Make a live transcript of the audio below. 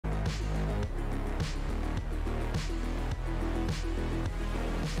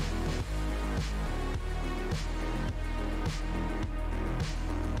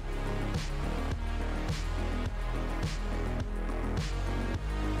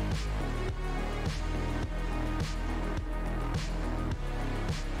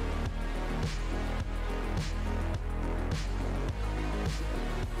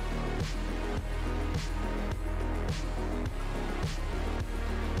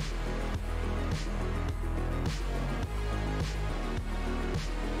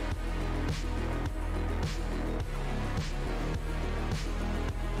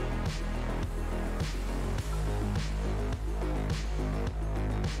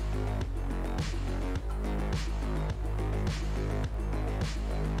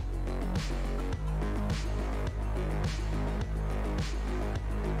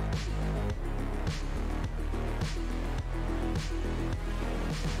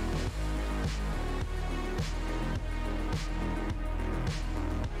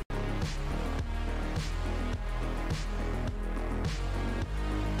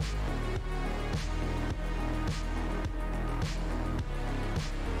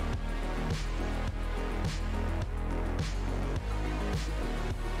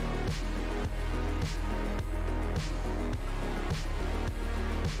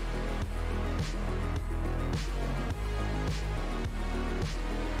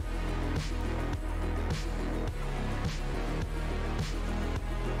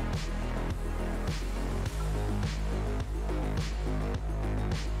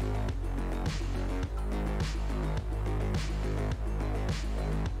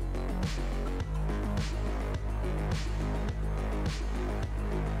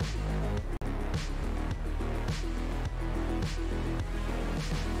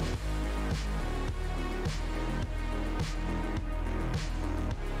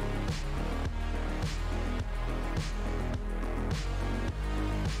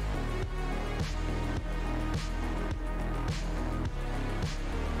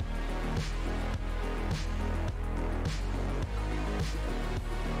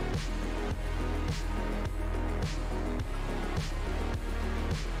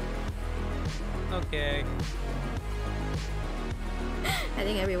Okay. I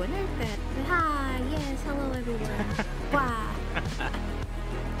think everyone heard that. But hi, yes, hello everyone. Wow.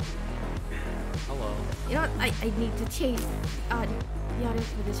 Hello. You know what? I need to change the audio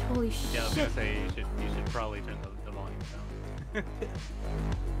for this. Holy shit. Yeah, I was gonna say you should probably turn the volume down.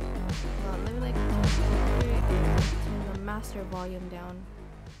 Well, let me like turn the master volume down.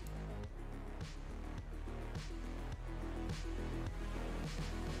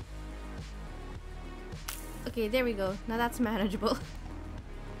 Okay, there we go. Now that's manageable.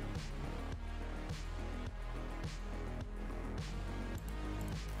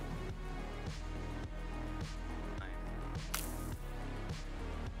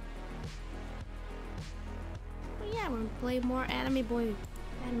 Oh yeah, we're gonna play more anime boy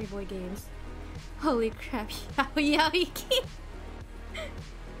games. Holy crap! Yaoyaki.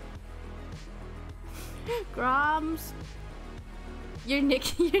 Groms, your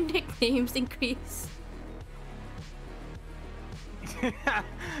nicknames increase.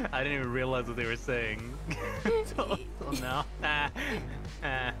 I didn't even realize what they were saying. Till now.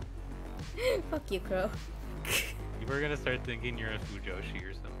 Fuck you, Crow. You were gonna start thinking you're a Fujoshi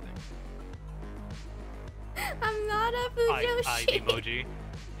or something. I'm not a Fujoshi. Eyes emoji.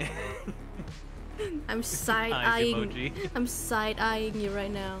 I'm side-eyeing. I'm side-eyeing you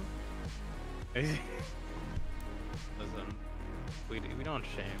right now. Listen, we don't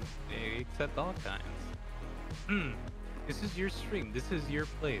shame. We accept all kinds. This is your stream. This is your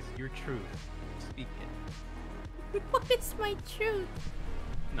place. Your truth. Speak it. What is my truth?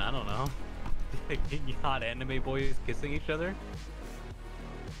 I don't know. Hot anime boys kissing each other?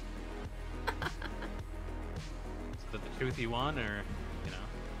 Is that the truth you want, or, you know,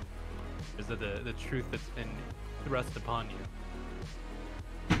 is that the truth that's been thrust upon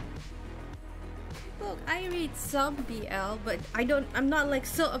you? Look, I read some BL, but I'm not like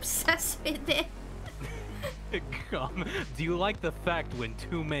so obsessed with it. Do you like the fact when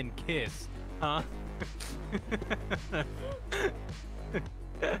two men kiss, huh?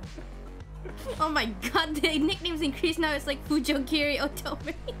 Oh my god, the nicknames increase now. It's like Fujokiri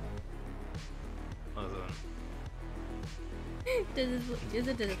Otome. Does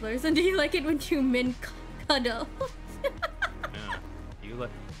it Larson? Do you like it when two men cuddle? Yeah. Do you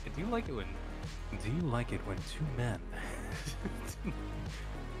like it when two men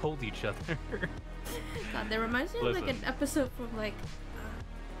hold each other? God, that reminds me of like an episode from like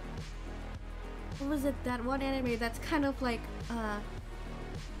what was it, that one anime that's kind of like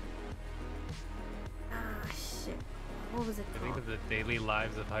shit, what was it called? I think of the daily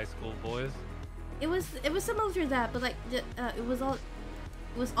lives of high school boys. It was similar to that, but like it was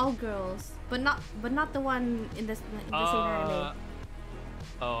all girls, but not the one in the same anime.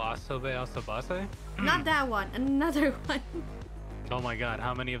 Oh, Asobe Asobase? Not that one, another one. Oh my god,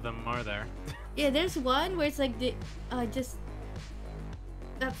 how many of them are there? Yeah, there's one where it's like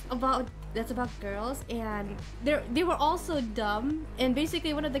that's about girls, and they were also dumb, and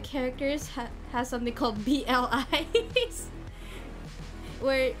basically one of the characters has something called BLIs,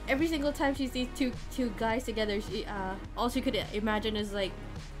 where every single time she sees two guys together, all she could imagine is like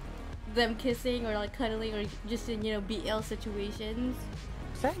them kissing or like cuddling or just in, you know, BL situations.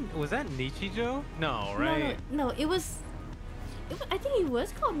 Was that Nichijou? No, right? No, it was I think it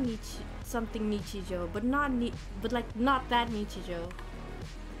was called something Nichijou, but not that Nichijou.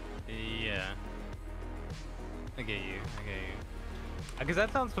 Yeah. I get you. Because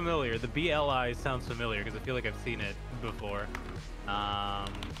that sounds familiar. The BLI sounds familiar because I feel like I've seen it before.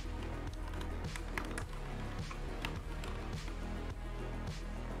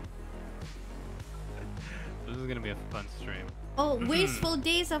 This is gonna be a fun stream. Oh, Wasteful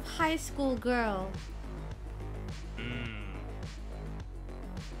Days of High School Girl.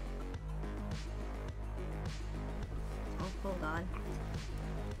 Oh, hold on.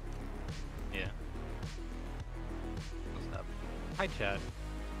 Yeah. What's up? Hi, Chad.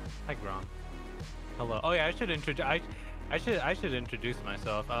 Hi, Grom. Hello. Oh yeah, I should introduce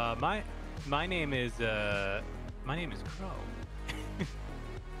myself. My name is Crow.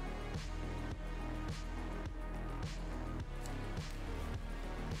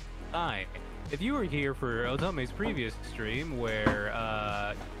 Hi. If you were here for Otome's previous stream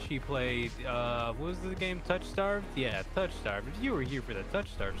where she played what was the game, Touch Starved? Yeah, Touch Starved. If you were here for the Touch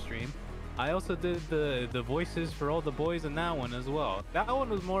Starved stream, I also did the voices for all the boys in that one as well. That one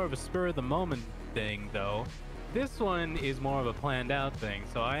was more of a spur of the moment thing though. This one is more of a planned out thing,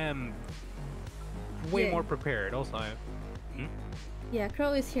 so I am way more prepared. Also, Yeah,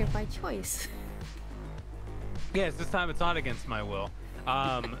 Crow is here by choice. yes, this time it's not against my will.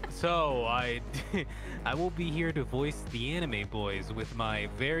 So I will be here to voice the anime boys with my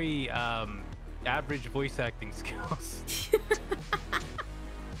very average voice acting skills.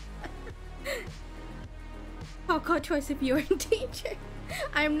 Oh god, choice if you are in danger.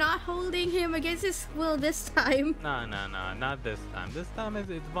 I'm not holding him against his will this time. No, not this time. This time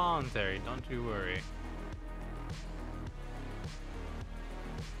it's voluntary. Don't you worry.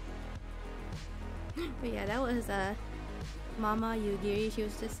 But yeah, that was Mama Yugiri. She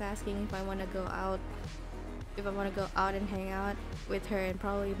was just asking if I want to go out, and hang out with her and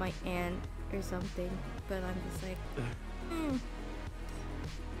probably my aunt or something. But I'm just like,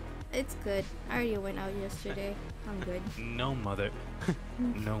 it's good. I already went out yesterday. I'm good. No, mother.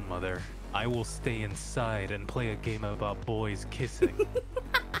 No, mother. I will stay inside and play a game about boys kissing.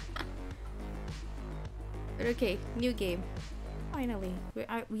 But okay, new game. Finally,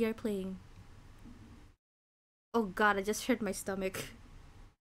 we are playing. Oh god, I just hurt my stomach.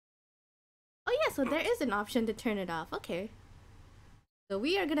 Oh yeah, so there is an option to turn it off. Okay. So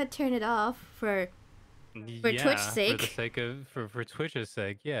we are gonna turn it off for yeah, Twitch's sake. For the sake of for Twitch's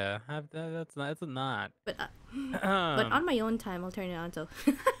sake, yeah. That's not. But on my own time, I'll turn it on. So.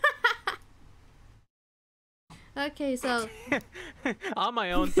 Okay, so. On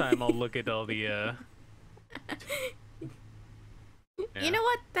my own time, I'll look at all the. Yeah. You know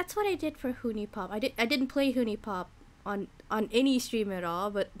what? That's what I did for Hunipop. I didn't play Hunipop on any stream at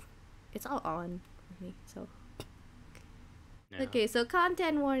all, but it's all on for me. So. Yeah. Okay, so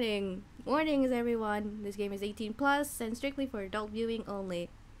content warning. Warnings, everyone. This game is 18 plus and strictly for adult viewing only.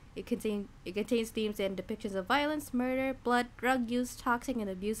 It contains themes and depictions of violence, murder, blood, drug use, toxic and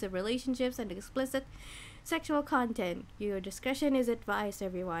abusive relationships, and explicit sexual content. Your discretion is advised,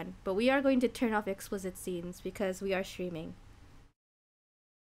 everyone. But we are going to turn off explicit scenes because we are streaming.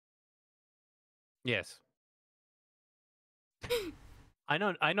 Yes. I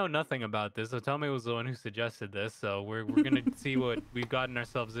know nothing about this. Otome was the one who suggested this, so we're gonna see what we've gotten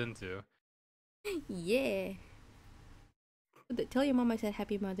ourselves into. Yeah. Tell your mom I said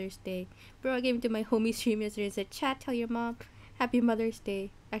Happy Mother's Day. Bro, I gave it to my homie stream yesterday and said, chat, tell your mom Happy Mother's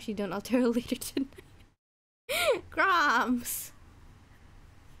Day. Actually, don't. I'll tell her later tonight. Grams!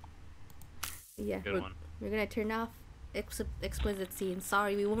 Yeah, we're gonna turn off explicit scenes.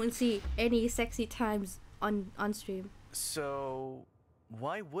 Sorry, we won't see any sexy times on stream. So,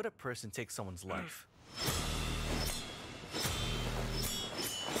 why would a person take someone's life?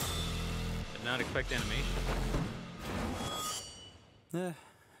 Did not expect animation.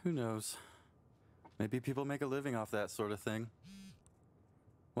 Who knows? Maybe people make a living off that sort of thing.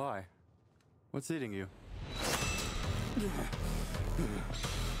 Why? What's eating you?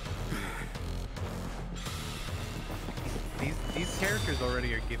 These characters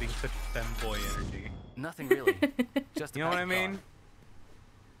already are giving such femboy energy. Nothing really. Just you know what I mean?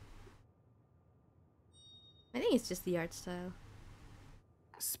 I think it's just the art style.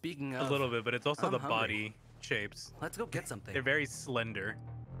 Speaking of, a little bit, but it's also I'm the hungry. Body shapes. Let's go get something. They're very slender,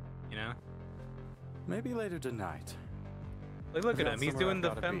 you know? Maybe later tonight. Like, look at That's him. He's somewhere doing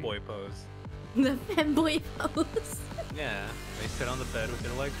the I've gotta be. femboy pose. The femboy pose. Yeah, they sit on the bed with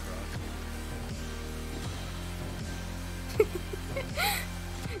their legs crossed.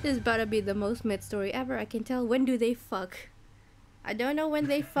 This is about to be the most mid story ever. I can tell. When do they fuck? I don't know when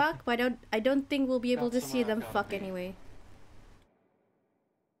they fuck, but I don't think we'll be able to see them fuck anyway.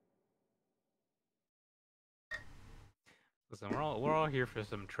 Listen, we're all here for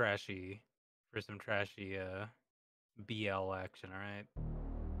some trashy BL action, all right?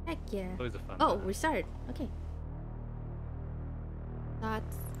 Heck yeah. Always a fun. Oh, time. we started. Okay.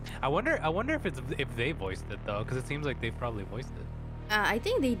 Thoughts? I wonder if they voiced it though, because it seems like they've probably voiced it. I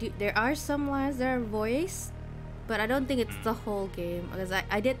think they do. There are some lines that are voiced, but I don't think it's the whole game because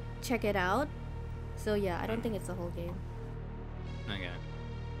I did check it out. So yeah, I don't think it's the whole game. Okay.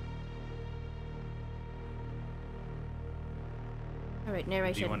 All right, Do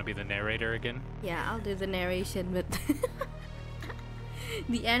narration. you want to be the narrator again? Yeah, I'll do the narration, but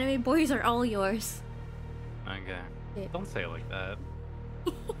the anime boys are all yours. Okay. Okay. Don't say it like that.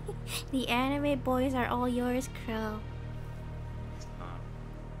 The anime boys are all yours, Crow. Stop.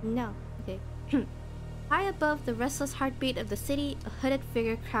 No. Okay. High above the restless heartbeat of the city, a hooded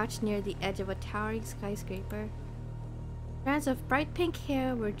figure crouched near the edge of a towering skyscraper. Strands of bright pink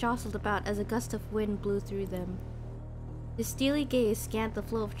hair were jostled about as a gust of wind blew through them. His steely gaze scanned the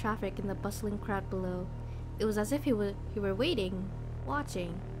flow of traffic in the bustling crowd below. It was as if he were waiting,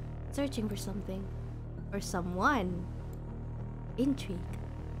 watching, searching for something. Or someone. Intrigue.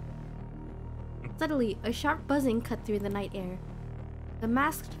 Suddenly, a sharp buzzing cut through the night air. The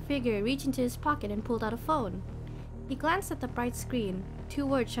masked figure reached into his pocket and pulled out a phone. He glanced at the bright screen, 2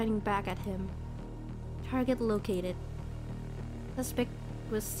 words shining back at him. Target located. Suspect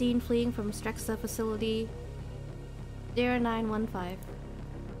was seen fleeing from Strexa facility 0915.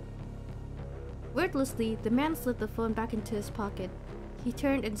 Wordlessly, the man slid the phone back into his pocket. He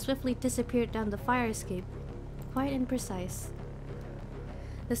turned and swiftly disappeared down the fire escape, quiet and precise.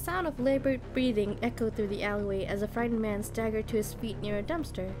 The sound of labored breathing echoed through the alleyway as a frightened man staggered to his feet near a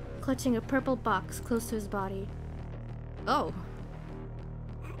dumpster, clutching a purple box close to his body. Oh.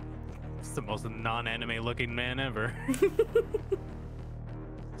 It's the most non-anime looking man ever.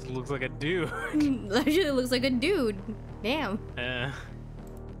 This looks like a dude. Actually, looks like a dude. Damn.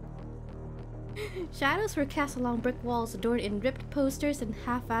 Shadows were cast along brick walls adorned in ripped posters and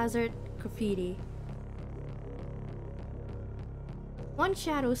haphazard graffiti. One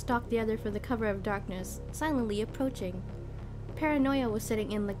shadow stalked the other from the cover of darkness, silently approaching. Paranoia was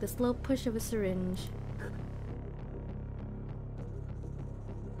setting in like the slow push of a syringe.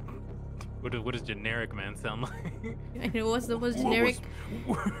 What does generic man sound like? I know what's the most generic.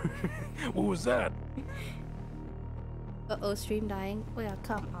 What was that? Uh-oh, stream dying. Oh yeah,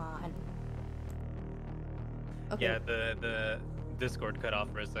 come on. Okay. Yeah, the Discord cut off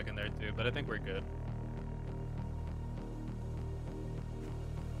for a second there too, but I think we're good.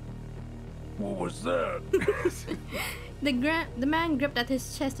 What was that? The man gripped at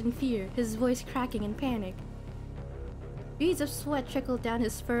his chest in fear, his voice cracking in panic. Beads of sweat trickled down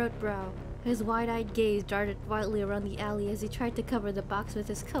his furrowed brow. His wide-eyed gaze darted wildly around the alley as he tried to cover the box with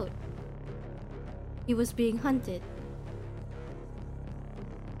his coat. He was being hunted. ...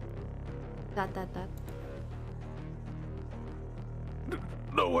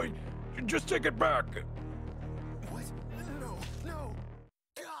 No, wait. Just take it back. What? No.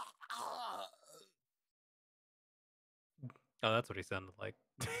 Oh, that's what he sounded like.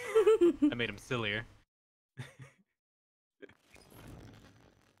 I made him sillier.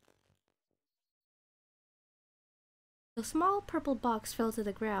 The small purple box fell to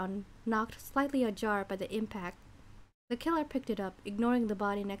the ground, knocked slightly ajar by the impact. The killer picked it up, ignoring the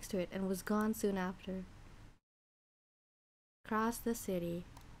body next to it, and was gone soon after. Across the city.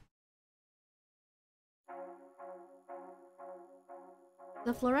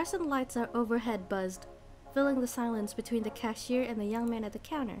 The fluorescent lights overhead buzzed, filling the silence between the cashier and the young man at the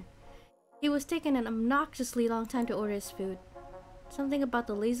counter. It was taking an obnoxiously long time to order his food. Something about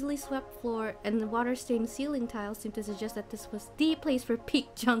the lazily swept floor and the water-stained ceiling tiles seemed to suggest that this was the place for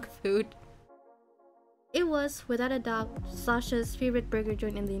peak junk food. It was, without a doubt, Sasha's favorite burger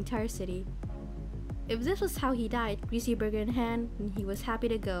joint in the entire city. If this was how he died, greasy burger in hand, then he was happy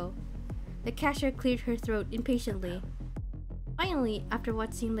to go. The cashier cleared her throat impatiently. Finally, after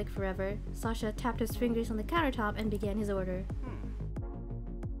what seemed like forever, Sasha tapped his fingers on the countertop and began his order.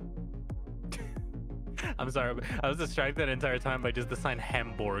 I'm sorry, I was distracted that entire time by just the sign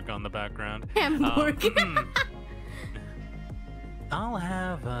Hamburg on the background. Hamburg! I'll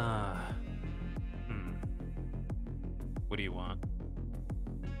have, What do you want?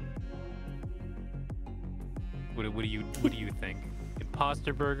 What do you think?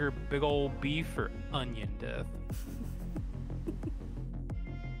 Imposter burger, big old beef, or onion death?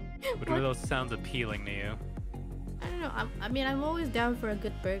 Which one of those sounds appealing to you? I don't know. I'm always down for a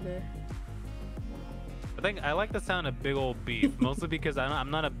good burger. I think I like the sound of big old beef, mostly because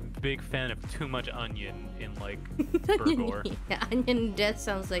I'm not a big fan of too much onion in like burger. Yeah, onion death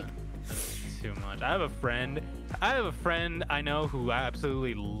sounds like too much. I have a friend I know who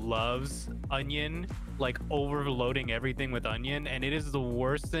absolutely loves onion, like overloading everything with onion, and it is the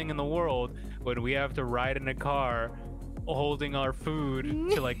worst thing in the world when we have to ride in a car holding our food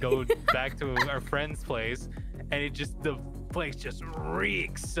to like go back to our friend's place, and the place just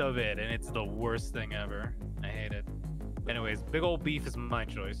reeks of it, and it's the worst thing ever. I hate it. Anyways, big old beef is my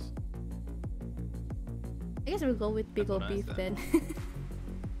choice. I guess we'll go with big old beef then.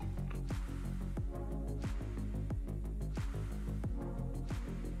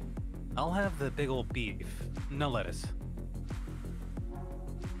 I'll have the big old beef, no lettuce.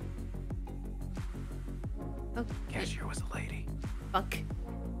 Okay. Cashier was a lady. Fuck.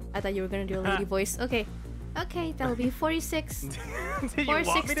 I thought you were gonna do a lady voice. Okay. Okay, that'll be 46. Did you want me to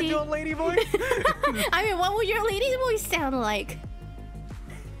 460. do a lady voice? I mean, what would your lady voice sound like?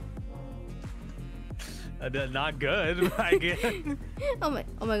 Not good, I guess. Oh my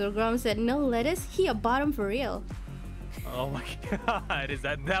god, Grom said no lettuce? He a bottom for real. Oh my god, is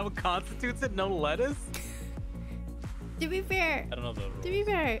that what constitutes it? No lettuce? To be fair, I don't know the rules. to be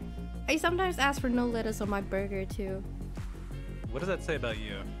fair, I sometimes ask for no lettuce on my burger too. What does that say about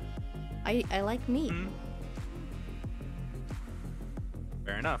you? I like meat. Hmm?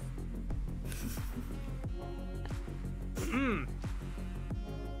 Fair enough.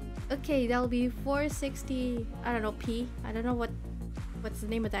 Okay, that'll be 460. I don't know, P. I don't know what's the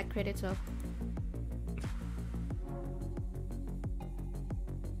name of that credit, so.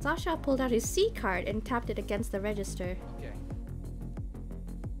 Sasha pulled out his C card and tapped it against the register. Okay.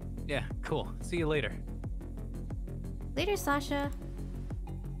 Yeah, cool. See you later. Later, Sasha.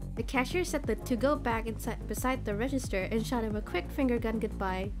 The cashier set the to-go bag inside beside the register and shot him a quick finger gun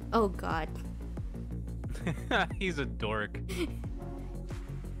goodbye. Oh god. He's a dork.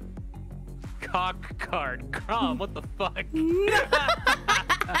 Cock card. Grom, what the fuck?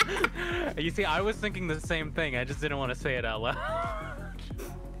 You see, I was thinking the same thing. I just didn't want to say it out loud.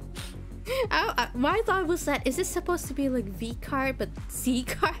 My thought was that, is this supposed to be like V card but C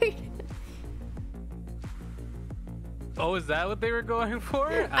card? Oh, is that what they were going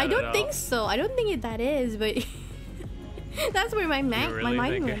for? I don't know. think so. I don't think that is, but that's where my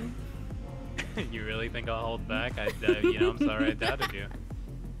mind went. You really think I'll hold back? I'm sorry I doubted you.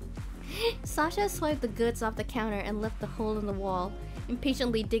 Sasha swiped the goods off the counter and left the hole in the wall,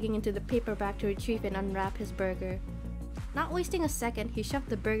 impatiently digging into the paper bag to retrieve and unwrap his burger. Not wasting a second, he shoved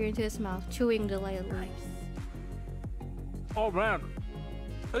the burger into his mouth, chewing delightedly. Oh man,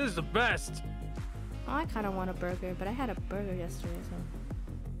 this is the best. Oh, I kind of want a burger, but I had a burger yesterday, so.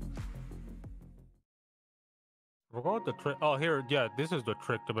 Forgot the trick. Oh, here, yeah, this is the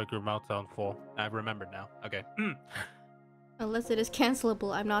trick to make your mouth sound full. I've remembered now. Okay. Unless it is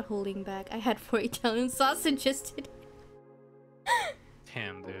cancelable, I'm not holding back. I had 4 Italian sausages today.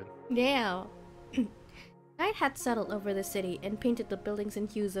 Damn, dude. Damn. Night had settled over the city and painted the buildings in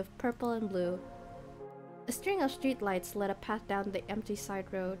hues of purple and blue. A string of streetlights led a path down the empty side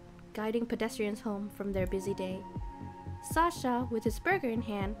road, guiding pedestrians home from their busy day. Sasha, with his burger in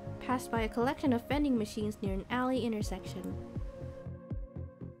hand, passed by a collection of vending machines near an alley intersection.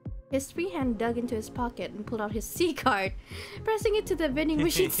 His free hand dug into his pocket and pulled out his C card, pressing it to the vending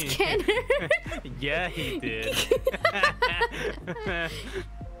machine scanner. Yeah, he did.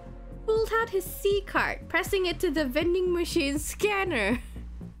 Pulled out his C card, pressing it to the vending machine scanner.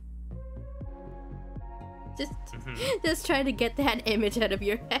 Just trying to get that image out of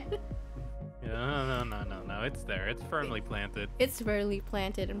your head. No. It's there. It's firmly planted. It's firmly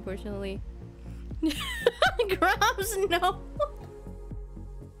planted, unfortunately. Grubs, no.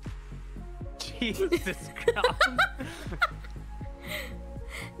 Jesus Christ.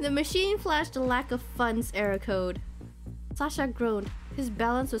 The machine flashed a lack of funds error code. Sasha groaned. His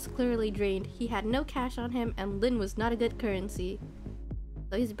balance was clearly drained. He had no cash on him, and Lin was not a good currency.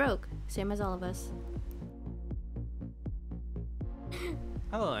 So he's broke, same as all of us.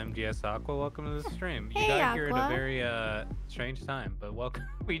 Hello, MGS Aqua. Welcome to the stream. You Hey, got here at Aqua. a very strange time, but welcome.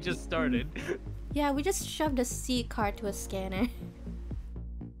 We just started. Yeah, we just shoved a C card to a scanner.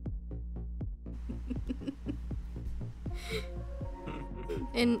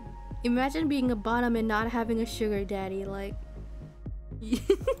 And imagine being a bottom and not having a sugar daddy, like...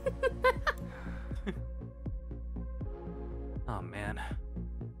 Oh man.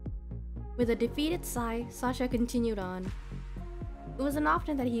 With a defeated sigh, Sasha continued on. It wasn't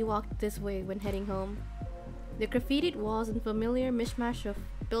often that he walked this way when heading home. The graffitied walls and familiar mishmash of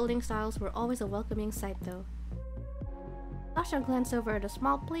building styles were always a welcoming sight, though. Sasha glanced over at a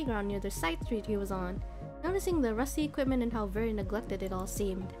small playground near the side street he was on, noticing the rusty equipment and how very neglected it all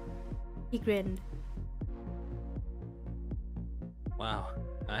seemed. He grinned. Wow,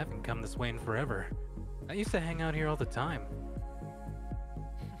 I haven't come this way in forever. I used to hang out here all the time.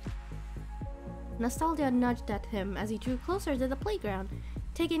 Nostalgia nudged at him as he drew closer to the playground,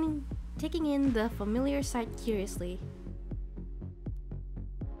 taking in the familiar sight curiously.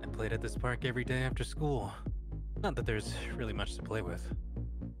 I played at this park every day after school. Not that there's really much to play with.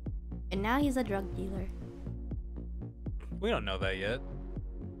 And now he's a drug dealer. We don't know that yet.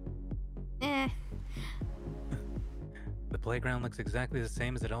 Eh. The playground looks exactly the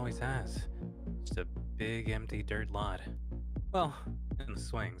same as it always has. Just a big empty dirt lot. Well, and the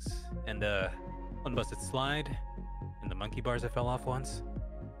swings. And one busted slide. And the monkey bars that fell off once.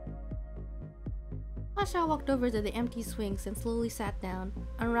 Sasha walked over to the empty swings and slowly sat down,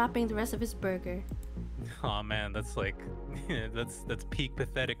 unwrapping the rest of his burger. Oh man, that's like, that's peak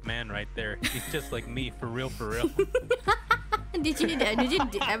pathetic man right there. He's just like me, for real, for real. Did you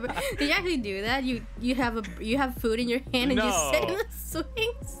actually do that? You have food in your hand and you sit in the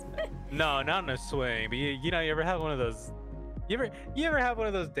swings? No, not in a swing. But you know, you ever have one of those? You ever have one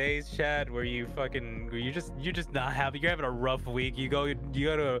of those days, Chad, where you're just not happy. You're having a rough week. You go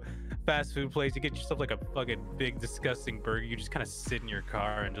to a fast food place. You get yourself like a fucking big disgusting burger. You just kind of sit in your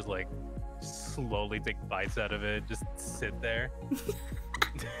car and just like slowly take bites out of it. Just sit there.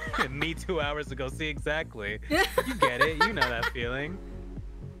 Me 2 hours ago. See, exactly. You get it. You know that feeling.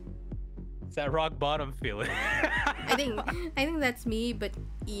 It's that rock bottom feeling. I think that's me, but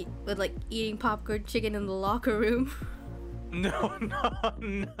like eating popcorn chicken in the locker room. No.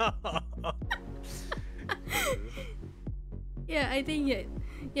 Yeah, I think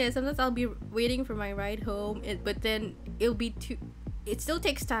yeah. Sometimes I'll be waiting for my ride home, but then it'll be too. It still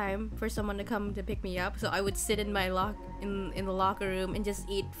takes time for someone to come to pick me up, so I would sit in my in the locker room and just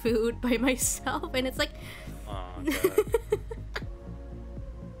eat food by myself, and it's like. Oh, God.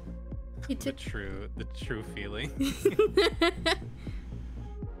 You took the true feeling.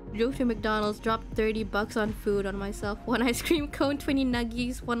 Drove to McDonald's, dropped $30 on food on myself. 1 ice cream cone, 20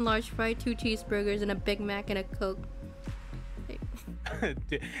 nuggies, 1 large fry, 2 cheeseburgers, and a Big Mac and a Coke.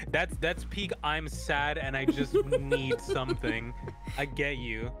 Dude, that's peak. I'm sad and I just need something. I get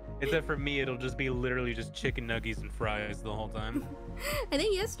you. Except for me, it'll just be literally just chicken nuggets and fries the whole time. I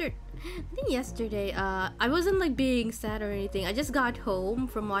think yesterday, I wasn't like being sad or anything. I just got home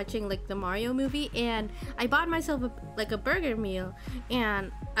from watching like the Mario movie, and I bought myself a burger meal,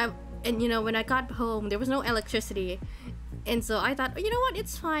 and you know, when I got home, there was no electricity, and so I thought, you know what,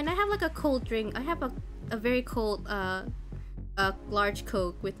 it's fine. I have like a cold drink. I have a very cold a large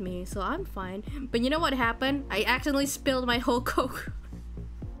Coke with me, so I'm fine. But you know what happened? I accidentally spilled my whole Coke.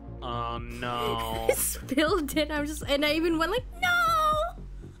 Oh no. I spilled it. And I even went like, no!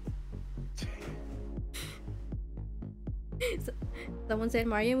 So, someone said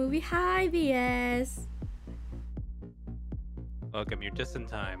Mario movie. Hi, VS. Welcome, you're just in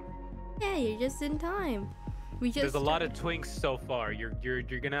time. Yeah, you're just in time. There's a lot of twinks so far. You're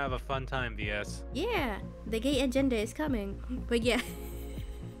gonna have a fun time, VS. Yeah, the gay agenda is coming. But yeah.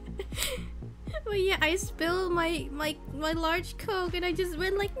 But yeah, I spilled my large Coke, and I just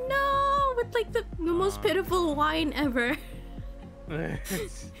went like, no, with like the most pitiful whine ever.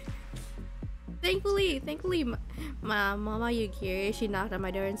 Thankfully, my Mama Yukiri, she knocked on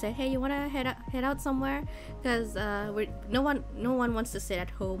my door and said, "Hey, you wanna head out somewhere? Cause no one wants to sit at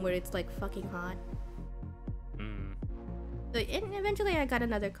home where it's like fucking hot." So, and eventually, I got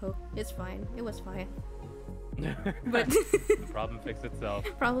another Coke. It's fine. It was fine. But problem fixed itself.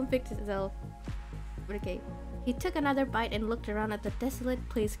 Problem fixed itself. But okay. He took another bite and looked around at the desolate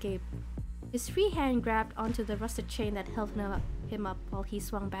playscape. His free hand grabbed onto the rusted chain that held him up while he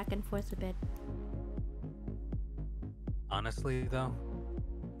swung back and forth a bit. Honestly, though,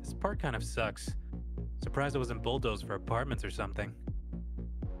 this part kind of sucks. Surprised it wasn't bulldozed for apartments or something.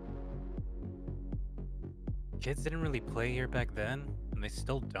 Kids didn't really play here back then, and they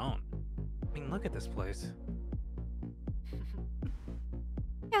still don't. I mean, look at this place.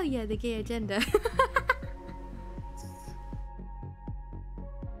 Hell yeah, the gay agenda.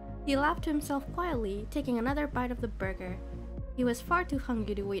 He laughed to himself quietly, taking another bite of the burger. He was far too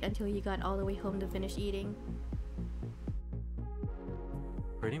hungry to wait until he got all the way home to finish eating.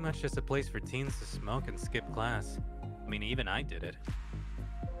 Pretty much just a place for teens to smoke and skip class. I mean, even I did it.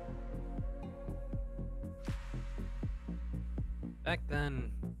 Back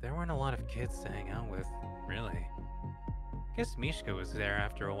then, there weren't a lot of kids to hang out with, really. I guess Mishka was there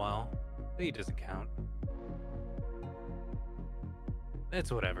after a while, but he doesn't count.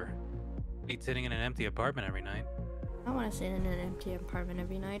 It's whatever. Hate sitting in an empty apartment every night. I want to sit in an empty apartment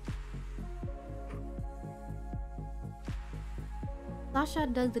every night. Sasha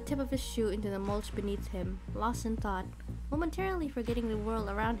dug the tip of his shoe into the mulch beneath him, lost in thought, momentarily forgetting the world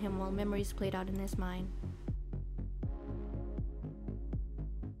around him while memories played out in his mind.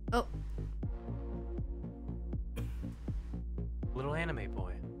 Oh. Little anime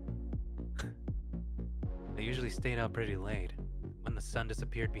boy. They usually stayed out pretty late. When the sun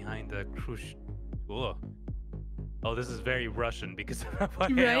disappeared behind the Oh, this is very Russian because I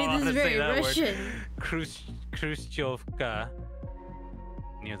don't This is very that Russian. Word. Khrushchevka.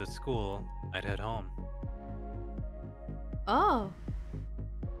 Near the school, I'd head home. Oh.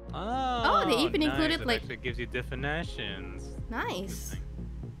 Oh, they even nice. included It like actually gives you definitions. nice.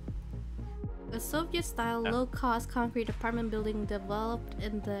 A Soviet-style, low-cost concrete apartment building developed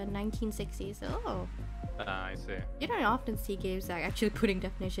in the 1960s. Oh. I see. You don't often see games that actually putting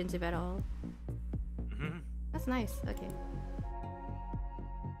definitions, if at all. That's nice. Okay.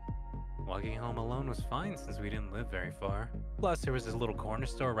 Walking home alone was fine since we didn't live very far. Plus, there was this little corner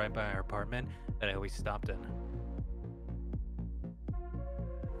store right by our apartment that I always stopped in.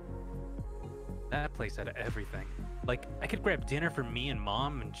 That place had everything. Like, I could grab dinner for me and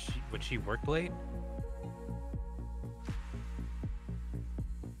Mom when she worked late.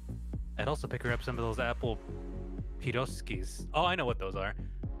 I'd also pick her up some of those apple pierogies. Oh, I know what those are.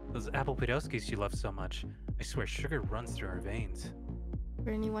 Those apple pierogies she loves so much. I swear sugar runs through her veins. For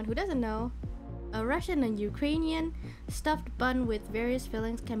anyone who doesn't know, a Russian and Ukrainian stuffed bun with various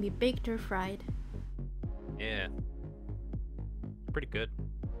fillings can be baked or fried. Yeah. Pretty good.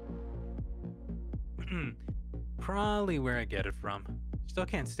 Probably where I get it from. Still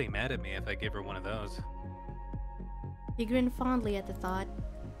can't stay mad at me if I give her one of those. He grinned fondly at the thought.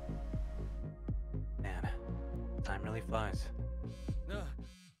 Man, time really flies. Huh?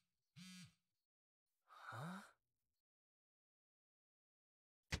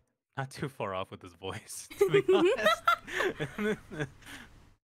 Not too far off with his voice, to be honest.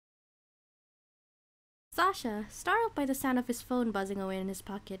 Sasha, startled by the sound of his phone buzzing away in his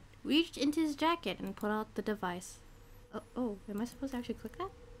pocket, reached into his jacket and pulled out the device. Oh, am I supposed to actually click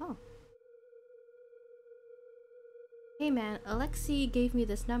that? Oh. Hey man, Alexei gave me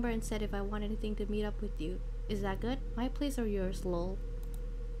this number and said if I want anything to meet up with you. Is that good? My place or yours, lol.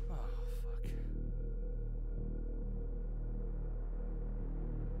 Oh, fuck.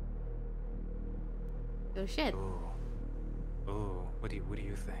 Oh shit. Ooh, what do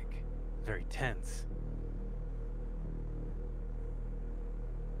you think? Very tense.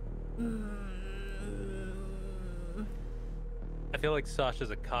 I feel like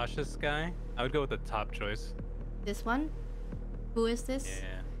Sasha's a cautious guy. I would go with the top choice. This one? Who is this?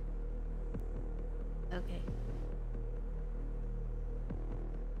 Yeah. Okay.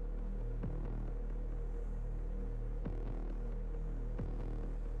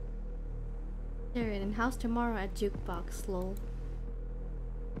 They're in house tomorrow at jukebox, lol.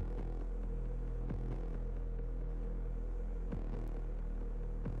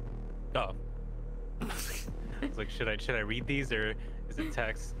 Oh. It's like, should I read these or is it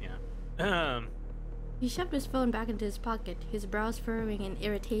text? Yeah. He shoved his phone back into his pocket, his brows furrowing in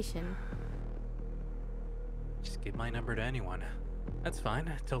irritation. Just give my number to anyone. That's fine.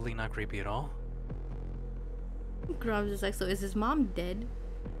 Totally not creepy at all. Grubs is like, so is his mom dead?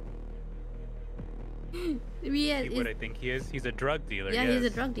 Yeah, See what I think he is? He's a drug dealer. yeah, yes. he's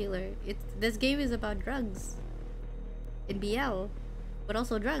a drug dealer. This game is about drugs. In BL, but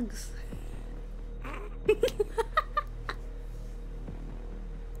also drugs.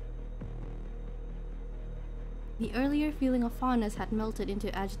 The earlier feeling of fondness had melted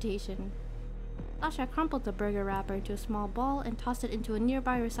into agitation. Sasha crumpled the burger wrapper into a small ball and tossed it into a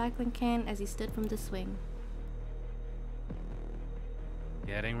nearby recycling can as he stood from the swing.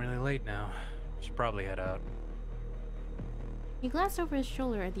 Getting really late now. Should probably head out. He glanced over his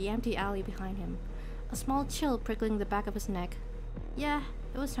shoulder at the empty alley behind him, a small chill prickling the back of his neck. Yeah,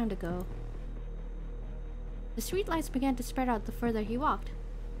 it was time to go. The streetlights began to spread out the further he walked,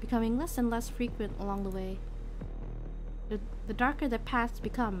 becoming less and less frequent along the way. The darker the paths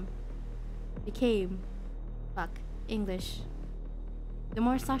became, English. The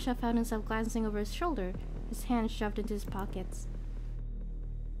more Sasha found himself glancing over his shoulder, his hands shoved into his pockets.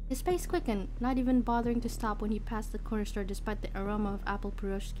 His pace quickened, not even bothering to stop when he passed the corner store despite the aroma of apple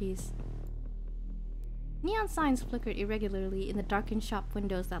pierogies. Neon signs flickered irregularly in the darkened shop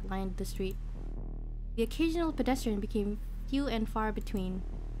windows that lined the street. The occasional pedestrian became few and far between.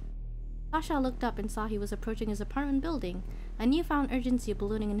 Sasha looked up and saw he was approaching his apartment building, a newfound urgency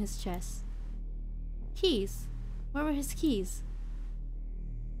ballooning in his chest. Keys? Where were his keys?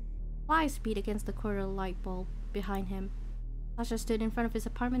 Flies beat against the corner light bulb behind him. Sasha stood in front of his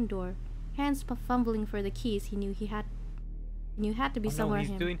apartment door, hands fumbling for the keys he knew had to be somewhere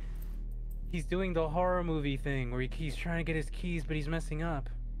him. He's doing the horror movie thing where he's trying to get his keys, but he's messing up.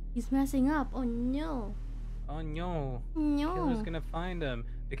 He's messing up. Oh no. Oh no. No. The killer's gonna find him.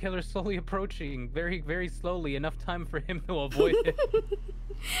 The killer's slowly approaching, very, very slowly, enough time for him to avoid it.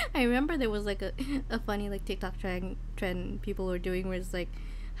 I remember there was like a funny like TikTok trend people were doing where it's like,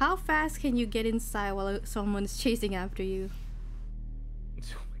 how fast can you get inside while someone's chasing after you?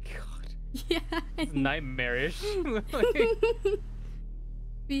 Oh my god. Yeah. It's nightmarish.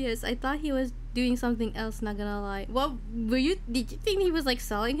 Yes, I thought he was doing something else, not gonna lie. Well, did you think he was like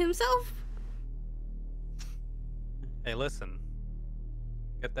selling himself? Hey, listen.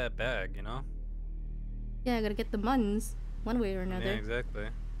 Get that bag, you know? Yeah, I gotta get the muns, one way or another. Yeah, exactly.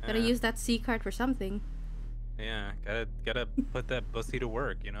 Gotta use that C card for something. Yeah, gotta put that pussy to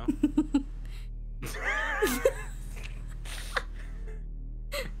work, you know?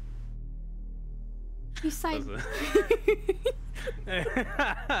 He sighed.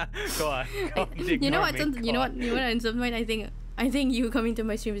 Go on. You know what? Ignore me. You know what? You know what? At some point, I think you coming to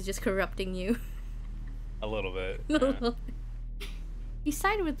my stream is just corrupting you. A little bit. Yeah. He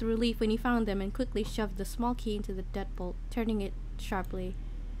sighed with relief when he found them and quickly shoved the small key into the deadbolt, turning it sharply.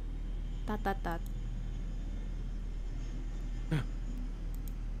 Dot dot dot.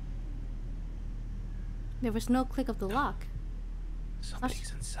 There was no click of the lock.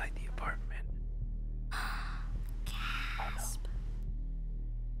 Somebody's inside the apartment. Gasp.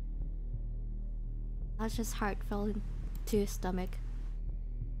 Sasha's heart fell into his stomach.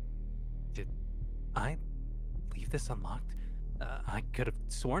 Did I leave this unlocked? I could have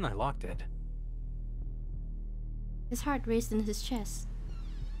sworn I locked it. His heart raced in his chest.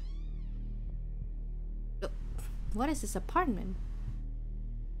 What is this apartment?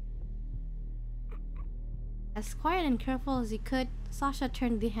 As quiet and careful as he could, Sasha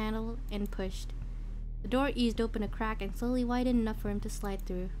turned the handle and pushed. The door eased open a crack and slowly widened enough for him to slide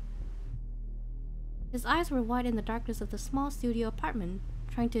through. His eyes were wide in the darkness of the small studio apartment,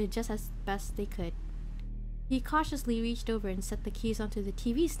 trying to adjust as best they could. He cautiously reached over and set the keys onto the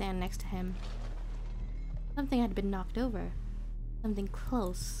TV stand next to him. Something had been knocked over. Something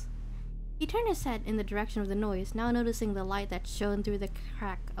close. He turned his head in the direction of the noise, now noticing the light that shone through the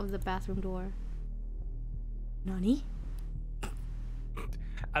crack of the bathroom door. Nani?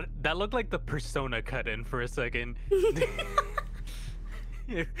 That looked like the Persona cut in for a second.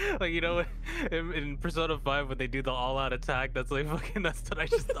 Like, you know, in Persona 5 when they do the all-out attack, that's like fucking, that's what I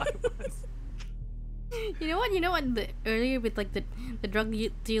just thought it was. You know what, earlier with like the drug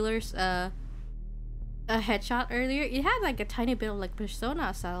dealers, a headshot earlier, it had like a tiny bit of like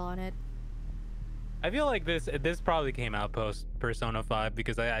Persona style on it. I feel like this probably came out post Persona 5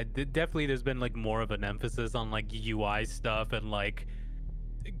 because definitely there's been like more of an emphasis on like UI stuff and like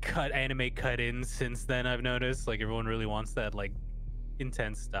anime cut-ins since then. I've noticed like everyone really wants that like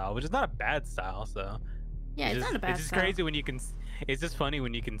intense style, which is not a bad style. So yeah, it's not a bad It's just style. crazy when you can. It's just funny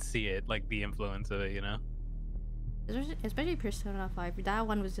when you can see it, like the influence of it, you know. Especially Persona 5. That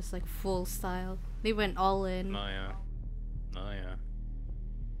one was just like full style. They went all in. Oh yeah. Oh yeah.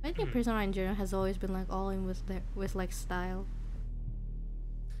 I think Persona in general has always been like all in with like style.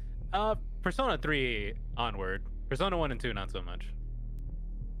 Persona 3 onward. Persona 1 and 2 not so much.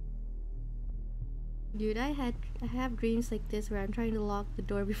 Dude, I have dreams like this where I'm trying to lock the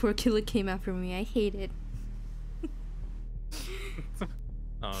door before Killer came after me. I hate it.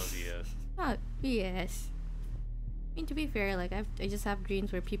 Oh yes. Oh yes. I mean, to be fair, like I just have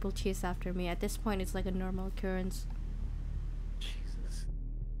dreams where people chase after me. At this point, it's like a normal occurrence. Jesus.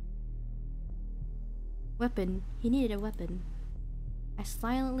 Weapon. He needed a weapon. As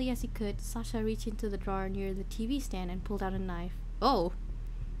silently as he could, Sasha reached into the drawer near the TV stand and pulled out a knife. Oh!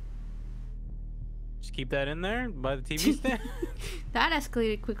 Just keep that in there by the TV stand. That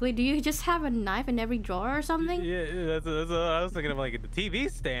escalated quickly. Do you just have a knife in every drawer or something? Yeah, that's what I was thinking of. Like the TV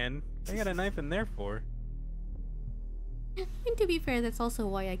stand. I got a knife in there for. And to be fair, that's also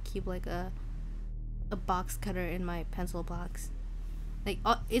why I keep like a box cutter in my pencil box. Like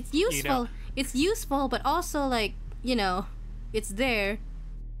it's useful. You know, it's useful, but also like, you know, it's there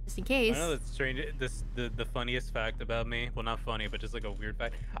just in case. I know that's strange. The funniest fact about me. Well, not funny, but just like a weird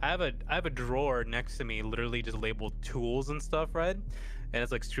fact. I have a drawer next to me, literally just labeled tools and stuff, right? And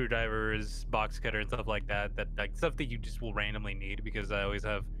it's like screwdrivers, box cutter, and stuff like that. That like stuff that you just will randomly need because I always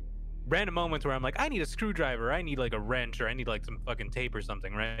have random moments where I'm like, I need a screwdriver, I need like a wrench, or I need like some fucking tape or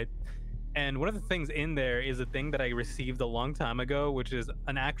something, right? And one of the things in there is a thing that I received a long time ago, which is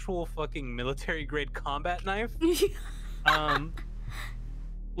an actual fucking military grade combat knife.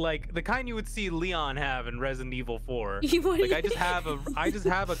 Like the kind you would see Leon have in Resident Evil 4. Like I just have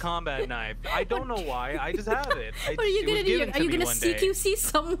a combat knife. I don't know why. I just have it. What are you gonna do? Are you gonna CQC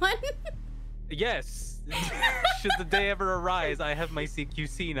someone? Yes. Should the day ever arise, I have my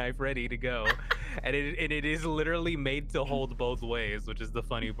CQC knife ready to go, and it is literally made to hold both ways, which is the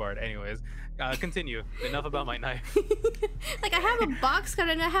funny part. Anyways, continue. Enough about my knife. Like I have a box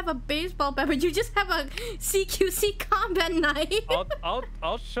cutter and I have a baseball bat, but you just have a CQC combat knife.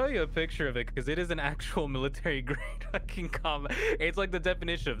 I'll show you a picture of it because it is an actual military grade fucking combat. It's like the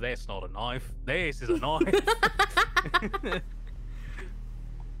definition of that's not a knife. This is a knife.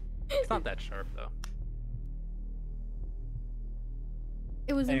 It's not that sharp though.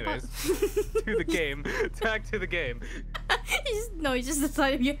 It was anyways to the game. Back to the game. You just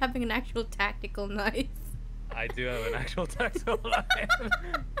decided you're having an actual tactical knife. I do have an actual tactical knife.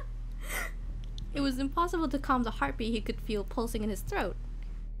 It was impossible to calm the heartbeat he could feel pulsing in his throat.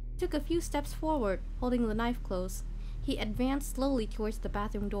 took a few steps forward, holding the knife close. He advanced slowly towards the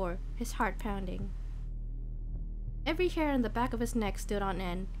bathroom door, his heart pounding. Every hair on the back of his neck stood on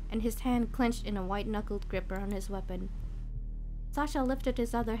end, and his hand clenched in a white-knuckled grip around his weapon. Sasha lifted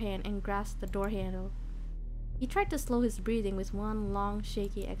his other hand and grasped the door handle. He tried to slow his breathing with one long,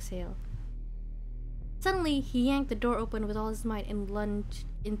 shaky exhale. Suddenly, he yanked the door open with all his might and lunged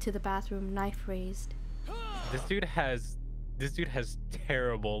into the bathroom, knife raised. This dude has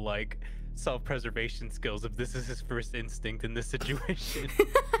terrible like self-preservation skills if this is his first instinct in this situation.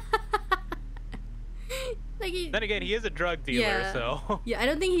 Then again, he is a drug dealer, so yeah, I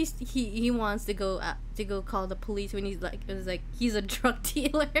don't think he wants to go call the police when he's a drug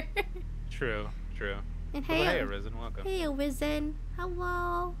dealer. True. And Well, hey, Arisen, welcome. Hey, Arisen,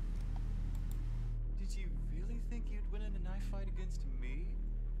 hello. Did you really think you'd win in a knife fight against me?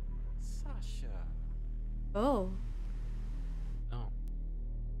 Sasha. Oh.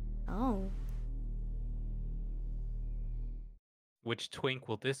 Oh. Which twink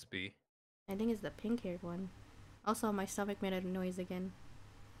will this be? I think it's the pink-haired one. Also, my stomach made a noise again.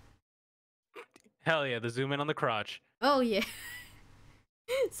 Hell yeah, the zoom in on the crotch. Oh yeah.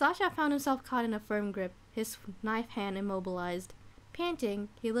 Sasha found himself caught in a firm grip, his knife hand immobilized. Panting,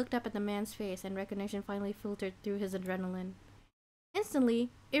 he looked up at the man's face and recognition finally filtered through his adrenaline. Instantly,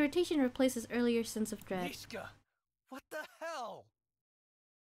 irritation replaced his earlier sense of dread. Mishka, what the hell?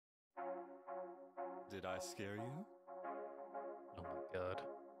 Did I scare you? Oh my god.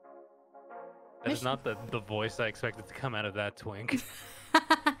 That is not the voice I expected to come out of that twink.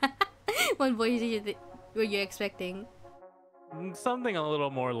 What voice were you expecting? Something a little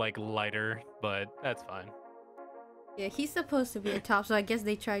more like lighter, but that's fine. Yeah, he's supposed to be a top, so I guess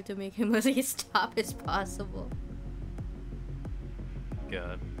they tried to make him as top as possible.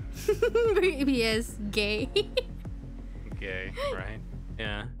 God. He is gay. Gay, right?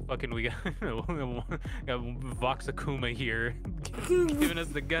 Yeah. Fucking we got Vox Akuma here giving us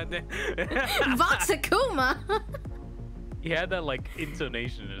the goddamn Vox Akuma. He had that like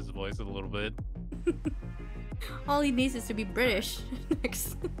intonation in his voice a little bit. All he needs is to be British.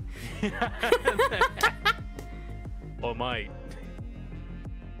 Next. Oh my.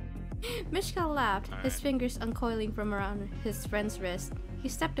 Mishka laughed, his fingers uncoiling from around his friend's wrist. He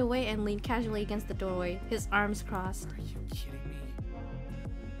stepped away and leaned casually against the doorway, his arms crossed. Are you kidding me?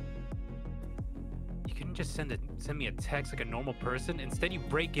 You couldn't just send me a text like a normal person. Instead, you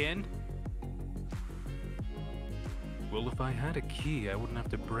break in. Well, if I had a key, I wouldn't have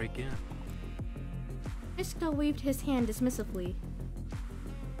to break in. Mishka waved his hand dismissively.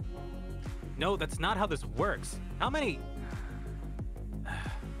 No, that's not how this works. How many?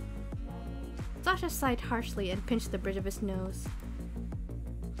 Sasha sighed harshly and pinched the bridge of his nose.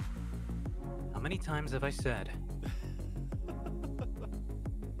 How many times have I said?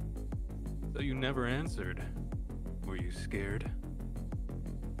 So you never answered. Were you scared?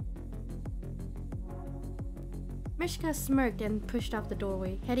 Mishka smirked and pushed off the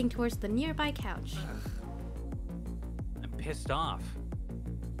doorway, heading towards the nearby couch. I'm pissed off.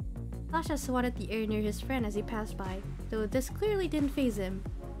 Sasha swatted the air near his friend as he passed by, though this clearly didn't faze him.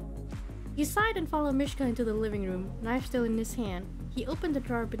 He sighed and followed Mishka into the living room, knife still in his hand. He opened the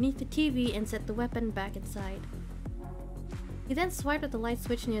drawer beneath the TV and set the weapon back inside. He then swiped at the light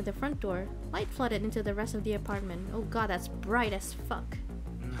switch near the front door. Light flooded into the rest of the apartment. Oh god, that's bright as fuck.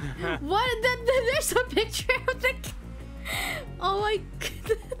 What? There's a picture of the... Oh my god,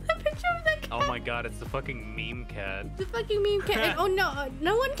 the picture of the cat. Oh my god, it's the fucking meme cat. The fucking meme cat. And, oh no,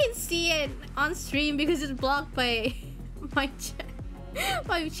 no one can see it on stream because it's blocked by my chat.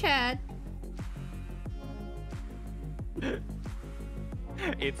 My chat.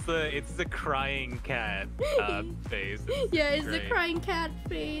 It's the crying cat face. Yeah, it's great. the crying cat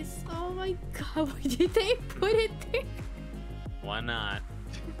face. Oh my god, why did they put it there? Why not?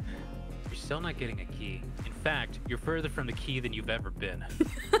 You're still not getting a key. In fact, you're further from the key than you've ever been.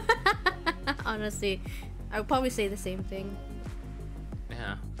 Honestly, I would probably say the same thing.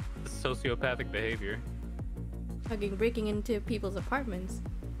 Yeah, it's sociopathic behavior. Fucking breaking into people's apartments.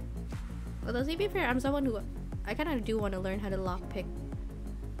 Although, to be fair, I'm someone who... I kind of do want to learn how to lockpick.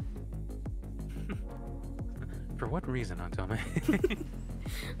 For what reason, Otome?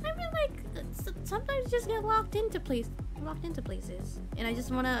 I mean, like, sometimes you just get locked into places, and I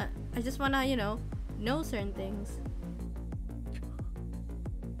just wanna, you know certain things.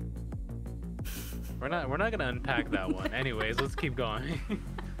 We're not gonna unpack that one. Anyways, let's keep going.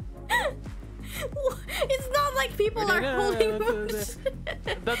 It's not like people are holding moves.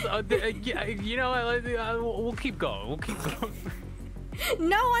 That's yeah, you know what? We'll keep going. We'll keep going.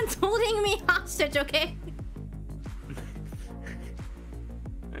 No one's holding me hostage, okay?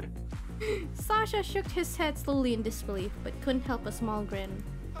 Sasha shook his head slowly in disbelief, but couldn't help a small grin.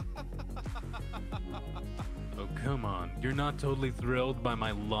 Oh, come on. You're not totally thrilled by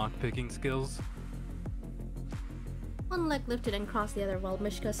my lock-picking skills? One leg lifted and crossed the other while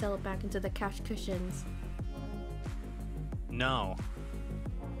Mishka settled back into the couch cushions. No.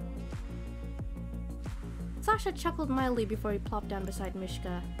 Sasha chuckled mildly before he plopped down beside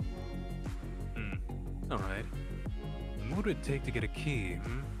Mishka. Alright. What would it take to get a key,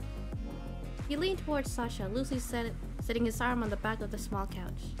 He leaned towards Sasha, loosely setting his arm on the back of the small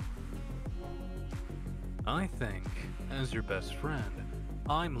couch. I think, as your best friend,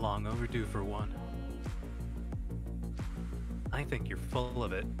 I'm long overdue for one. I think you're full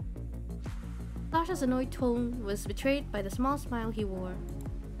of it. Sasha's annoyed tone was betrayed by the small smile he wore.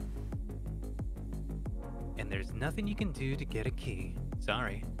 And there's nothing you can do to get a key.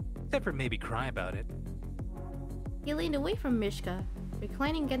 Sorry. Except for maybe cry about it. He leaned away from Mishka,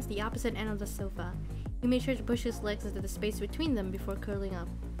 reclining against the opposite end of the sofa. He made sure to push his legs into the space between them before curling up.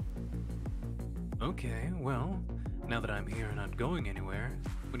 Okay, well, now that I'm here and not going anywhere,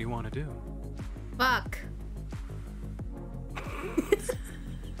 what do you want to do? Fuck!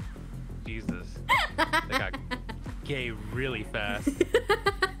 Jesus. That got gay really fast.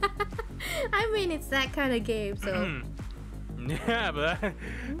 I mean, it's that kind of game, so... Yeah, but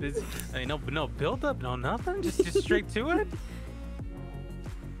no build up, no nothing, just straight to it.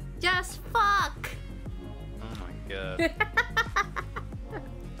 Just fuck! Oh my god.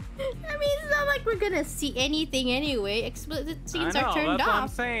 I mean, it's not like we're gonna see anything anyway. Explicit scenes are turned that's off. what I'm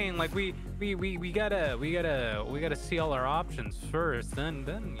saying. Like we gotta see all our options first.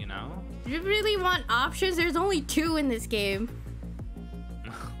 Then you know. You really want options? There's only 2 in this game.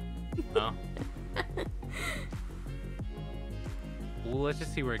 Oh. Well, let's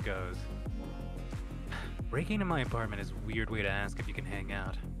just see where it goes. Breaking into my apartment is a weird way to ask if you can hang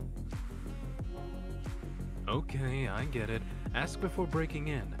out. Okay, I get it. Ask before breaking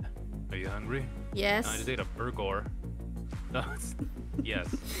in. Are you hungry? Yes. I just ate a burger.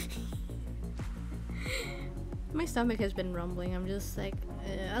 Yes. My stomach has been rumbling. I'm just like,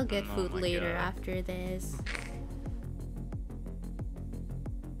 I'll get Oh food my later God. after this.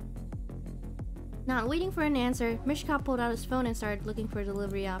 Not waiting for an answer, Mishka pulled out his phone and started looking for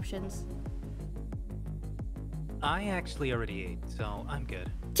delivery options. I actually already ate, so I'm good.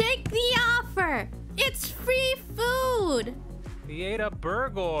 Take the offer! It's free food! He ate a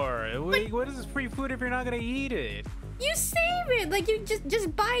burger. Wait, what is this free food if you're not gonna eat it? You save it! Like, you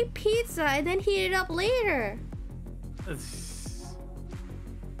just buy pizza and then heat it up later.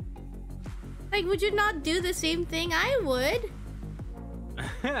 Like, would you not do the same thing I would?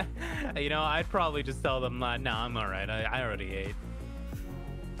 You know, I'd probably just tell them, no, I'm alright. I already ate.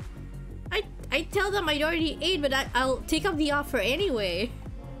 I tell them I already ate, but I'll take up the offer anyway.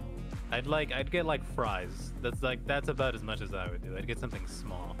 I'd get like fries. That's about as much as I would do. I'd get something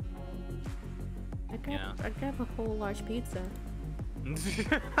small. I'd grab a whole large pizza.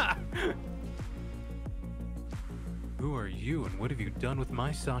 Who are you and what have you done with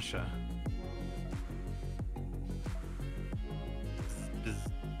my Sasha?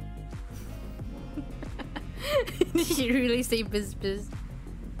 Did you really say biz biz?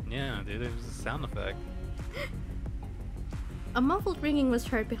 Yeah, dude, it was a sound effect. A muffled ringing was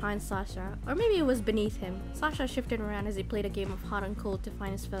heard behind Sasha, or maybe it was beneath him. Sasha shifted around as he played a game of hot and cold to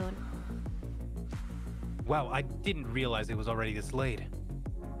find his phone. Wow, I didn't realize it was already this late.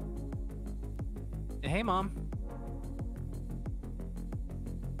 Hey, Mom.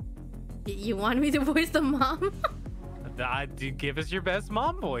 You want me to voice the mom? Give us your best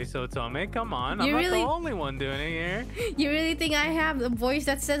mom voice, Otome. Come on, I'm not the only one doing it here. You really think I have a voice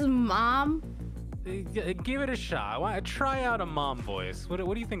that says mom? Give it a shot. Try out a mom voice. What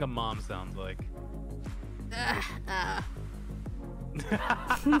do you think a mom sounds like?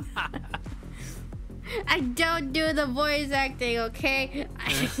 I don't do the voice acting, okay?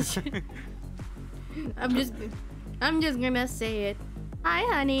 I'm just gonna say it. Hi,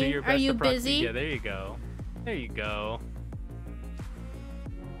 honey. Are you busy? Yeah, there you go. There you go.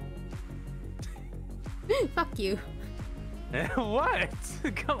 Fuck you. What?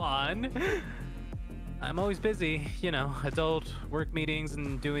 Come on. I'm always busy, you know, adult work meetings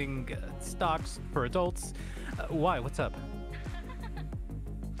and doing stocks for adults. Why? What's up?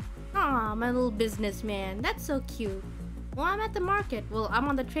 Aw, my little businessman. That's so cute. Well, I'm at the market. Well, I'm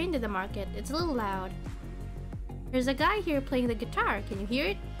on the train to the market. It's a little loud. There's a guy here playing the guitar. Can you hear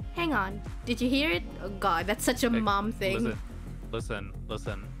it? Hang on. Did you hear it? Oh god, that's such a mom thing. Listen.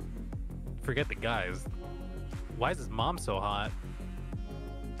 Forget the guys. Why is his mom so hot?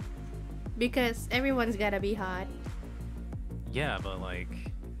 Because everyone's gotta be hot. Yeah, but like...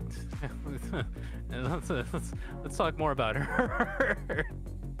 let's talk more about her.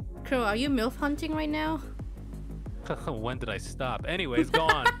 Crow, are you MILF hunting right now? When did I stop? Anyways, go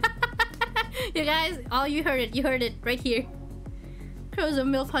on. You guys, you heard it right here. Crow's a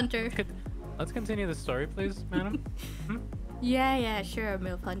MILF hunter. Let's continue the story, please, madam. Yeah, sure,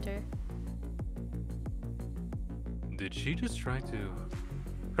 MILF hunter. Did she just try to...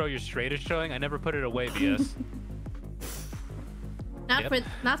 Crow, your straight is showing? I never put it away, BS.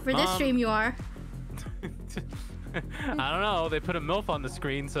 Not for this stream, you are. I don't know. They put a MILF on the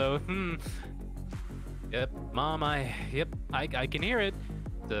screen, so Yep, Mom, I can hear it.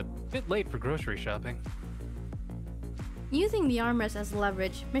 It's a bit late for grocery shopping. Using the armrest as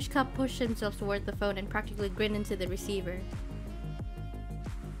leverage, Mishka pushed himself toward the phone and practically grinned into the receiver.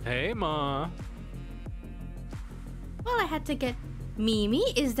 Hey, Ma. Well, I had to get... Mimi,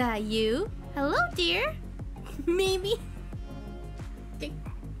 is that you? Hello, dear. Mimi.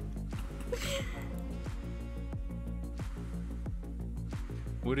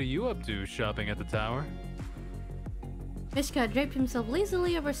 What are you up to shopping at the tower? Mishka draped himself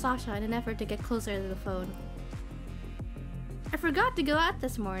lazily over Sasha in an effort to get closer to the phone. I forgot to go out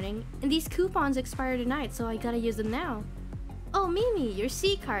this morning, and these coupons expire tonight, so I gotta use them now. Oh, Mimi, your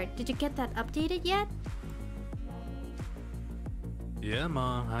C card. Did you get that updated yet? Yeah,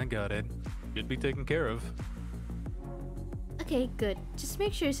 Ma, I got it. Should be taken care of. Okay, good. Just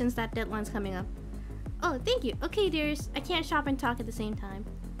make sure since that deadline's coming up. Oh, thank you. Okay, dears. I can't shop and talk at the same time.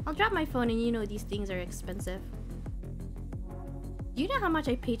 I'll drop my phone and you know these things are expensive. Do you know how much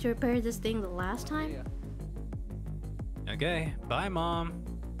I paid to repair this thing the last time? Yeah. Okay, bye, Mom.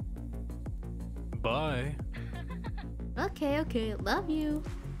 Bye. Okay. Love you.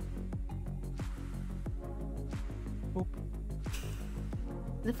 Oop.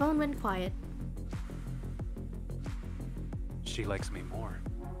 The phone went quiet. She likes me more.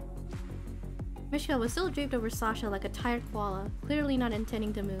 Mishka was still draped over Sasha like a tired koala, clearly not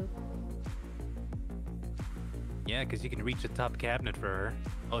intending to move. Yeah, because you can reach the top cabinet for her.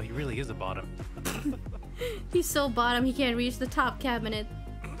 Oh, he really is a bottom. He's so bottom he can't reach the top cabinet.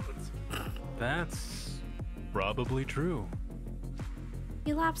 That's probably true.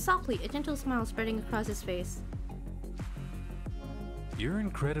 He laughed softly, a gentle smile spreading across his face. You're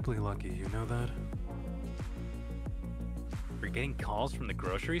incredibly lucky, you know that? You're getting calls from the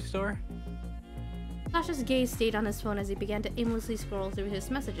grocery store? Sasha's gaze stayed on his phone as he began to aimlessly scroll through his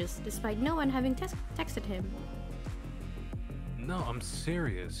messages, despite no one having texted him. No, I'm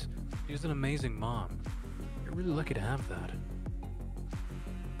serious. She's an amazing mom. You're really lucky to have that.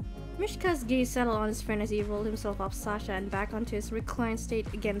 Mishka's gaze settled on his friend as he rolled himself off Sasha and back onto his reclined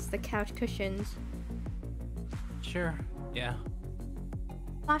state against the couch cushions. Sure, yeah.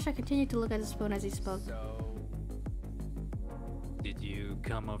 Sasha continued to look at his phone as he spoke. So, did you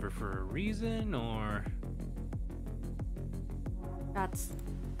come over for a reason, or? That's...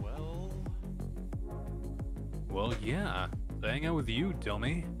 Well, yeah. To hang out with you,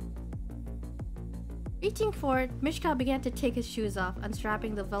 dummy. Reaching forward, Mishka began to take his shoes off,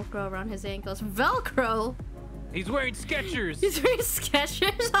 unstrapping the Velcro around his ankles. Velcro? He's wearing Skechers! He's wearing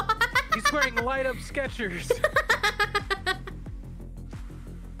Skechers? He's wearing light-up Skechers!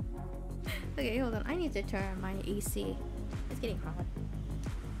 Okay, hold on. I need to turn on my AC. It's getting hot.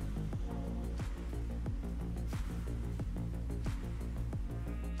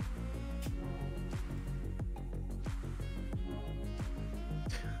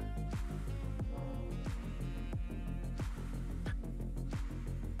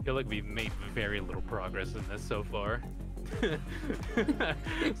 I feel like we've made very little progress in this so far.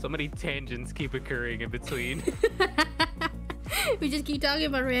 So many tangents keep occurring in between. We just keep talking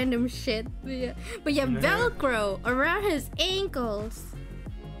about random shit. But yeah, Velcro around his ankles.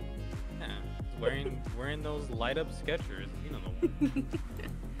 Yeah, wearing those light up Skechers. You know the one.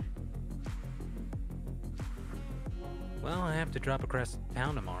 Well, I have to drop across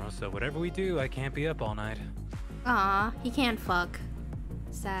town tomorrow, so whatever we do, I can't be up all night. Aw, he can't fuck.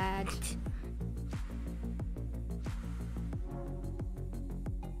 Sad.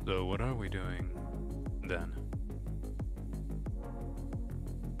 So what are we doing then?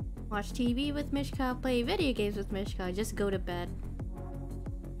 Watch TV with Mishka, play video games with Mishka, just go to bed.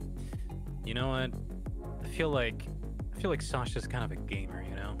 You know what? I feel like Sasha's kind of a gamer,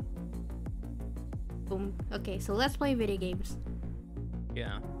 you know? Boom. Okay, so let's play video games.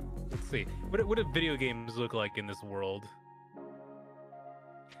 Yeah. Let's see. What do video games look like in this world?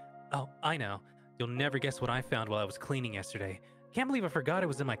 Oh, I know. You'll never guess what I found while I was cleaning yesterday. Can't believe I forgot it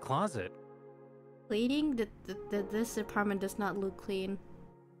was in my closet. Cleaning? This apartment does not look clean.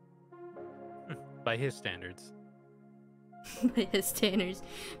 By his standards. by his standards.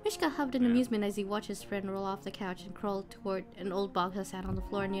 Mishka huffed in amusement as he watched his friend roll off the couch and crawl toward an old box that sat on the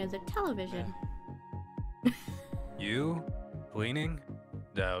floor near the television. You? Cleaning?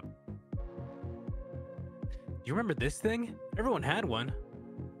 Doubt. You remember this thing? Everyone had one.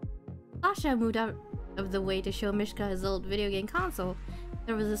 Sasha moved out of the way to show Mishka his old video game console.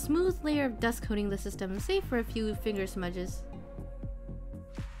 There was a smooth layer of dust coating the system, save for a few finger smudges.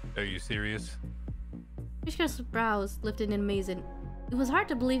 Are you serious? Mishka's brows lifted in amazement. It was hard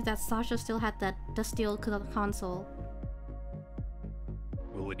to believe that Sasha still had that dusty old console.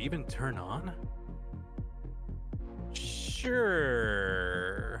 Will it even turn on?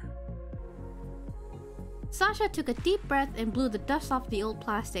 Sure. Sasha took a deep breath and blew the dust off the old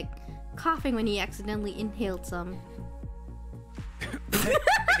plastic, coughing when he accidentally inhaled some. I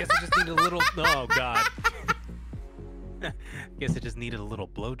guess I just needed a little... Oh, God. Guess I just needed a little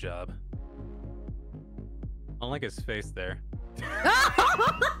blowjob. I don't like his face there.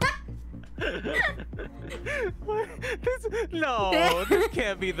 What? This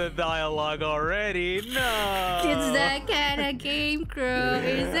can't be the dialogue already. No. It's that kind of game, Crow.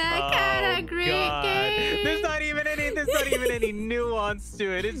 It's that kind of great game. There's not even any nuance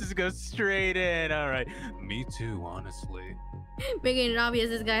to it. It just goes straight in. All right. Me too, honestly. Making it obvious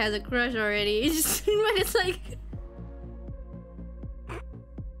this guy has a crush already. It's just, but it's like...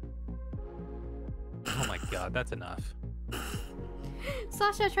 Oh my God, that's enough.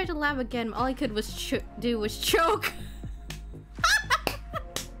 Sasha tried to laugh again. All he could do was choke. All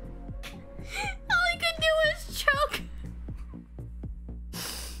he could do was choke.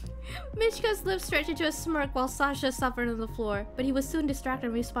 Mishka's lips stretched into a smirk while Sasha suffered on the floor, but he was soon distracted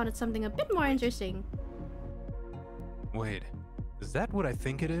and responded something a bit more interesting. Wait, is that what I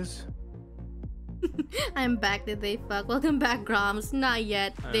think it is? I'm back. Did they fuck? Welcome back, Groms. Not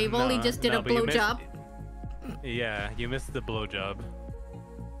yet. They've only just did a but you blowjob. Yeah, you missed the blowjob.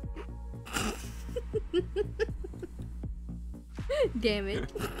 Damn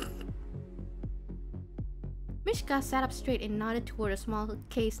it. Mishka sat up straight and nodded toward a small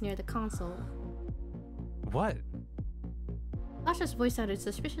case near the console. What? Sasha's voice sounded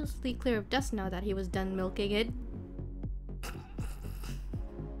suspiciously clear of dust now that he was done milking it.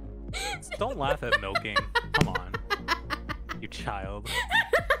 Don't laugh at milking. Come on. You child.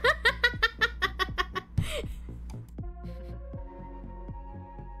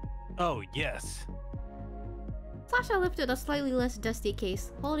 Oh, yes. Sasha lifted a slightly less dusty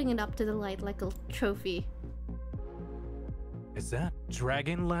case, holding it up to the light like a trophy. Is that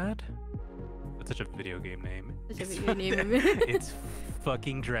Dragon Lad? That's such a video game name. Such a video name. It's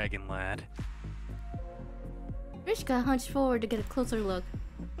fucking Dragon Lad. Mishka hunched forward to get a closer look.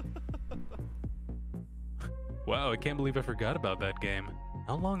 Wow, I can't believe I forgot about that game.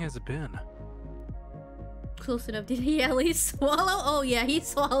 How long has it been? Close enough. Did he at least swallow? Oh yeah, he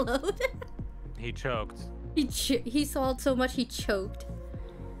swallowed. He choked. He swallowed so much he choked.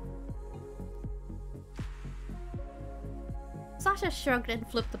 Sasha shrugged and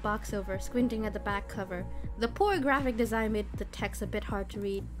flipped the box over, squinting at the back cover. The poor graphic design made the text a bit hard to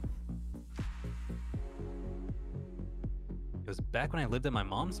read. It was back when I lived at my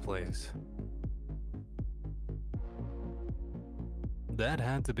mom's place. That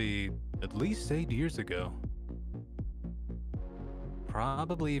had to be at least 8 years ago.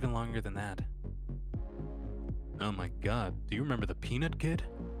 Probably even longer than that. Oh my God, do you remember the Peanut Kid?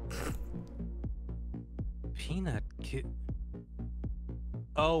 Peanut Kid?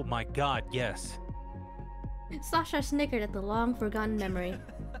 Oh my God, yes. Sasha snickered at the long-forgotten memory.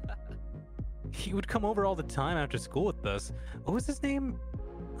 He would come over all the time after school with us. What was his name?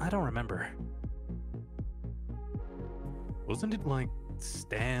 I don't remember. Wasn't it like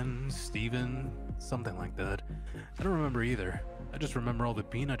Stan, Steven, something like that? I don't remember either. I just remember all the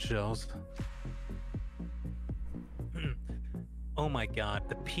peanut shells. Oh my God,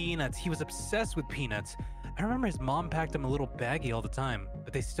 the peanuts. He was obsessed with peanuts. I remember his mom packed him a little baggie all the time,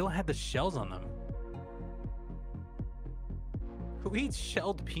 but they still had the shells on them. Who eats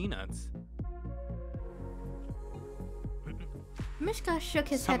shelled peanuts? Mishka shook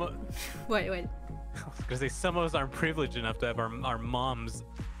his head. Wait. I was gonna say some of us aren't privileged enough to have our moms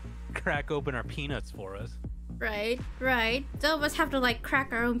crack open our peanuts for us. Right. Some of us have to like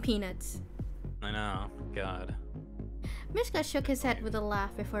crack our own peanuts. I know. God. Mishka shook his head with a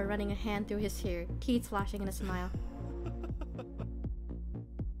laugh before running a hand through his hair, teeth flashing in a smile.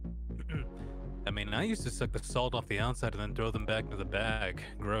 I mean, I used to suck the salt off the outside and then throw them back into the bag.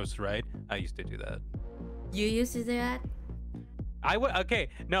 Gross, right? I used to do that. You used to do that? I would. Okay,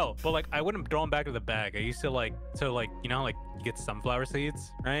 no, but like I wouldn't throw them back to the bag. I used to like you know, like you get sunflower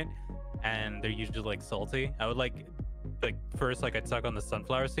seeds, right? And they're usually like salty. I would like like first like I'd suck on the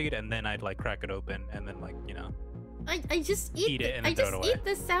sunflower seed and then I'd like crack it open and then like, you know. I just eat it and I then throw just it away. eat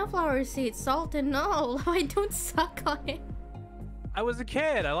the sunflower seed, salt and all. I don't suck on it. I was a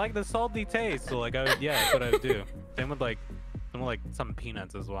kid. I like the salty taste. So like I would, yeah, that's what I would do. Same with like some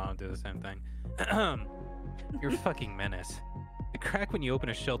peanuts as well. I would do the same thing. You're a fucking menace. The crack when you open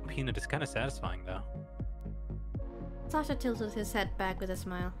a shelled peanut is kind of satisfying though. Sasha tilted his head back with a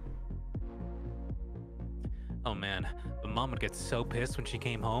smile. Oh man, but mom would get so pissed when she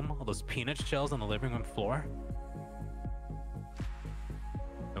came home. All those peanut shells on the living room floor.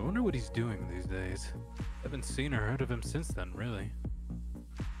 I wonder what he's doing these days. Haven't seen or heard of him since then, really.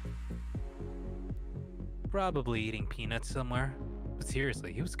 Probably eating peanuts somewhere. But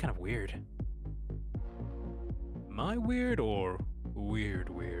seriously, he was kind of weird. Am I weird or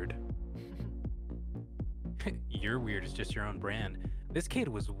weird? Your weird is just your own brand. This kid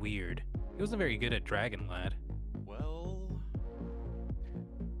was weird. He wasn't very good at Dragon Lad.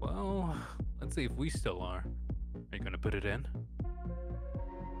 Well, let's see if we still are. Are you gonna put it in?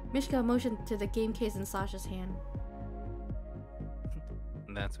 Mishka motioned to the game case in Sasha's hand.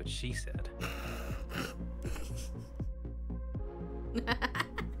 That's what she said.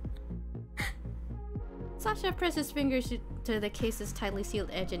 Sasha pressed his fingers to the case's tightly sealed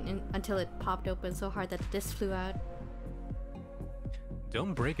edge until it popped open so hard that the disc flew out.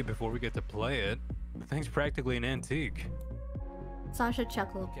 Don't break it before we get to play it. The thing's practically an antique. Sasha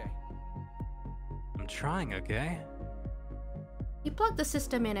chuckled. Okay. I'm trying, okay? He plugged the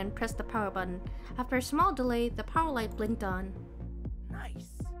system in and pressed the power button. After a small delay, the power light blinked on.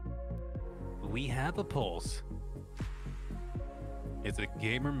 Nice. We have a pulse. It's a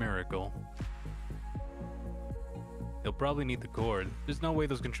gamer miracle. He'll probably need the cord. There's no way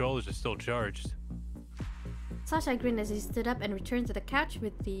those controllers are still charged. Sasha grinned as he stood up and returned to the couch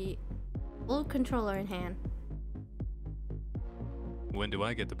with the old controller in hand. When do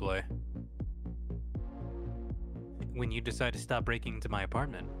I get to play? When you decide to stop breaking into my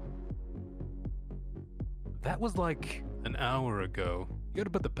apartment. That was like an hour ago. You gotta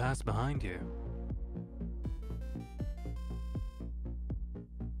put the past behind you.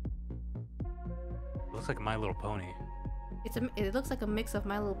 Looks like My Little Pony. It looks like a mix of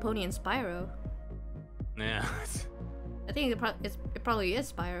My Little Pony and Spyro. Yeah, I think it probably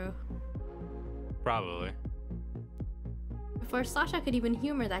is Spyro. probably. Before Sasha could even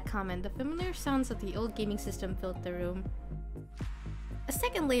humor that comment, the familiar sounds of the old gaming system filled the room. A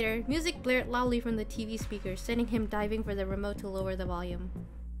second later, music blared loudly from the TV speakers, sending him diving for the remote to lower the volume.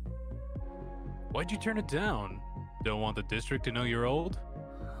 Why'd you turn it down? Don't want the district to know you're old?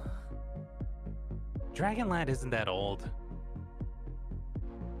 Dragonland isn't that old.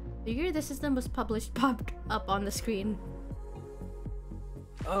 The year the system was published popped up on the screen.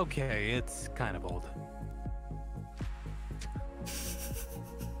 Okay, it's kind of old.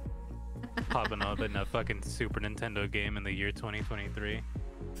 Popping up in a fucking Super Nintendo game in the year 2023.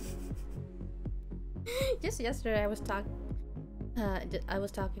 Just yesterday, I was talking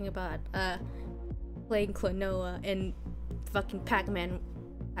about playing Klonoa in fucking Pac-Man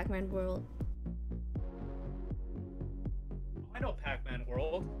World. I know Pac-Man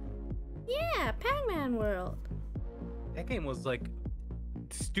World. Yeah, Pac-Man World. That game was like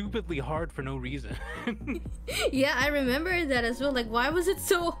stupidly hard for no reason. Yeah, I remember that as well. Like, why was it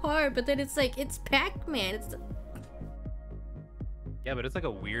so hard? But then it's like, it's Pac-Man. Yeah, but it's like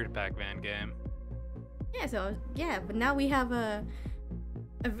a weird Pac-Man game. Yeah, so yeah, but now we have the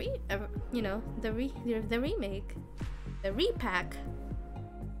remake, the repack.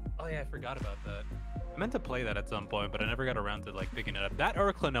 Oh yeah, I forgot about that. I meant to play that at some point, but I never got around to like picking it up. That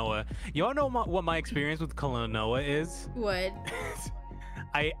or Klonoa. Y'all know what my experience with Klonoa is? What?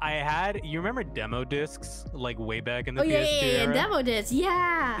 I had, you remember demo discs like way back in the Oh yeah, PS2 era? demo disc.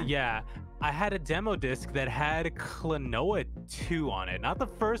 Yeah. Yeah, I had a demo disc that had Klonoa 2 on it. Not the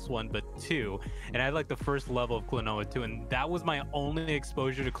first one, but 2. And I had like the first level of Klonoa 2, and that was my only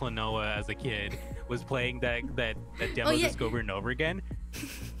exposure to Klonoa as a kid, was playing that demo disc over and over again.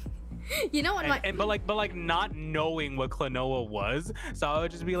 You know what? But like not knowing what Klonoa was, so I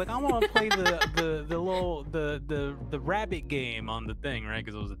would just be like, I want to play the little the rabbit game on the thing, right?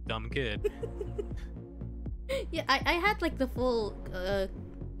 Because I was a dumb kid. Yeah, I had like the full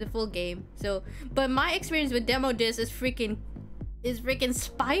game. So, but my experience with demo disc is freaking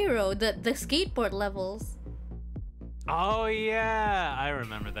Spyro, the skateboard levels. Oh yeah, I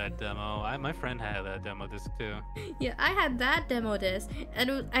remember that demo. My friend had that demo disc too. Yeah, I had that demo disc,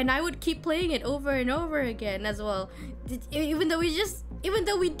 and I would keep playing it over and over again as well. Even though we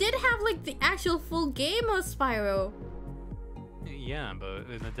did have like the actual full game of Spyro. Yeah, but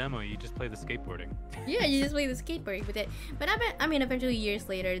in the demo, you just play the skateboarding. Yeah, you just play the skateboarding with it. But I mean, eventually years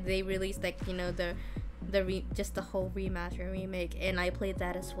later, they released like just the whole remaster and remake, and I played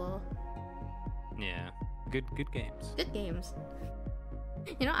that as well. Yeah, good games. Good games.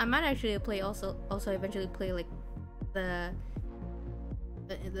 I might actually also eventually play like the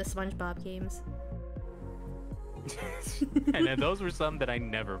SpongeBob games. And then those were some that I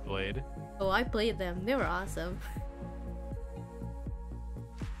never played. Oh, I played them. They were awesome.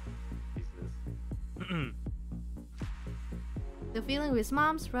 The feeling of his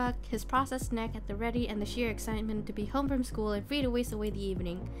mom's rug, his processed snack at the ready, and the sheer excitement to be home from school and free to waste away the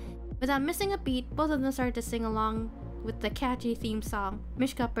evening. Without missing a beat, both of them started to sing along with the catchy theme song.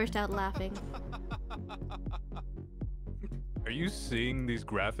 Mishka burst out laughing. Are you seeing these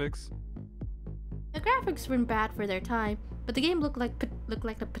graphics? The graphics weren't bad for their time, but the game looked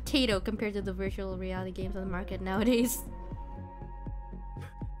like a potato compared to the virtual reality games on the market nowadays.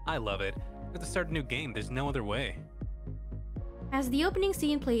 I love it. We have to start a new game. There's no other way. As the opening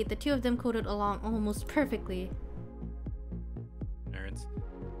scene played, the two of them coded along almost perfectly. Nerds.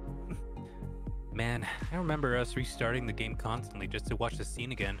 Man, I remember us restarting the game constantly just to watch the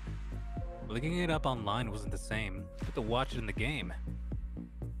scene again. Looking it up online wasn't the same. You had to watch it in the game.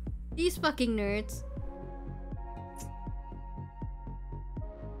 These fucking nerds.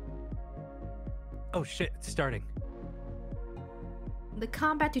 Oh shit, it's starting. The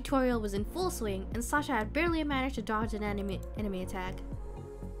combat tutorial was in full swing, and Sasha had barely managed to dodge an enemy attack.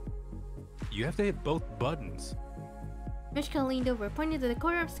 You have to hit both buttons. Mishka leaned over, pointing to the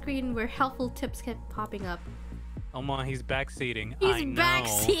corner of the screen where helpful tips kept popping up. Oh my, he's backseating. He's I know.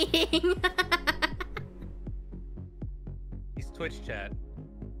 backseating! He's Twitch chat.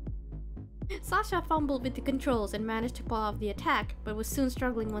 Sasha fumbled with the controls and managed to pull off the attack, but was soon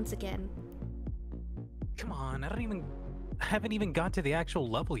struggling once again. Come on, I haven't even got to the actual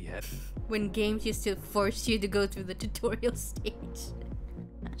level yet. When games used to force you to go through the tutorial stage.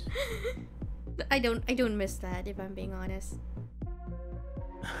 I don't miss that, if I'm being honest.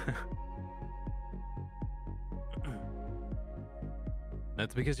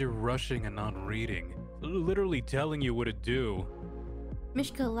 That's because you're rushing and not reading. Literally telling you what to do.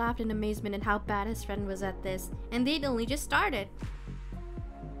 Mishka laughed in amazement at how bad his friend was at this, and they'd only just started.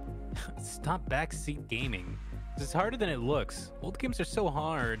 Stop backseat gaming. This is harder than it looks. Old games are so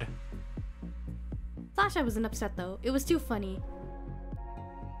hard. Sasha wasn't upset though. It was too funny.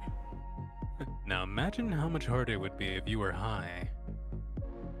 Now imagine how much harder it would be if you were high.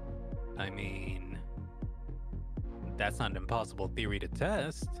 I mean, that's not an impossible theory to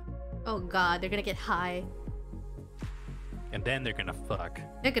test. Oh god, they're gonna get high. And then they're gonna fuck.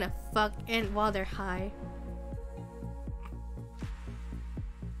 They're gonna fuck and while they're high.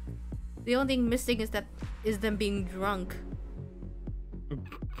 The only thing missing is them being drunk.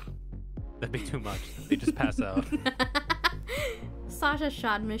 That'd be too much. They just pass out. Sasha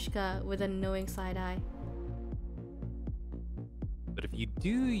shot Mishka with a knowing side eye. But if you do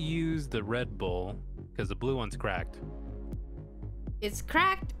use the Red Bull, because the blue one's cracked. It's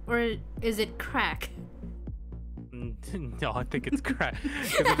cracked or is it crack? No, I think it's cracked.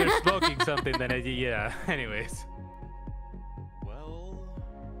 Because if they're smoking something, then yeah. Anyways. Well,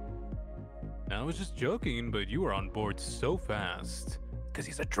 I was just joking, but you were on board so fast. Because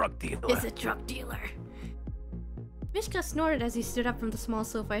he's a drug dealer. He's a drug dealer. Mishka snorted as he stood up from the small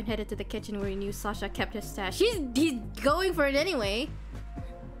sofa and headed to the kitchen where he knew Sasha kept his stash. He's going for it anyway.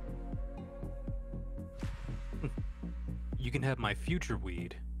 You can have my future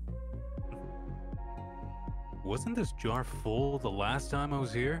weed. Wasn't this jar full the last time I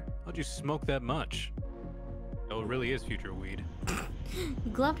was here? How'd you smoke that much? Oh, it really is future weed.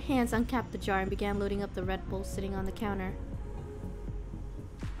 Gloved hands uncapped the jar and began loading up the Red Bull sitting on the counter.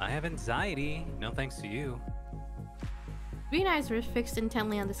 I have anxiety. No thanks to you. Green eyes were fixed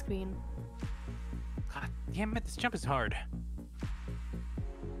intently on the screen. God damn it, this jump is hard.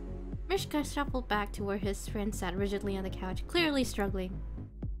 Mishka shuffled back to where his friend sat rigidly on the couch, clearly struggling.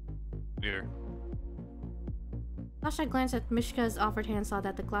 Here. Sasha glanced at Mishka's offered hand and saw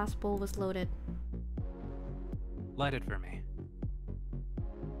that the glass bowl was loaded. Light it for me.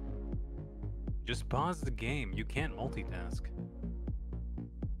 Just pause the game. You can't multitask.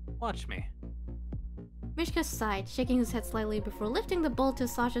 Watch me. Mishka sighed, shaking his head slightly before lifting the bowl to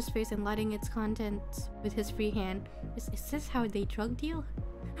Sasha's face and lighting its contents with his free hand. Is this how they drug deal?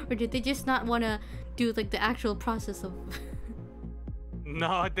 Or did they just not want to do like the actual process of...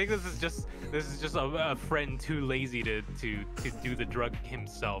 No, I think this is just a friend too lazy to do the drug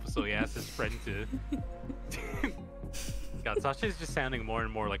himself, so he asked his friend to. God, Sasha is just sounding more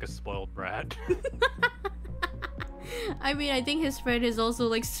and more like a spoiled brat. I mean, I think his friend is also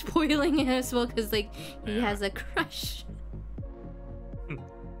like spoiling it as well because like he Yeah. has a crush.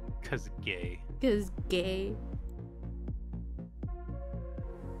 Cause gay. Because gay.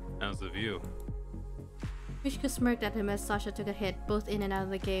 How's the view? Mishka smirked at him as Sasha took a hit, both in and out of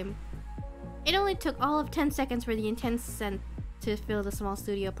the game. It only took all of 10 seconds for the intense scent to fill the small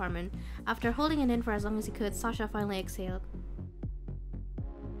studio apartment. After holding it in for as long as he could, Sasha finally exhaled.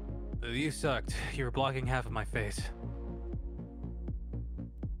 You sucked. You were blocking half of my face.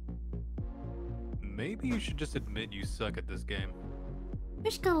 Maybe you should just admit you suck at this game.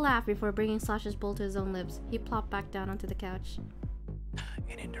 Mishka laughed before bringing Sasha's bowl to his own lips. He plopped back down onto the couch.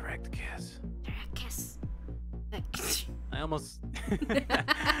 An indirect kiss. Kiss. I almost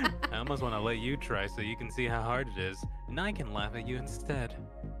want to let you try so you can see how hard it is, and I can laugh at you instead.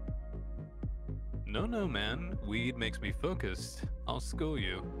 No, man. Weed makes me focused. I'll school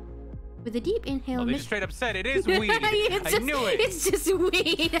you. With a deep inhale, Oh, they just straight up said it is weed. I knew it. It's just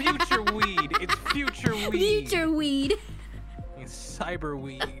weed. Future weed. It's future weed. Future weed. It's cyber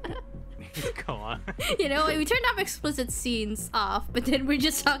weed. Go on. You know, we turned off explicit scenes off, but then we're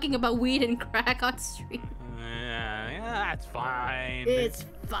just talking about weed and crack on stream. Yeah, that's fine. It's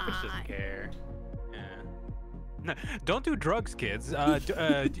Bitch fine. doesn't care. Yeah. No, don't do drugs, kids. Don't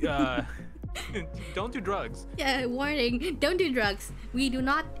do drugs. Yeah, warning. Don't do drugs. We do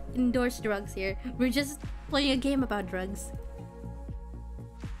not endorse drugs here. We're just playing a game about drugs.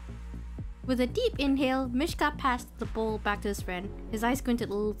 With a deep inhale, Mishka passed the bowl back to his friend. His eyes squinted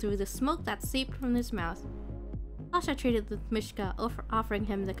a little through the smoke that seeped from his mouth. Sasha traded with Mishka, offering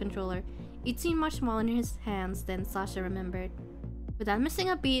him the controller. It seemed much smaller in his hands than Sasha remembered. Without missing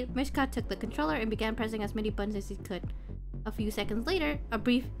a beat, Mishka took the controller and began pressing as many buttons as he could. A few seconds later, a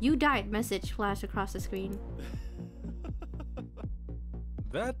brief "You died" message flashed across the screen.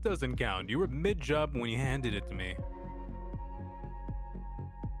 That doesn't count. You were mid-job when you handed it to me.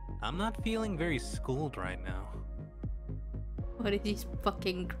 I'm not feeling very schooled right now. What are these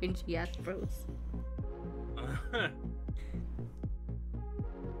fucking cringy ass bros?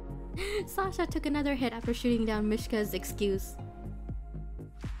 Sasha took another hit after shooting down Mishka's excuse.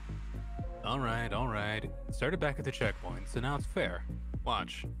 All right. Started back at the checkpoint, so now it's fair.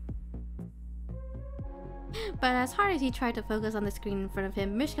 Watch. But as hard as he tried to focus on the screen in front of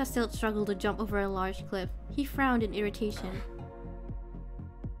him, Mishka still struggled to jump over a large cliff. He frowned in irritation.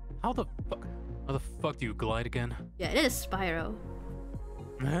 How the fuck do you glide again? Yeah, it is Spyro.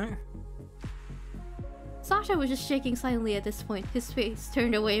 Huh? Sasha was just shaking silently at this point, his face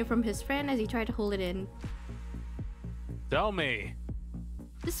turned away from his friend as he tried to hold it in. Tell me.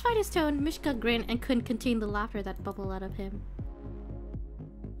 Despite his tone, Mishka grinned and couldn't contain the laughter that bubbled out of him.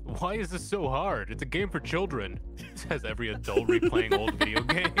 Why is this so hard? It's a game for children. Says every adult replaying old video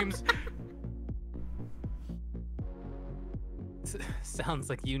games. Sounds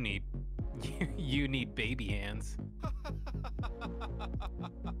like you need baby hands.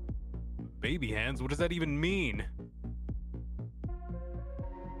 Baby hands? What does that even mean?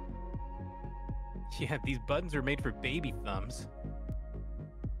 Yeah, these buttons are made for baby thumbs.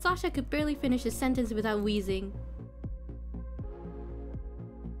 Sasha could barely finish his sentence without wheezing.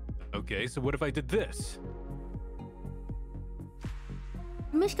 Okay, so what if I did this?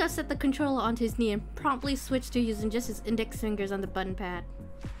 Mishka set the controller onto his knee and promptly switched to using just his index fingers on the button pad.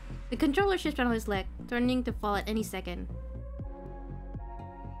 The controller shifted on his leg, threatening to fall at any second.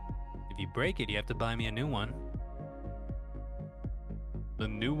 If you break it, you have to buy me a new one. A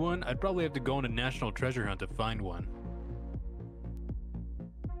new one? I'd probably have to go on a national treasure hunt to find one.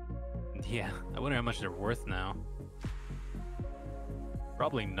 Yeah, I wonder how much they're worth now.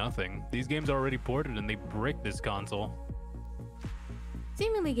 Probably nothing. These games are already ported and they brick this console.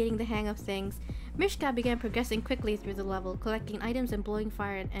 Seemingly getting the hang of things, Mishka began progressing quickly through the level, collecting items and blowing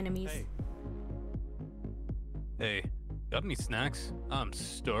fire at enemies. Hey, got any snacks? I'm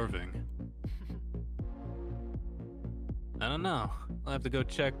starving. I don't know. I'll have to go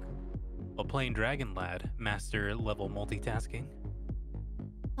check while playing Dragon Lad, master level multitasking.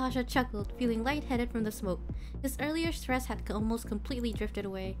 Sasha chuckled, feeling lightheaded from the smoke. His earlier stress had almost completely drifted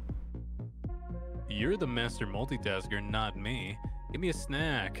away. You're the master multitasker, not me. Give me a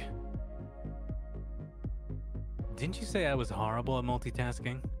snack. Didn't you say I was horrible at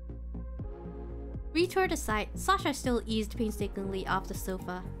multitasking? Retort aside, Sasha still eased painstakingly off the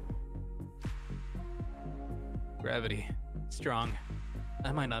sofa. Gravity. Strong.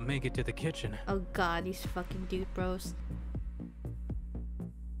 I might not make it to the kitchen. Oh god, these fucking dude bros.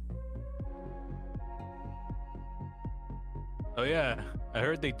 Oh yeah, I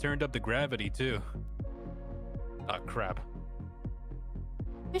heard they turned up the gravity too. Ah, crap.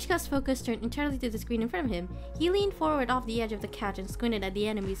 Mishka's focus turned entirely to the screen in front of him. He leaned forward off the edge of the couch and squinted at the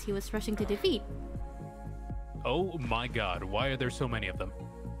enemies he was rushing to defeat. Oh my god, why are there so many of them?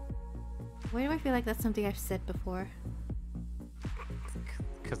 Why do I feel like that's something I've said before?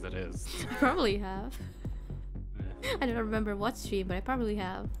 Because it is. I probably have. I don't remember what stream, but I probably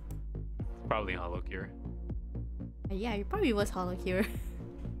have. Probably Hollow Cure. Yeah, it probably was Hollow Cure.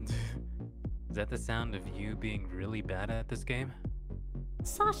 Is that the sound of you being really bad at this game?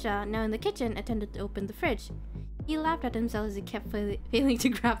 Sasha, now in the kitchen, attempted to open the fridge. He laughed at himself as he kept failing to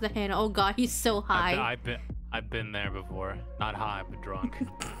grab the hand. Oh god, he's so high. I've been there before. Not high, but drunk.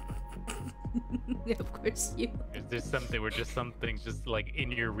 Yeah, of course you. There's something where just something's just like in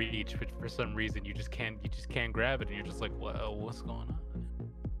your reach, but for some reason you just can't grab it, and you're just like, whoa, what's going on?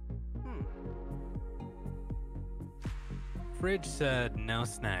 Fridge said no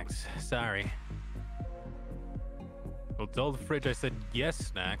snacks. Sorry. Well, tell the fridge I said yes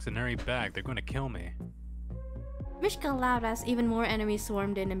snacks and hurry back. They're gonna kill me. Mishka laughed as even more enemies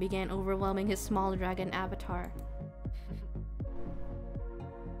swarmed in and began overwhelming his small dragon avatar.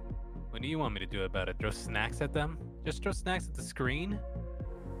 What do you want me to do about it? Throw snacks at them? Just throw snacks at the screen?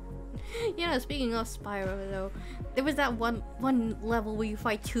 Yeah, speaking of Spyro though, there was that one level where you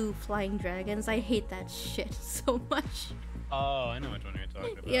fight 2 flying dragons. I hate that shit so much. Oh, I know which one you're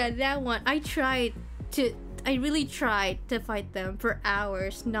talking about. Yeah, that one. I really tried to fight them for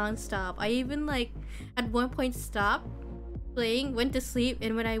hours non-stop. I even like at one point stopped playing, went to sleep,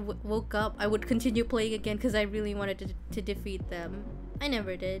 and when I woke up I would continue playing again because I really wanted to defeat them. I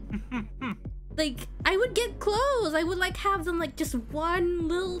never did. Like, I would get close. I would like have them like just one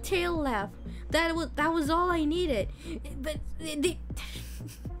little tail left. That was all I needed. But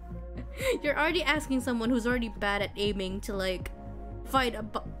you're already asking someone who's already bad at aiming to like fight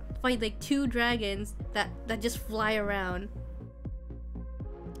like 2 dragons that just fly around.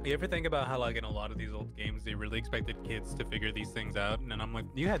 You ever think about how like in a lot of these old games they really expected kids to figure these things out, and I'm like,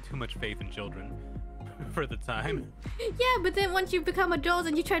 you had too much faith in children for the time. Yeah, but then once you become adults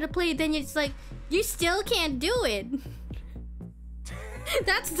and you try to play, then it's like you still can't do it.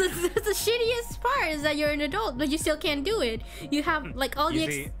 That's the shittiest part, is that you're an adult but you still can't do it. You have like all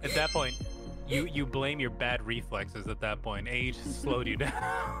the at that point you blame your bad reflexes. At that point, age has slowed you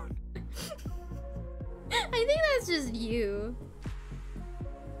down. I think that's just you.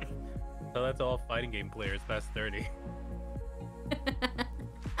 So that's all fighting game players past 30.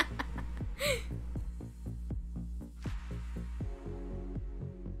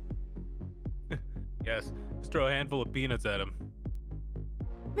 Yes, just throw a handful of peanuts at him.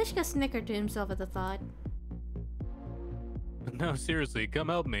 Mishka snickered to himself at the thought. No, seriously, come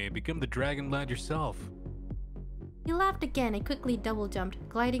help me. Become the dragon lad yourself. He laughed again and quickly double jumped,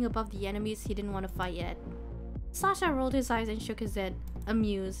 gliding above the enemies he didn't want to fight yet. Sasha rolled his eyes and shook his head,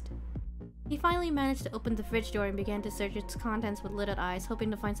 amused. He finally managed to open the fridge door and began to search its contents with lidded eyes,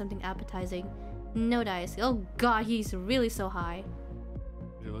 hoping to find something appetizing. No dice. Oh god, he's really so high.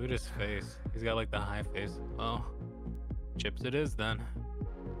 Dude, look at his face. He's got like the high face. Oh, chips it is then.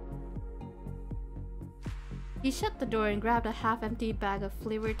 He shut the door and grabbed a half-empty bag of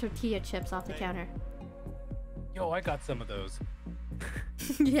flavored tortilla chips off the counter. Yo, I got some of those.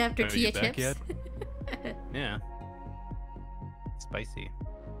 You have Are you tortilla back chips? yet? Yeah. Spicy.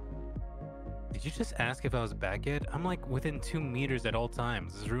 Did you just ask if I was back yet? I'm like within 2 meters at all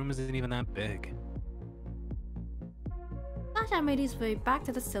times. This room isn't even that big. Sasha made his way back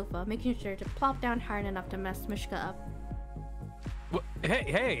to the sofa, making sure to plop down hard enough to mess Mishka up. What?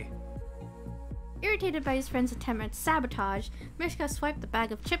 Hey! Irritated by his friend's attempt at sabotage, Mishka swiped the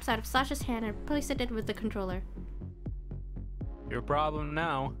bag of chips out of Sasha's hand and placed it with the controller. Your problem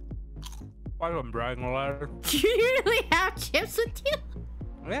now. Why am dragging a ladder? Do you really have chips with you?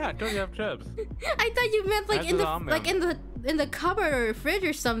 Yeah, I told you I have chips. I thought you meant like That's in the cupboard or fridge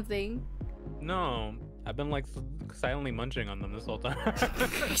or something. No, I've been like silently munching on them this whole time.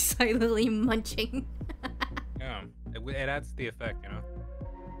 Silently munching. Yeah, it adds to the effect, you know.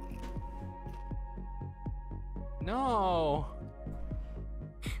 No.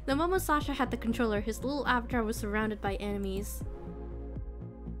 The moment Sasha had the controller, his little avatar was surrounded by enemies.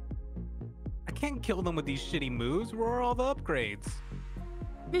 I can't kill them with these shitty moves. Where are all the upgrades?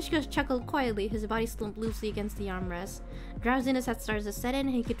 Mishka chuckled quietly, his body slumped loosely against the armrest. Drowsiness had started to set in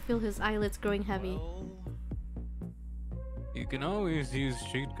and he could feel his eyelids growing heavy. You can always use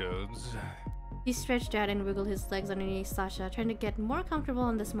cheat codes. He stretched out and wiggled his legs underneath Sasha, trying to get more comfortable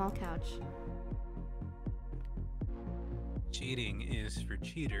on the small couch. Cheating is for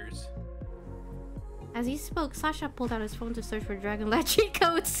cheaters. As he spoke, Sasha pulled out his phone to search for Dragon Lad cheat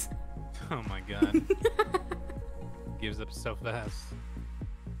codes. Oh my god. Gives up so fast.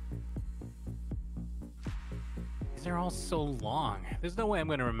 These are all so long. There's no way I'm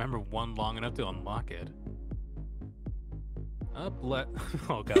gonna remember one long enough to unlock it. Up left.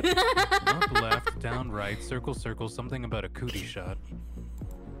 Oh god. Up left, down right, circle circle, something about a cootie shot.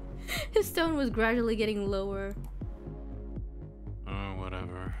 His tone was gradually getting lower. Oh,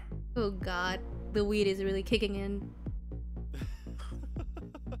 whatever. Oh god, the weed is really kicking in.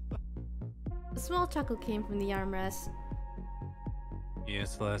 A small chuckle came from the armrest.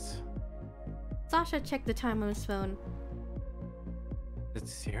 Useless. Sasha checked the time on his phone. Is it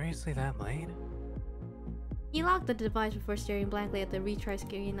seriously that late? He locked the device before staring blankly at the retry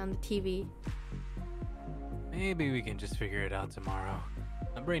screen on the TV. Maybe we can just figure it out tomorrow.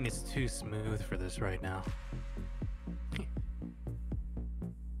 My brain is too smooth for this right now.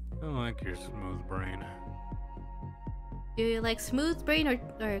 I like your smooth brain. Do you like smooth brain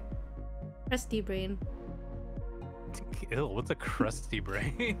or crusty brain? Ew, what's a crusty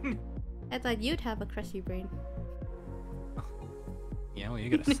brain? I thought you'd have a crusty brain. Yeah, well, you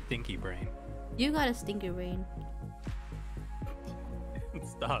got a stinky brain. You got a stinky brain.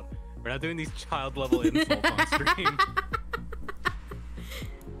 Stop. We're not doing these child level insults on stream.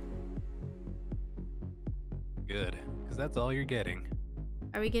 Good, because that's all you're getting.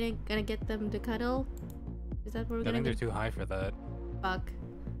 Are we gonna get them to cuddle? Is that what we're I gonna think they're do? too high for that. Fuck.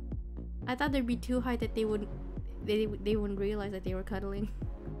 I thought they'd be too high that they wouldn't realize that they were cuddling.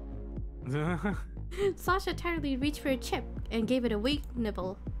 Sasha tiredly reached for a chip and gave it a weak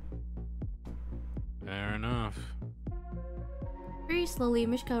nibble. Fair enough. Very slowly,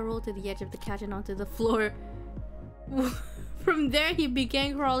 Mishka rolled to the edge of the couch and onto the floor. From there, he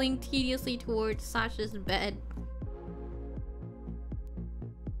began crawling tediously towards Sasha's bed.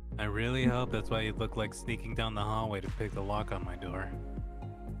 I really hope that's why you look like sneaking down the hallway to pick the lock on my door.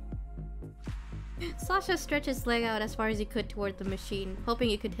 Sasha stretched his leg out as far as he could toward the machine, hoping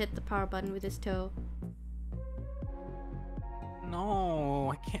he could hit the power button with his toe.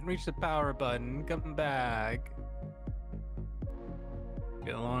 No, I can't reach the power button. Come back.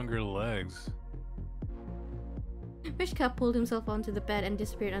 Get longer legs. Mishka pulled himself onto the bed and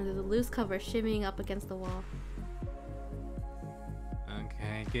disappeared under the loose cover, shimmying up against the wall.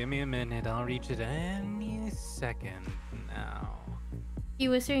 Okay, give me a minute. I'll reach it any second now. He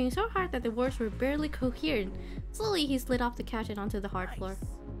was staring so hard that the words were barely coherent. Slowly, he slid off the couch and onto the hard floor.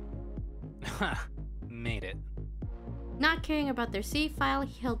 Ha! Made it. Not caring about their save file,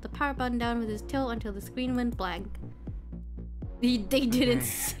 he held the power button down with his toe until the screen went blank. They didn't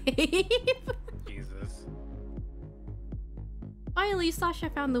save. Jesus. Finally, Sasha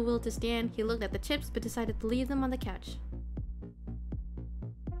found the will to stand. He looked at the chips but decided to leave them on the couch.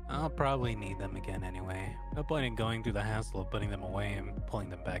 I'll probably need them again anyway. No point in going through the hassle of putting them away and pulling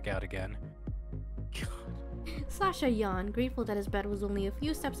them back out again. God. Sasha yawned, grateful that his bed was only a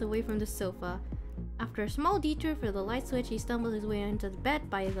few steps away from the sofa. After a small detour for the light switch, he stumbled his way into the bed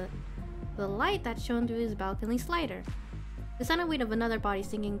by the light that shone through his balcony slider. The sudden weight of another body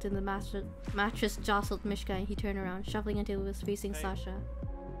sinking to the mattress jostled Mishka and he turned around, shuffling until he was facing Sasha.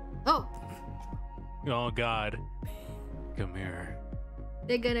 Oh! Oh god. Come here.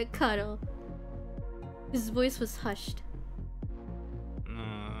 They're gonna cuddle. His voice was hushed.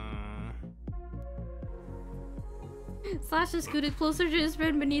 Sasha scooted closer to his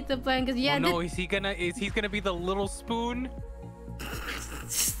friend beneath the blankets. Yeah, oh no, is he gonna be the little spoon?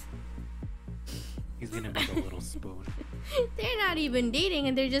 He's gonna be the little spoon. They're not even dating,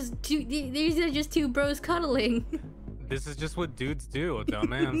 and these are just two bros cuddling. This is just what dudes do, though,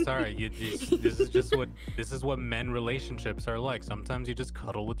 man. I'm sorry. This is what men relationships are like. Sometimes you just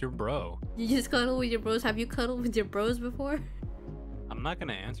cuddle with your bro. You just cuddle with your bros. Have you cuddled with your bros before? I'm not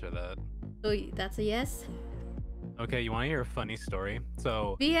gonna answer that. Oh, that's a yes. Okay, you want to hear a funny story?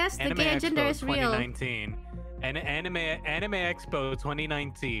 So, BS, the Anime gay Expo agenda is real. 2019, and Anime Expo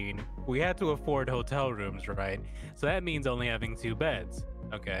 2019, we had to afford hotel rooms, right? So that means only having 2 beds.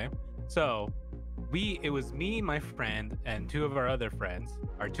 Okay, so it was me, my friend, and 2 of our other friends.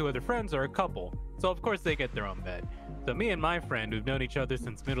 Our 2 other friends are a couple, so of course they get their own bed. So me and my friend, who've known each other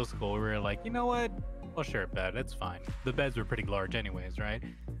since middle school, we were like, you know what? We'll share a bed. It's fine. The beds were pretty large, anyways, right?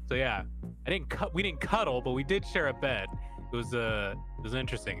 So yeah, we didn't cuddle, but we did share a bed. It was an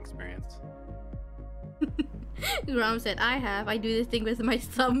interesting experience. Grom said, I do this thing with my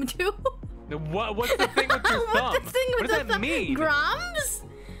thumb too. What's the thing with your thumb? What's the thing with what does that mean? Groms?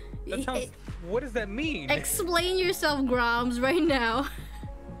 That sounds, what does that mean? Explain yourself, Groms, right now.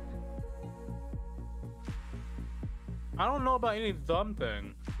 I don't know about any thumb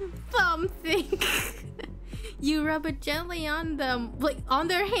thing. Thumb thing. You rub it gently on them, like on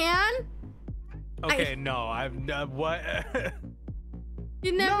their hand. Okay, no, I've what?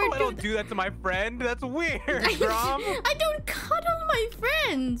 You never No, I don't do that to my friend. That's weird, Grom. I don't cuddle my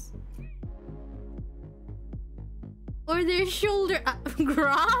friends. Or their shoulder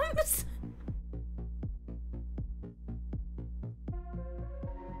Groms?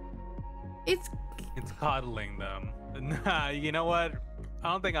 It's coddling them. Nah, you know what?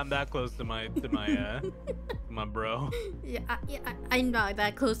 I don't think I'm that close to my my bro. I'm not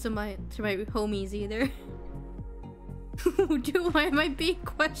that close to my homies either. Why am I being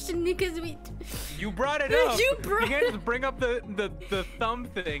questioned because you brought it up. You can't just bring up the thumb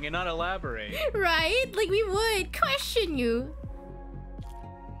thing and not elaborate. Right? Like we would question you.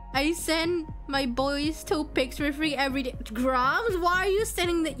 I send my boys toe pics for free every day. Groms, why are you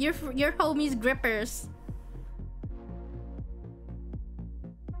sending your homies grippers?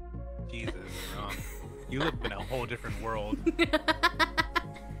 Jesus, Grom. You live in a whole different world.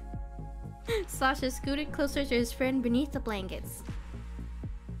 Sasha scooted closer to his friend beneath the blankets.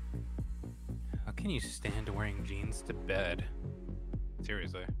 How can you stand wearing jeans to bed?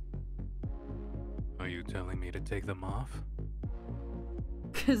 Seriously. Are you telling me to take them off?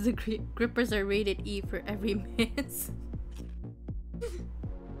 Because the grippers are rated E for every man's.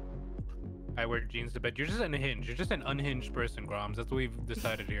 I wear jeans to bed. You're just unhinged. You're just an unhinged person, Groms. That's what we've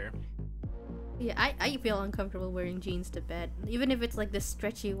decided here. Yeah, I feel uncomfortable wearing jeans to bed. Even if it's like the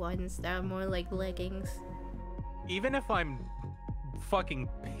stretchy ones that are more like leggings. Even if I'm fucking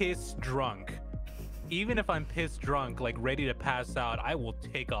pissed drunk. Even if I'm pissed drunk, like ready to pass out, I will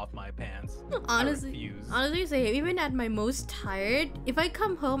take off my pants. Honestly, say even at my most tired, if I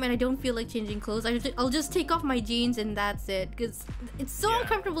come home and I don't feel like changing clothes, I'll just take off my jeans and that's it. Cause it's so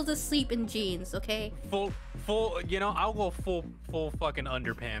uncomfortable to sleep in jeans. Okay. Full. You know, I'll go full fucking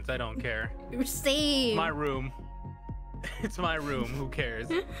underpants. I don't care. Same. My room. It's my room. Who cares?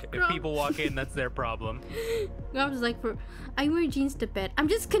 If people walk in, that's their problem. I was like, I wear jeans to bed. I'm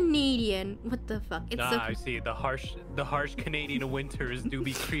just Canadian. What the fuck? It's I see. The harsh Canadian winters do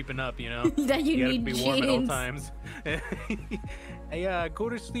be creeping up. You know. That you gotta need be jeans. warm at all times. Hey, go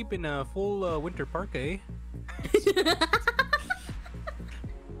to sleep in a full winter parka.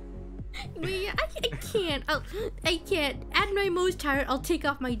 Yeah, I can't. At my most tired, I'll take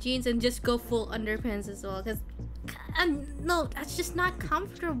off my jeans and just go full underpants as well. Cause, no, that's just not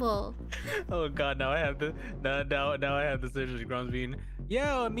comfortable. Oh God, now I have the now I have the situation. Grom's being,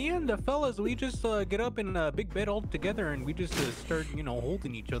 yeah, me and the fellas, we just get up in a big bed all together and we just start, you know,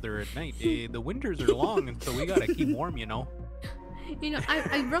 holding each other at night. The winters are long, and so we gotta keep warm, you know. You know,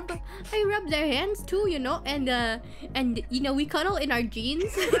 I rub their hands too, you know, and you know, we cuddle in our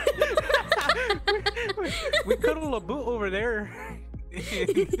jeans. we cuddle a boot over there.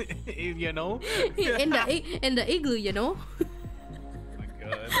 You know, in the igloo, you know. Oh my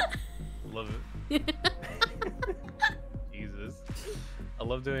God, love it. Jesus, I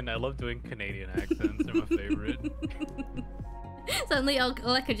love doing Canadian accents. They're my favorite. Suddenly, all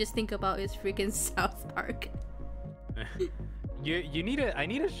I could just think about is freaking South Park. I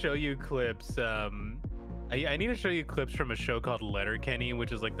need to show you clips. I need to show you clips from a show called Letterkenny,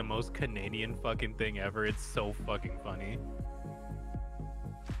 which is like the most Canadian fucking thing ever. It's so fucking funny.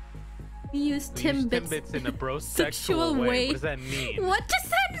 We use Timbits in a bro-sexual way. What does that mean? What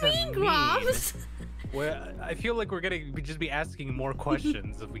does that mean, Groms? Well, I feel like we're gonna just be asking more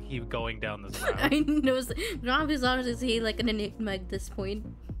questions if we keep going down this route. I know. Groms is honestly like an enigma at this point.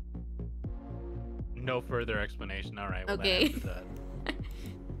 No further explanation. All right. Well, okay. That.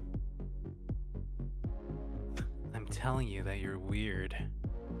 I'm telling you that you're weird.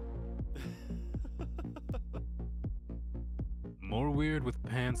 More weird with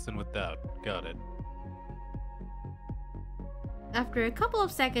pants than without. Got it. After a couple of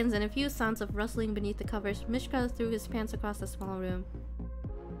seconds and a few sounds of rustling beneath the covers, Mishka threw his pants across the small room.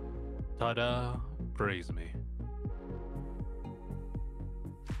 Ta-da! Praise me.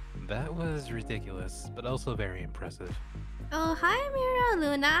 That was ridiculous, but also very impressive. Oh, hi,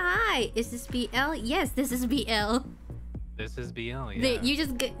 Mira, Luna. Hi. Is this BL? Yes, this is BL. This is BL, yeah.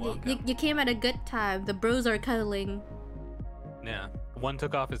 You came at a good time. The bros are cuddling. Yeah. One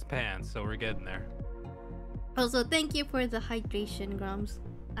took off his pants, so we're getting there. Also, thank you for the hydration, Groms.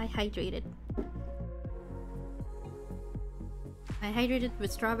 I hydrated. I hydrated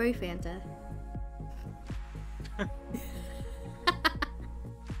with strawberry Fanta.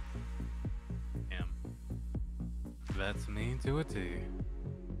 That's me to a T.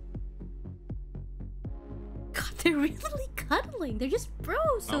 God, they're really cuddling. They're just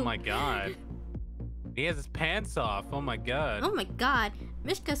bros. So... Oh my God. He has his pants off. Oh my God. Oh my God.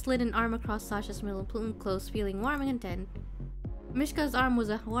 Mishka slid an arm across Sasha's middle, pulling close, feeling warm and content. Mishka's arm was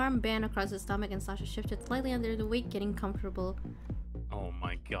a warm band across his stomach, and Sasha shifted slightly under the weight, getting comfortable. Oh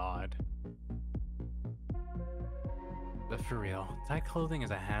my god. But for real, tight clothing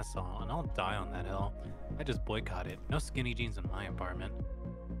is a hassle, and I'll die on that hill. I just boycott it. No skinny jeans in my apartment.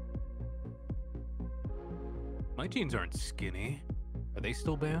 My jeans aren't skinny. Are they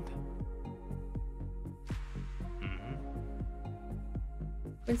still banned?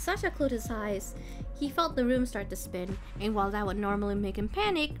 When Sasha closed his eyes, he felt the room start to spin, and while that would normally make him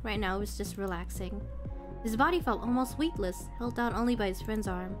panic, right now it was just relaxing. His body felt almost weightless, held down only by his friend's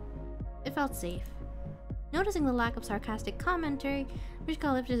arm. It felt safe. Noticing the lack of sarcastic commentary,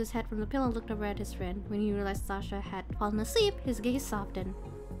 Mishka lifted his head from the pillow and looked over at his friend. When he realized Sasha had fallen asleep, his gaze softened.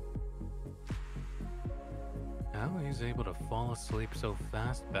 How he's able to fall asleep so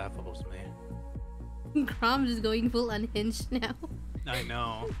fast baffles me. Grom's is going full unhinged now. I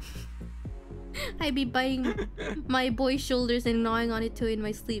know. I be biting my boy's shoulders and gnawing on it too in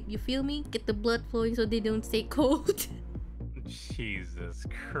my sleep. You feel me? Get the blood flowing so they don't stay cold. Jesus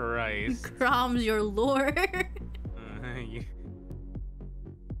Christ. Grom's your lord.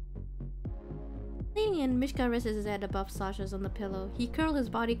 Leaning in, Mishka rested his head above Sasha's on the pillow. He curled his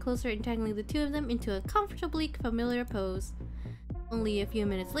body closer, entangling the two of them into a comfortably familiar pose. Only a few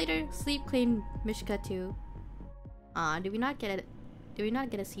minutes later, sleep claimed Mishka too. Did we not get a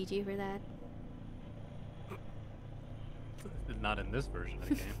CG for that? Not in this version of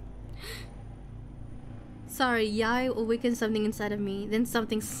the game. Sorry, Yai awakened something inside of me, then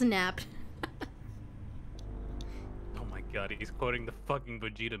something snapped. Oh my god, he's quoting the fucking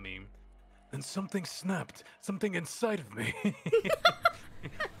Vegeta meme. Then something snapped. Something inside of me.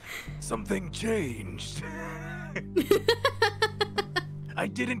 Something changed. I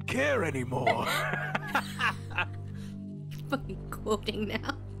didn't care anymore. Fucking quoting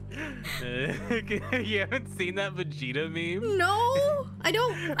now. You haven't seen that Vegeta meme? No, I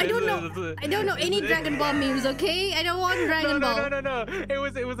don't know any Dragon Ball memes. Okay, I don't want Dragon Ball. No.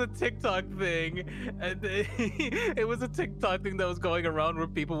 It was a TikTok thing, and it was a TikTok thing that was going around where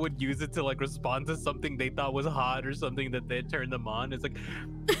people would use it to like respond to something they thought was hot or something that they turned them on. It's like,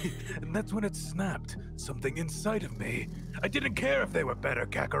 and that's when it snapped. Something inside of me. I didn't care if they were better,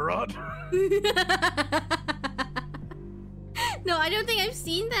 Kakarot. No, I don't think I've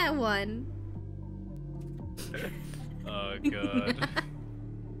seen that one. Oh god.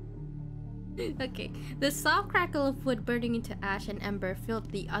 Okay, the soft crackle of wood burning into ash and ember filled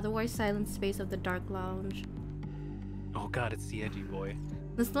the otherwise silent space of the dark lounge. Oh god, it's the edgy boy.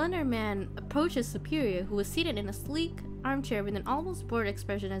 The slender man approached his superior, who was seated in a sleek armchair with an almost bored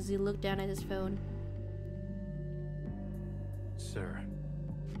expression as he looked down at his phone. Sir.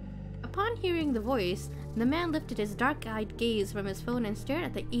 Upon hearing the voice, the man lifted his dark-eyed gaze from his phone and stared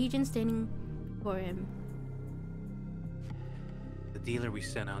at the agent standing before him. The dealer we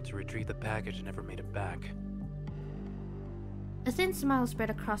sent out to retrieve the package never made it back. A thin smile spread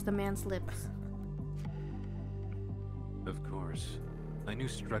across the man's lips. Of course. I knew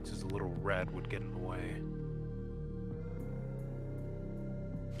Strux's little rat would get in the way.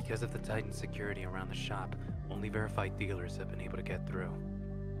 Because of the tightened security around the shop, only verified dealers have been able to get through.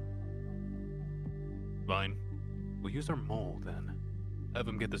 Fine. We'll use our mole then. Have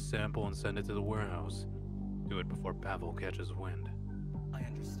him get the sample and send it to the warehouse. Do it before Pavel catches wind. I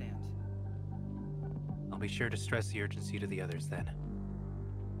understand. I'll be sure to stress the urgency to the others then.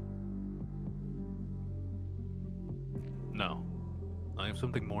 No. I have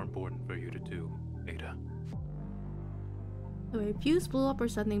something more important for you to do, Ada. Oh, a fuse blew up or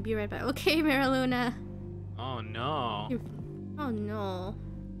something. Be right back. Okay, Mariluna. Oh no. Oh no.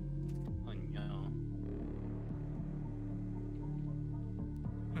 Oh no.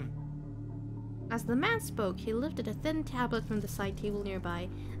 As the man spoke, he lifted a thin tablet from the side table nearby.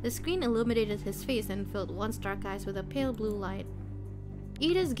 The screen illuminated his face and filled one's dark eyes with a pale blue light.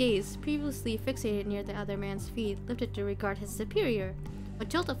 Ida's gaze, previously fixated near the other man's feet, lifted to regard his superior. A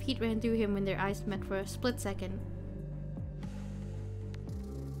jolt of heat ran through him when their eyes met for a split second.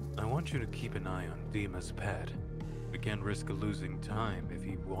 I want you to keep an eye on Dima's pet. We can't risk losing time if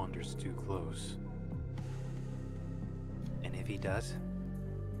he wanders too close. And if he does?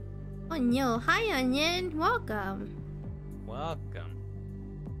 Oh no, hi Onion, welcome. Welcome.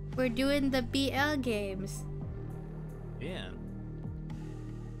 We're doing the BL games. Yeah.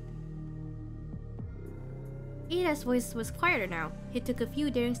 Ida's voice was quieter now. He took a few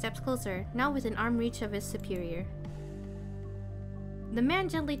daring steps closer, now within arm reach of his superior. The man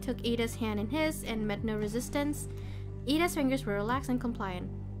gently took Ida's hand in his and met no resistance. Ida's fingers were relaxed and compliant.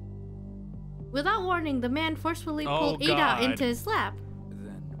 Without warning, the man forcefully pulled Ida into his lap.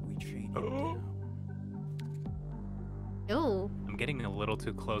 Then we train him down. Oh. I'm getting a little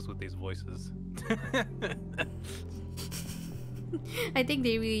too close with these voices. I think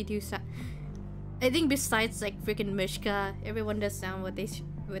they really do sound. I think besides like freaking Mishka, everyone does sound what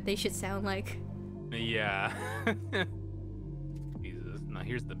they should sound like. Yeah. Jesus. Now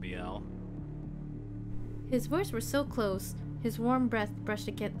here's the BL. His words were so close. His warm breath brushed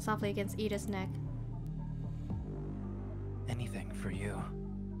softly against Ida's neck. Anything for you.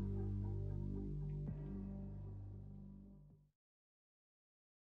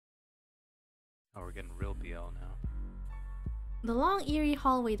 Oh, we're getting real BL now. The long, eerie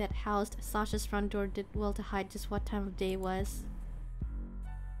hallway that housed Sasha's front door did well to hide just what time of day it was.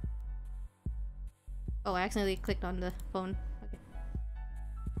 Oh, I accidentally clicked on the phone. Okay.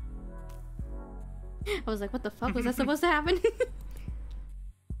 I was like, what the fuck was that supposed to happen?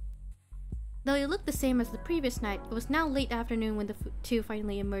 Though it looked the same as the previous night, it was now late afternoon when the two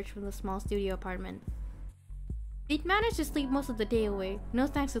finally emerged from the small studio apartment. They'd managed to sleep most of the day away, no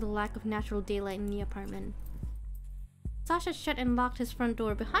thanks to the lack of natural daylight in the apartment. Sasha shut and locked his front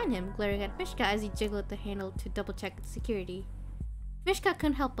door behind him, glaring at Mishka as he jiggled the handle to double-check security. Mishka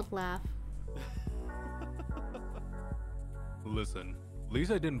couldn't help but laugh. Listen, at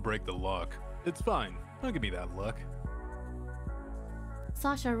least I didn't break the lock. It's fine. Don't give me that look.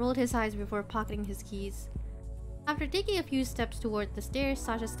 Sasha rolled his eyes before pocketing his keys. After taking a few steps toward the stairs,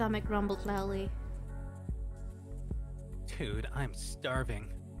 Sasha's stomach rumbled loudly. Dude, I'm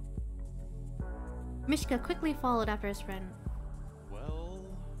starving. Mishka quickly followed after his friend.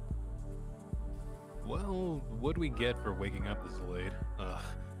 Well, what'd we get for waking up this late? Ugh,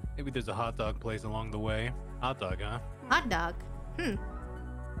 maybe there's a hot dog place along the way. Hot dog, huh? Hot dog? You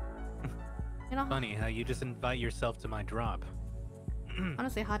know, Funny how you just invite yourself to my drop.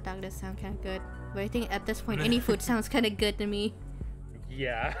 honestly, hot dog does sound kind of good. But I think at this point, any food sounds kind of good to me.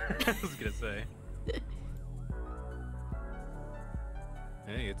 Yeah, I was gonna say.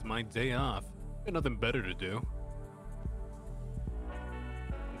 Hey, it's my day off. Got nothing better to do.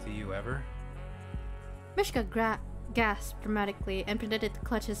 Do you ever? Mishka gasped dramatically and pretended to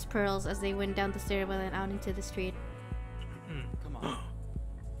clutch his pearls as they went down the stairwell and out into the street. Come on.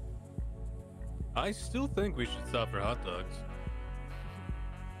 I still think we should stop for hot dogs.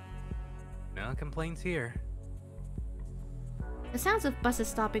 No complaints here. The sounds of buses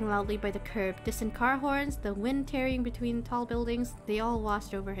stopping loudly by the curb, distant car horns, the wind tearing between tall buildings, they all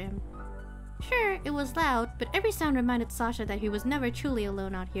washed over him. Sure, it was loud, but every sound reminded Sasha that he was never truly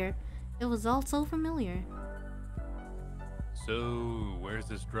alone out here. It was all so familiar. So, where's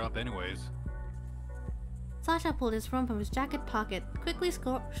this drop anyways? Sasha pulled his phone from his jacket pocket, quickly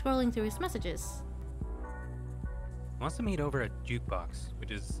scrolling through his messages. Wants to meet over at Jukebox,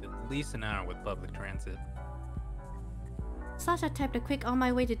 which is at least an hour with public transit. Sasha typed a quick on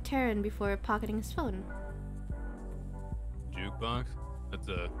my way to Terran before pocketing his phone. Jukebox? That's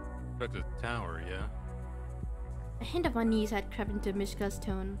a tower, yeah? A hint of unease had crept into Mishka's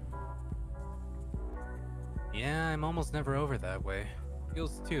tone. Yeah, I'm almost never over that way.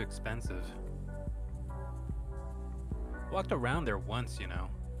 Feels too expensive. Walked around there once, you know.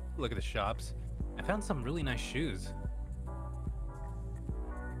 Look at the shops. I found some really nice shoes.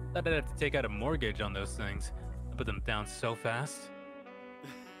 Thought I'd have to take out a mortgage on those things. I put them down so fast.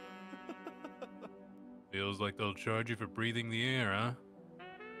 Feels like they'll charge you for breathing the air, huh?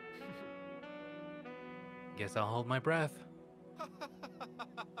 Guess I'll hold my breath.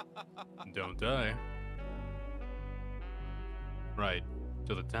 Don't die. Right,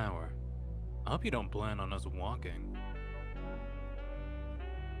 to the tower. I hope you don't plan on us walking.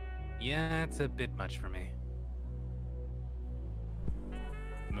 Yeah, it's a bit much for me.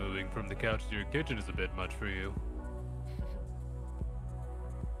 Moving from the couch to your kitchen is a bit much for you.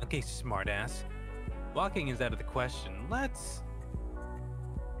 Okay, smartass. Walking is out of the question. Let's...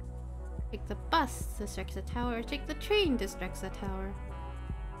 Take the bus to Strexa Tower, or take the train to Strexa Tower.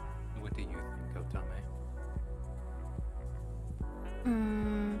 What do you think, Otame?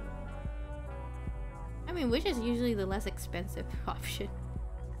 I mean, which is usually the less expensive option?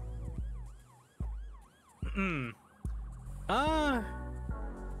 I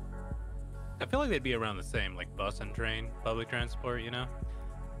feel like they'd be around the same, like bus and train, public transport, you know?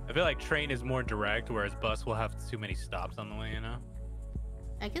 I feel like train is more direct, whereas bus will have too many stops on the way, you know?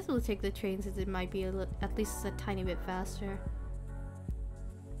 I guess we'll take the train since it might be at least a tiny bit faster.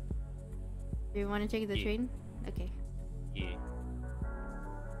 Do you want to take the Yeah. train? Okay. Yeah.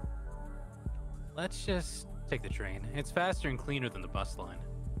 Let's just take the train. It's faster and cleaner than the bus line.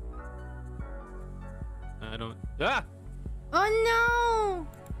 I don't... Ah! Oh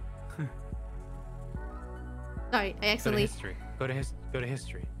no! Sorry, I Go to accidentally. history. Go to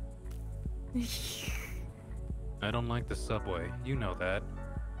history. I don't like the subway. You know that.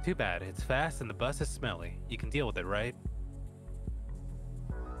 Too bad. It's fast and the bus is smelly. You can deal with it, right?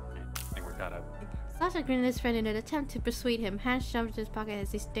 shut up. Sasha grinned at his friend in an attempt to persuade him. Hands shoved into his pocket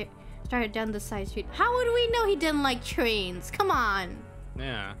as they started down the side street. How would we know he didn't like trains? Come on.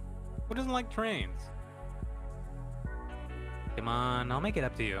 Yeah. Who doesn't like trains? Come on, I'll make it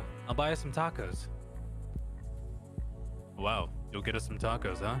up to you. I'll buy us some tacos. Wow, you'll get us some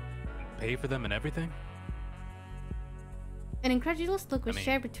tacos, huh? Pay for them and everything? An incredulous look was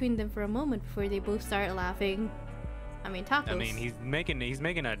shared between them for a moment before they both started laughing. I mean, tacos. I mean, he's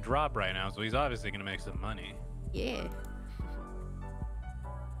making a drop right now, so he's obviously gonna make some money. Yeah.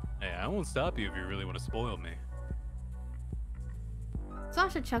 Hey, I won't stop you if you really want to spoil me.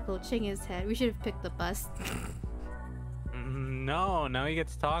 Sasha chuckled, shaking his head. We should have picked the bus. No, now he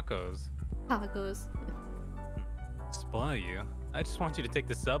gets tacos. Tacos. Spoil you? I just want you to take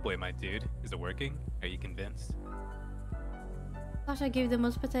the subway, my dude. Is it working? Are you convinced? Sasha gave the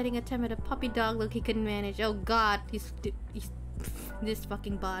most pathetic attempt at a puppy dog look he couldn't manage. Oh god, he's this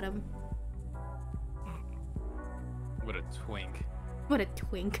fucking bottom. What a twink. What a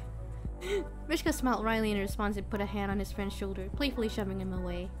twink. Mishka smiled wryly in response and put a hand on his friend's shoulder, playfully shoving him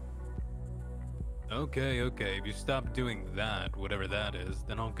away. Okay, if you stop doing that, whatever that is,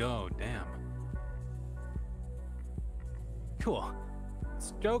 then I'll go, damn. Cool.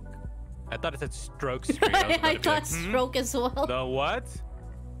 Stroke? I thought it said Stroke Street. I thought stroke as well. The what?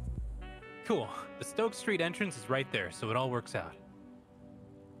 Cool. The Stoke Street entrance is right there, so it all works out.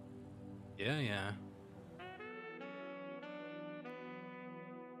 Yeah.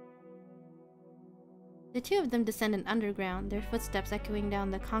 The two of them descended underground, their footsteps echoing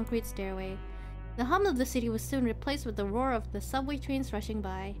down the concrete stairway. The hum of the city was soon replaced with the roar of the subway trains rushing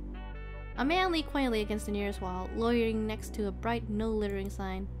by. A man leaned quietly against the nearest wall, loitering next to a bright no littering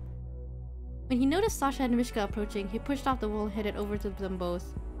sign. When he noticed Sasha and Mishka approaching, he pushed off the wall and headed over to them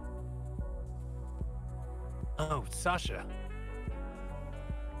both. Oh, Sasha.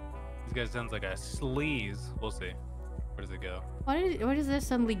 This guy sounds like a sleaze. We'll see. Where does it go? Why is there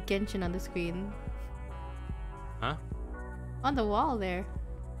suddenly Genshin on the screen? Huh? On the wall there.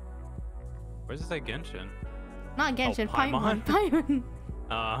 Where's it say Genshin? Not Genshin, Oh, Paimon? Paimon.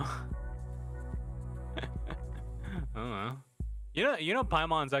 I don't know. You know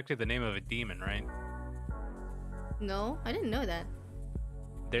Paimon's actually the name of a demon, right? No, I didn't know that.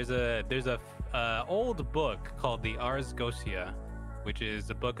 There's a old book called the Ars Gosia, which is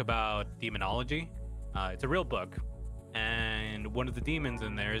a book about demonology. It's a real book, and one of the demons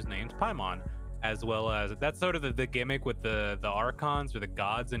in there is named Paimon, as well as that's sort of the gimmick with the archons or the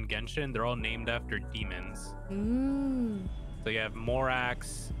gods in Genshin. They're all named after demons. So you have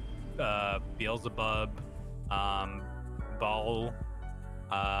Morax, Beelzebub, Baal,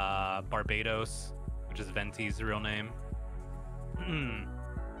 Barbados, which is Venti's real name,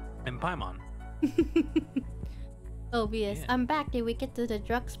 and Paimon. Obvious. Yeah. I'm back. Did we get to the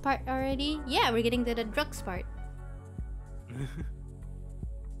drugs part already? Yeah, we're getting to the drugs part.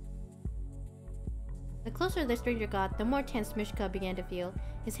 The closer the stranger got, the more tense Mishka began to feel.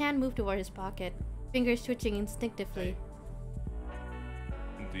 His hand moved toward his pocket, fingers twitching instinctively.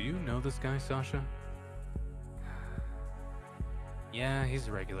 Do you know this guy, Sasha? Yeah, he's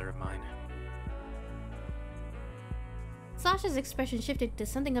a regular of mine. Sasha's expression shifted to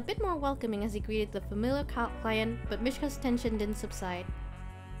something a bit more welcoming as he greeted the familiar client, but Mishka's tension didn't subside.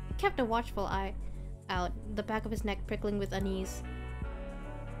 He kept a watchful eye out, the back of his neck prickling with unease.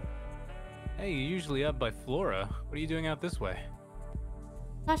 Hey, you're usually up by Flora. What are you doing out this way?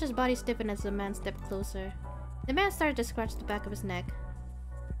 Sasha's body stiffened as the man stepped closer. The man started to scratch the back of his neck.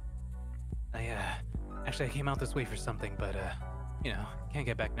 Actually, I came out this way for something, but, can't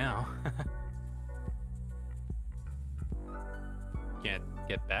get back now. Can't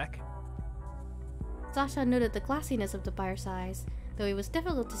get back? Sasha noted the glassiness of the buyer's eyes, though it was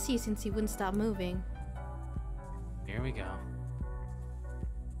difficult to see since he wouldn't stop moving. Here we go.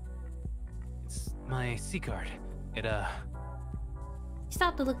 It's my C-card. It, He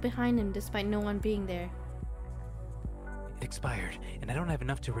stopped to look behind him despite no one being there. It expired, and I don't have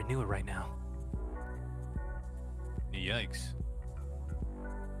enough to renew it right now. Yikes.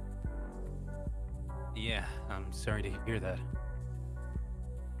 Yeah, I'm sorry to hear that.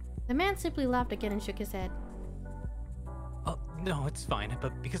 The man simply laughed again and shook his head. Oh, no, it's fine,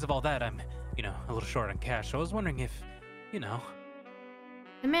 but because of all that, I'm, a little short on cash, so I was wondering if, The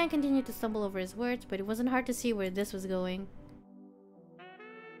man continued to stumble over his words, but it wasn't hard to see where this was going.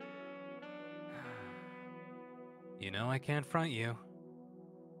 I can't front you.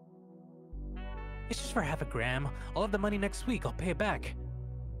 It's just for half a gram. I'll have the money next week. I'll pay it back.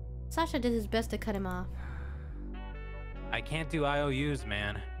 Sasha did his best to cut him off. I can't do IOUs,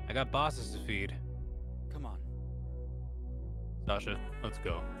 man. I got bosses to feed. Come on. Sasha, let's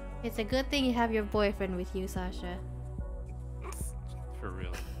go. It's a good thing you have your boyfriend with you, Sasha. For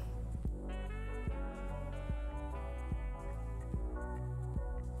real.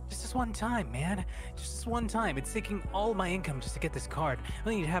 Just this one time, man. Just this one time. It's taking all my income just to get this card. I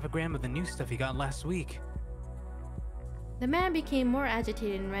only need half a gram of the new stuff you got last week. The man became more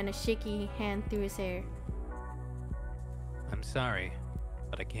agitated and ran a shaky hand through his hair. I'm sorry,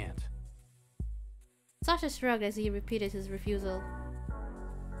 but I can't. Sasha shrugged as he repeated his refusal.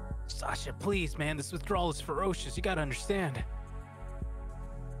 Sasha, please, man. This withdrawal is ferocious. You gotta understand.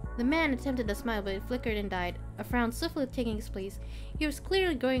 The man attempted a smile, but it flickered and died, a frown swiftly taking its place. He was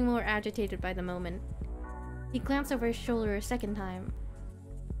clearly growing more agitated by the moment. He glanced over his shoulder a second time.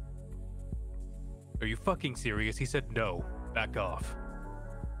 Are you fucking serious? He said no. Back off.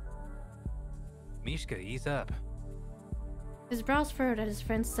 Mishka, ease up. His brows furrowed at his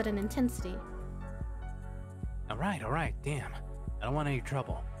friend's sudden intensity. Alright, damn. I don't want any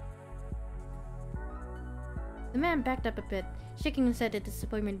trouble. The man backed up a bit, shaking his head in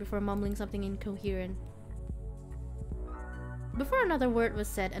disappointment before mumbling something incoherent. Before another word was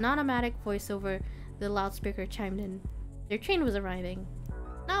said, an automatic voice over the loudspeaker chimed in. Their train was arriving.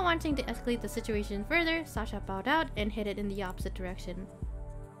 Not wanting to escalate the situation further, Sasha bowed out and headed in the opposite direction.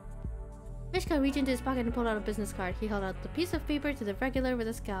 Mishka reached into his pocket and pulled out a business card. He held out the piece of paper to the regular with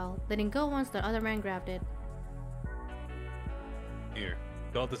a scowl, letting go once the other man grabbed it. Here,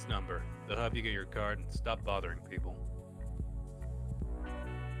 call this number. They'll help you get your card and stop bothering people.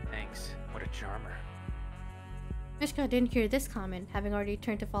 Thanks. What a charmer. Mishka didn't hear this comment, having already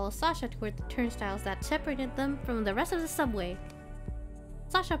turned to follow Sasha toward the turnstiles that separated them from the rest of the subway.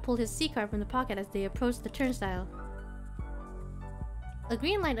 Sasha pulled his C-card from the pocket as they approached the turnstile. A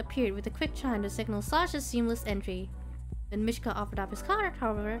green light appeared with a quick chime to signal Sasha's seamless entry. When Mishka offered up his card,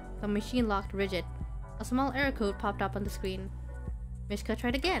 however, the machine locked rigid. A small error code popped up on the screen. Mishka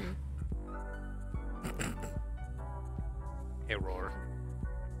tried again. Error.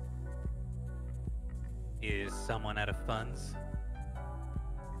 Is someone out of funds?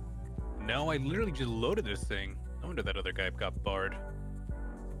 No, I literally just loaded this thing. No wonder that other guy got barred.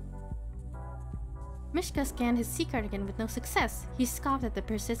 Mishka scanned his C-card again with no success. He scoffed at the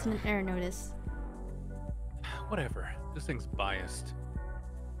persistent error notice. Whatever. This thing's biased.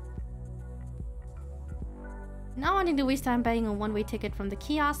 Not wanting to waste time buying a one-way ticket from the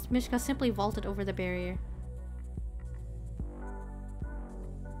kiosk, Mishka simply vaulted over the barrier.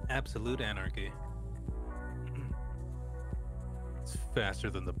 Absolute anarchy. It's faster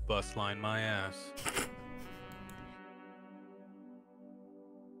than the bus line, my ass.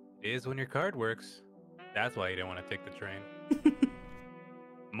 It is when your card works. That's why you don't want to take the train.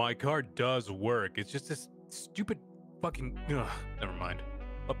 My card does work. It's just this stupid fucking... Ugh, never mind.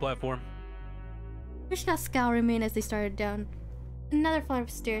 What platform? Mishka's scowl remained as they started down another flight of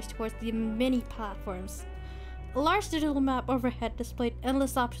stairs towards the many platforms. A large digital map overhead displayed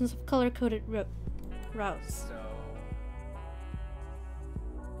endless options of color-coded routes. So...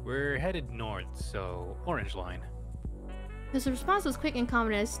 We're headed north, so orange line. His response was quick and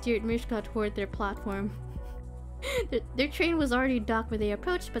confident as he steered Mishka toward their platform. Their train was already docked when they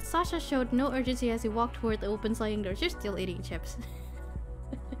approached, but Sasha showed no urgency as he walked toward the open sliding doors. You're still eating chips.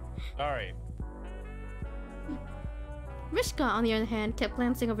 Alright. Mishka, on the other hand, kept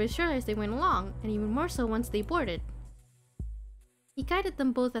glancing over his shoulder as they went along, and even more so once they boarded. He guided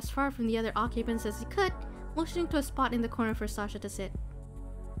them both as far from the other occupants as he could, motioning to a spot in the corner for Sasha to sit.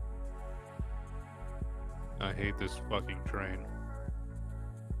 I hate this fucking train.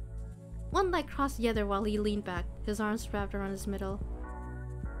 One leg crossed the other while he leaned back, his arms wrapped around his middle.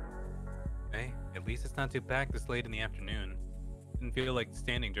 Hey, at least it's not too packed this late in the afternoon. Didn't feel like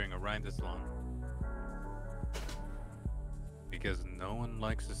standing during a ride this long. Because no one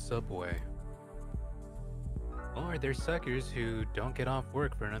likes the subway. Or there's suckers who don't get off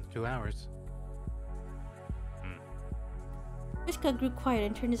work for another 2 hours. Mishka grew quiet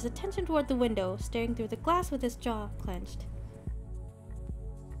and turned his attention toward the window, staring through the glass with his jaw clenched.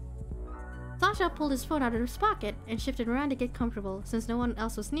 Sasha pulled his phone out of his pocket and shifted around to get comfortable. Since no one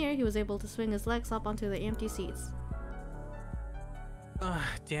else was near, he was able to swing his legs up onto the empty seats.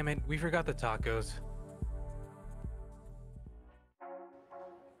 Damn it, we forgot the tacos.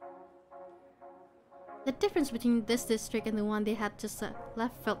 The difference between this district and the one they had just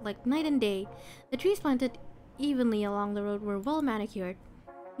left felt like night and day. The trees planted evenly along the road were well manicured.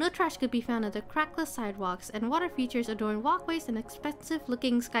 No trash could be found on the crackless sidewalks, and water features adorned walkways and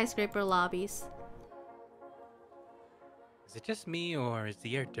expensive-looking skyscraper lobbies. Is it just me, or is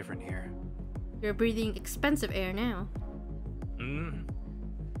the air different here? You're breathing expensive air now.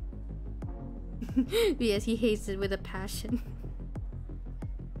 Yes, he hates it with a passion.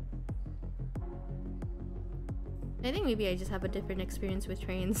 I think maybe I just have a different experience with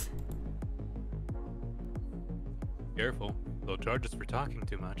trains. Careful, they'll charge us for talking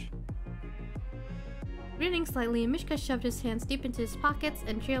too much. Grinning slightly, Mishka shoved his hands deep into his pockets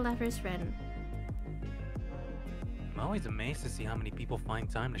and trailed after his friend. I'm always amazed to see how many people find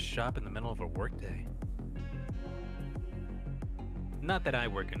time to shop in the middle of a workday. Not that I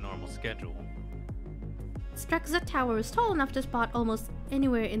work a normal schedule. Struck's tower was tall enough to spot almost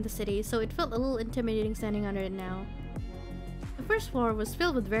anywhere in the city, so it felt a little intimidating standing under it now. The first floor was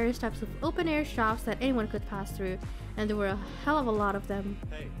filled with various types of open-air shops that anyone could pass through, and there were a hell of a lot of them.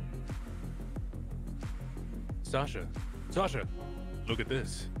 Hey, Sasha, look at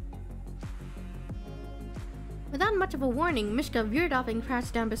this. Without much of a warning, Mishka veered off and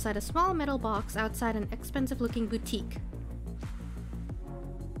crouched down beside a small metal box outside an expensive-looking boutique.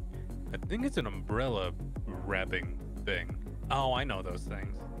 I think it's an umbrella wrapping thing. Oh, I know those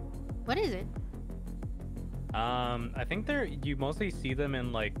things. What is it? I think you mostly see them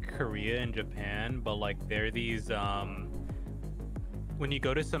in like Korea and Japan, but like they're these when you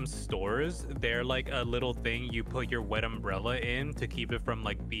go to some stores, they're like a little thing you put your wet umbrella in to keep it from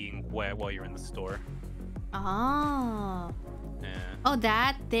like being wet while you're in the store. Oh. Yeah. Oh,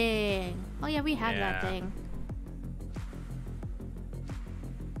 that thing. Oh yeah, we had that Yeah. thing.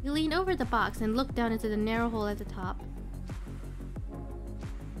 He leaned over the box and looked down into the narrow hole at the top.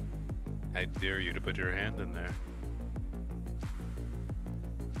 I dare you to put your hand in there.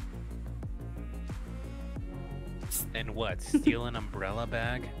 And what? Steal an umbrella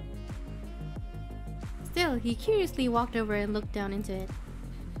bag? Still, he curiously walked over and looked down into it.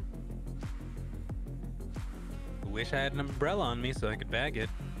 Wish I had an umbrella on me so I could bag it.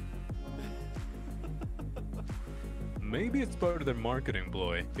 Maybe it's part of their marketing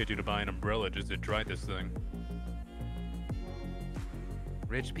ploy. Get you to buy an umbrella just to try this thing.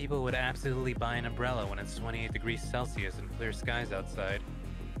 Rich people would absolutely buy an umbrella when it's 28 degrees Celsius and clear skies outside.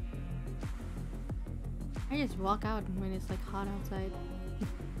 I just walk out when it's like hot outside.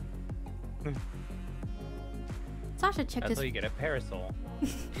 Sasha checked That's his how you get a parasol.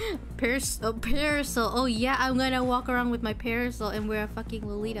 parasol. Oh yeah, I'm gonna walk around with my parasol and wear a fucking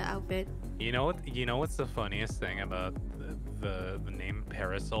Lolita outfit. You know what? You know what's the funniest thing about the name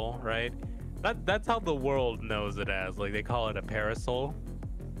parasol, right? That's how the world knows it as. Like they call it a parasol.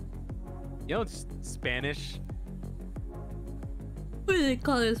 You know, it's Spanish. What do they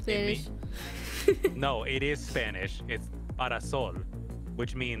call it in Spanish? No, it is Spanish. It's parasol,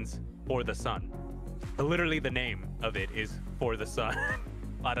 which means for the sun. Literally, the name of it is for the sun.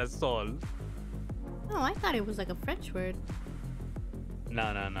 Parasol. Oh, I thought it was like a French word.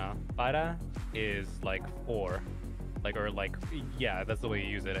 No. Para is like for. Like, or like, yeah, that's the way you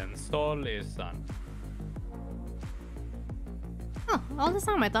use it. And sol is sun. Oh, all this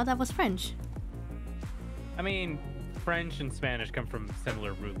time I thought that was French. I mean, French and Spanish come from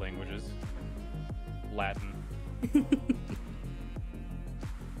similar root languages. Latin.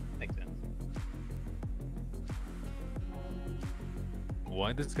 Makes sense.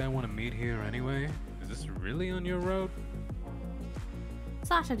 Why'd this guy want to meet here anyway? Is this really on your road?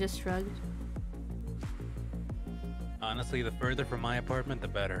 Sasha just shrugged. Honestly, the further from my apartment, the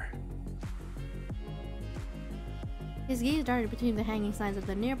better. His gaze darted between the hanging signs of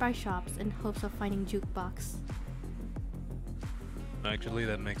the nearby shops in hopes of finding jukebox. Actually,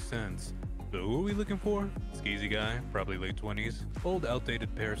 that makes sense. So who are we looking for? Skeezy guy, probably late 20s. Old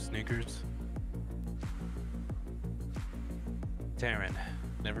outdated pair of sneakers. Taryn.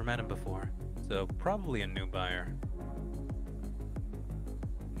 Never met him before, so probably a new buyer.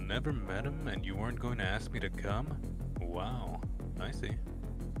 Never met him and you weren't going to ask me to come? Wow, I see.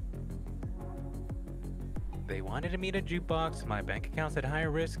 They wanted to meet a jukebox. My bank account's at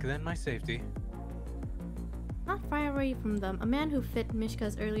higher risk than my safety. Not far away from them, a man who fit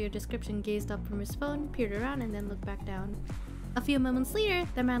Mishka's earlier description gazed up from his phone, peered around, and then looked back down. A few moments later,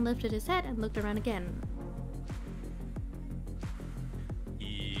 the man lifted his head and looked around again.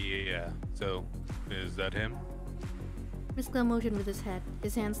 Yeah, so, is that him? Mishka motioned with his head,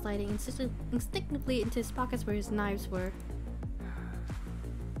 his hand sliding instinctively into his pockets where his knives were.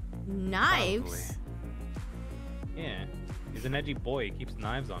 Knives? Probably. Yeah, he's an edgy boy. He keeps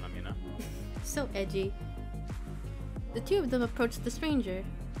knives on him, you know? So edgy. The two of them approached the stranger.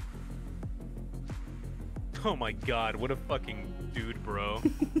 Oh my god, what a fucking dude, bro.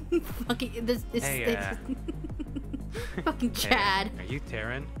 Fucking this Hey, fucking Chad. Hey, are you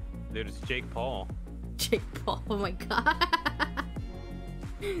Taryn? Dude, it's Jake Paul. Jake Paul. Oh my god.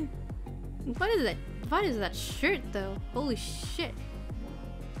 What is that? What is that shirt though? Holy shit.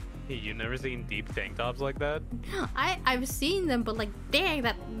 Hey, you never seen deep tank tops like that? I've seen them, but like, dang,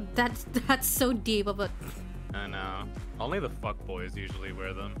 that's so deep of a I know. Only the fuckboys usually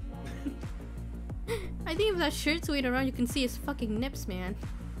wear them. I think if that shirt's weighing around, you can see his fucking nips, man.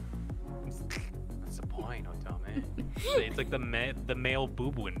 What's the point, Otome? It's like the male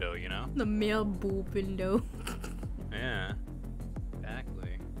boob window, you know? The male boob window. Yeah.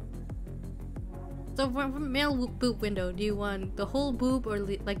 Exactly. So from male boob window, do you want the whole boob or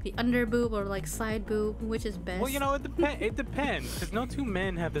like the under boob or like side boob? Which is best? Well, you know, it depends, because no two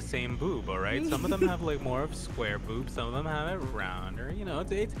men have the same boob, all right? Some of them have like more of square boob, some of them have it rounder. You know,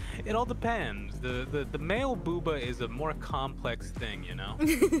 it all depends. The male booba is a more complex thing, you know.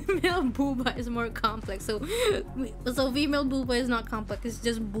 Male booba is more complex. So female booba is not complex. It's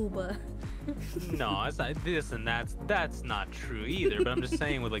just booba. No, it's not this and that's not true either. But I'm just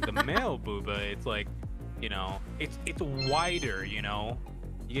saying with like the male booba, it's like, you know, it's wider, you know.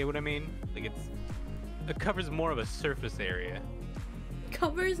 You get what I mean? Like it covers more of a surface area.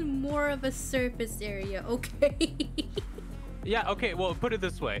 Covers more of a surface area. Okay. Yeah, okay, well, put it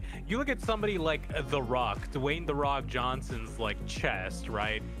this way. You look at somebody like The Rock, Dwayne The Rock Johnson's like chest,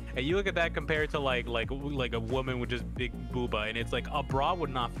 right? And you look at that compared to like a woman with just big booba, and it's like a bra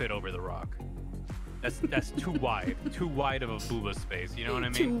would not fit over The Rock. That's too wide. Too wide of a booba space, you know what I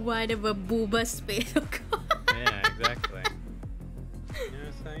mean? Too wide of a booba space. Oh god. Yeah, exactly. You know what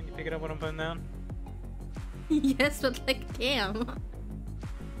I'm saying? You pick it up what I'm putting down? Yes, but like damn.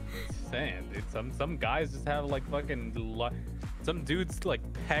 Saying, dude, some guys just have like fucking some dudes like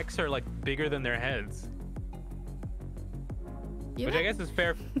pecs are like bigger than their heads, which I guess is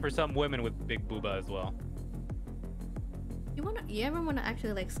fair for some women with big booba as well. You ever wanna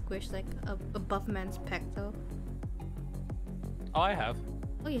actually like squish like a buff man's pec though? Oh, I have.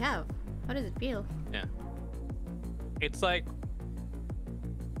 Oh, you have. How does it feel? Yeah. It's like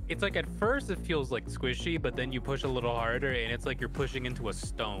at first it feels like squishy, but then you push a little harder and it's like you're pushing into a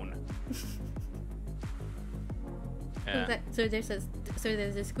stone. Yeah. So there's a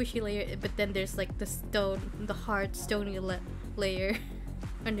squishy layer, but then there's like the hard stony layer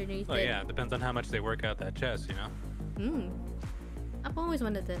underneath it. Oh yeah, it depends on how much they work out that chest, you know. I've always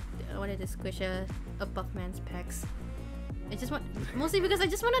wanted to squish a buff man's pecs. I just want, mostly because I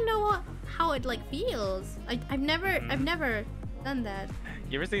just want to know how it like feels. I've never done that.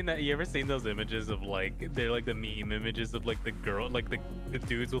 You ever seen that? You ever seen those images of like they're like the meme images of like the girl, like the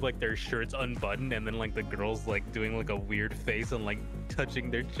dudes with like their shirts unbuttoned, and then like the girls like doing like a weird face and like touching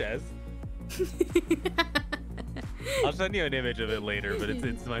their chest. I'll send you an image of it later, but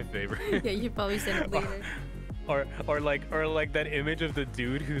it's my favorite. Yeah, you probably send it later. Or like that image of the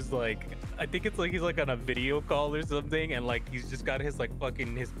dude who's like, I think it's like he's like on a video call or something, and like he's just got his like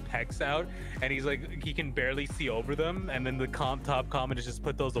fucking his pecs out, and he's like he can barely see over them, and then the top comment is just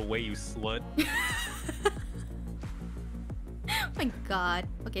put those away, you slut. Oh my god.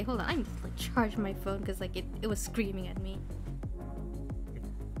 Okay, hold on. I need to like charge my phone because like it was screaming at me.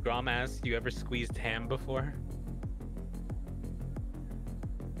 Grom asks, you ever squeezed ham before?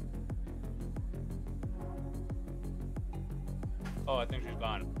 Oh, I think she's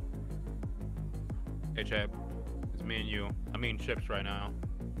gone. Hey, Chip. It's me and you. I mean, Chips right now.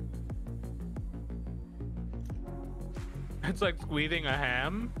 It's like squeezing a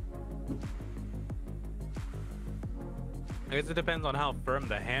ham? I guess it depends on how firm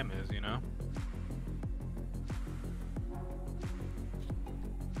the ham is, you know?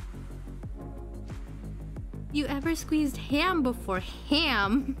 You ever squeezed ham before?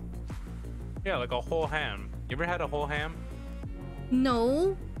 Ham? Yeah, like a whole ham. You ever had a whole ham?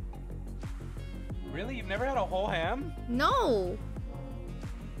 No. Really? You've never had a whole ham? No.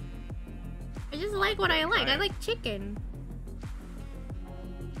 I just like what I like. I like chicken.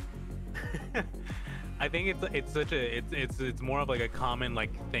 I think it's more of like a common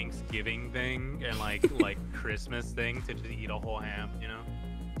like Thanksgiving thing and like Christmas thing to just eat a whole ham, you know?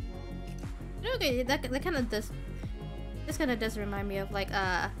 Okay, that kind of does. This kind of does remind me of like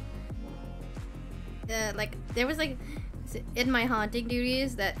there was like in my haunting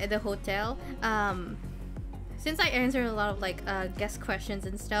duties that at the hotel. Since I answer a lot of like guest questions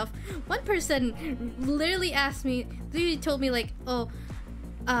and stuff, one person literally told me like, oh,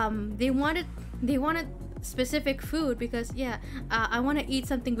 they wanted specific food because I want to eat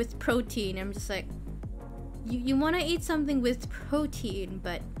something with protein. I'm just like, you want to eat something with protein,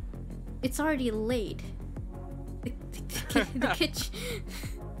 but it's already late. The kitchen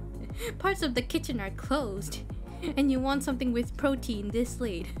parts of the kitchen are closed, and you want something with protein this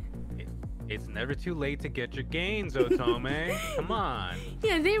late. It's never too late to get your gains, Otome. Come on.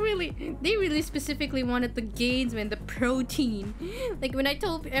 Yeah, they really specifically wanted the gains, man, the protein. Like when I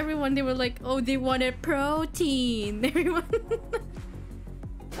told everyone, they were like, oh, they wanted protein. Everyone.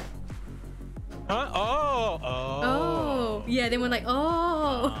 Huh? Oh. Oh. Yeah, they went like,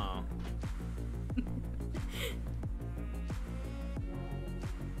 oh. Oh.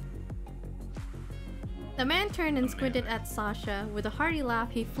 The man turned and squinted at Sasha. With a hearty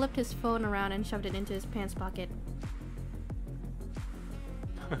laugh, he flipped his phone around and shoved it into his pants pocket.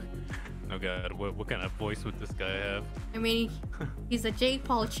 Oh god, what kind of voice would this guy have? I mean, he's a Jake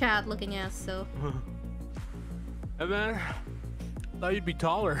Paul Chad looking ass, so. Hey man, thought you'd be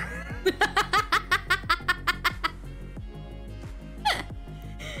taller.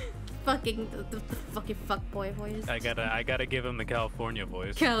 Fucking the fucking fuckboy voice. I gotta give him the California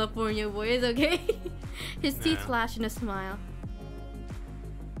voice. California voice, okay? His teeth Yeah. flash in a smile.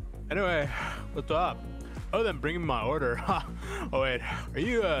 Anyway, what's up? Oh, then bring me my order. Oh wait, are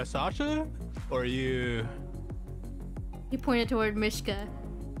you Sasha? Or are you? He pointed toward Mishka.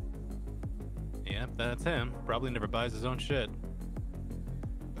 Yep, that's him. Probably never buys his own shit.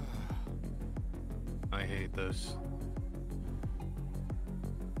 I hate this.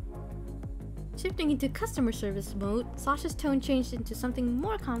 Shifting into customer service mode, Sasha's tone changed into something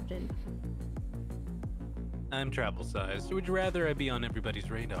more confident. I'm travel sized. Would you rather I be on everybody's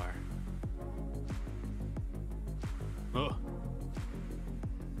radar? Oh.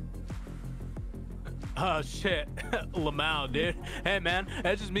 Oh shit. Lamau, dude. Hey man,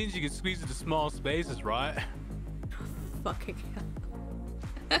 that just means you can squeeze into small spaces, right? Fucking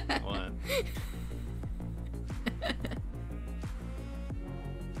hell. What?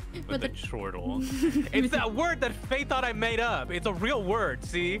 But With the chortle. It's that word that Faye thought I made up. It's a real word,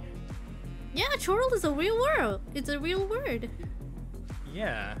 see? Yeah, chortle is a real word. It's a real word.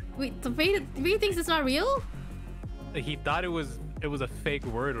 Yeah. Wait, the Faye thinks it's not real? He thought it was a fake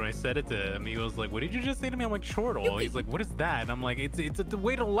word when I said it to him. He was like, "What did you just say to me?" I'm like, "Chortle." He's like, "What is that?" And I'm like, "It's a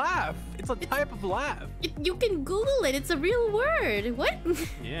way to laugh. It's a type of laugh." You can Google it. It's a real word. What?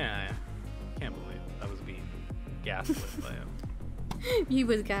 Yeah. Can't believe I was being gaslit by him. He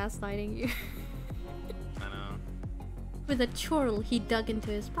was gaslighting you. I know. With a chortle, he dug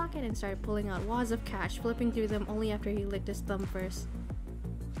into his pocket and started pulling out wads of cash, flipping through them only after he licked his thumb first.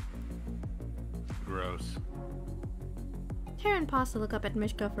 Gross. Taryn paused to look up at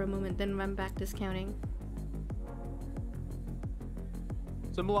Mishka for a moment, then went back discounting.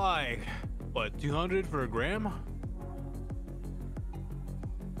 Some like, what, 200 for a gram?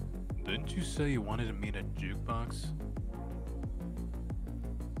 Didn't you say you wanted to meet at Jukebox?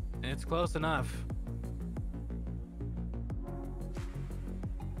 It's close enough.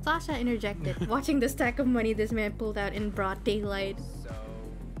 Sasha interjected, watching the stack of money this man pulled out in broad daylight. So,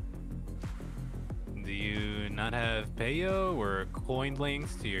 Do you not have Payo or coin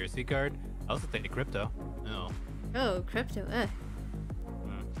links to your C card? I also take crypto. Oh. Oh, crypto,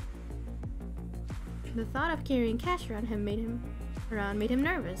 Hmm. The thought of carrying cash around made him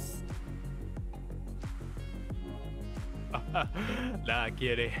nervous. Nah,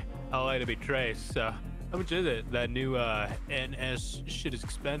 kitty. I like to be traced. How much is it? That new NS shit is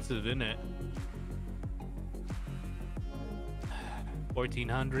expensive, isn't it?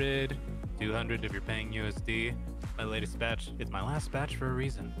 1,400, 200 if you're paying USD. My latest batch. It's my last batch for a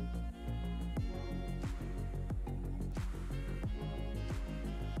reason.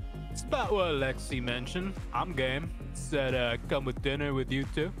 It's about what Lexi mentioned. I'm game. Said come with dinner with you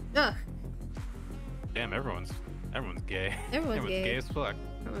too. Ugh, Damn, everyone's gay. Everyone's gay. as fuck.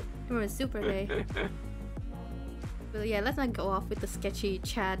 everyone's super gay. But yeah, let's not go off with the sketchy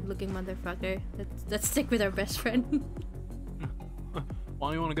Chad-looking motherfucker. Let's stick with our best friend. Why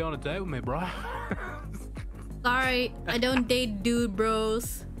do you want to go on a date with me, bro? Sorry, I don't date dude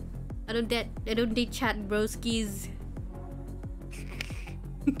bros. I don't date chat broskies.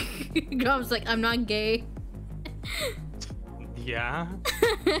 Grom's like, I'm not gay. Yeah.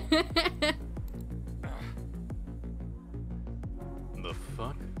 The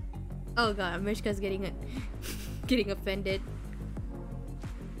fuck? Oh god, Mishka's getting offended.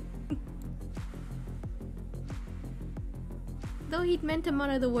 Though he'd meant to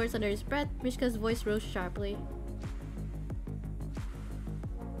mutter the words under his breath, Mishka's voice rose sharply.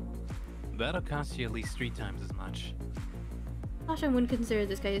 That'll cost you at least 3 times as much. Sasha wouldn't consider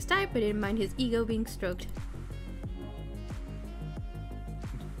this guy his type, but didn't mind his ego being stroked.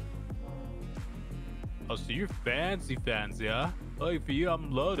 Oh, so you're fancy, huh? Oh, for you,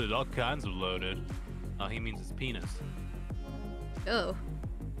 I'm loaded. All kinds of loaded. Oh, he means his penis. Oh.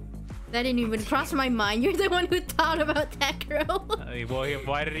 That didn't even cross my mind. You're the one who thought about that, girl. Well,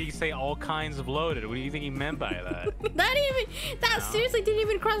 why did he say all kinds of loaded? What do you think he meant by that? That No. seriously didn't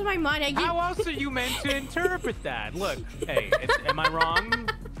even cross my mind. How else are you meant to interpret that? Look, hey, am I wrong?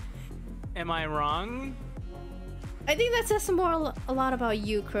 Am I wrong? I think that says a lot about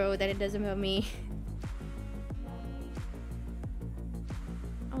you, Crow, than it does about me.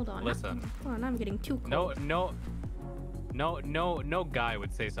 Hold on. Listen. Hold on, I'm getting too cold. No guy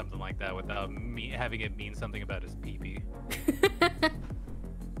would say something like that without me having it mean something about his pee-pee.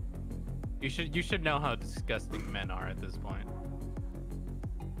 You should know how disgusting men are at this point.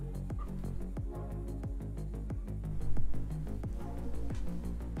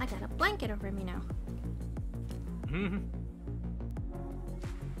 I got a blanket over me now.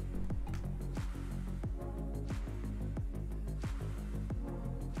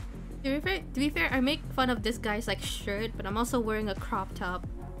 To be fair, I make fun of this guy's like shirt, but I'm also wearing a crop top.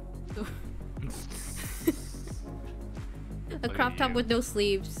 A crop top with no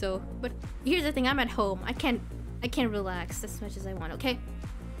sleeves. So, but here's the thing: I'm at home. I can't relax as much as I want. Okay.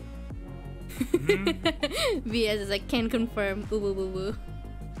 VS is like can confirm. Ooh woo woo woo.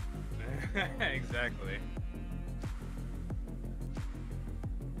 Exactly.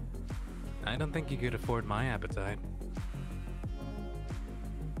 I don't think you could afford my appetite.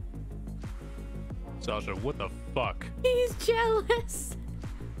 Sasha, what the fuck? He's jealous.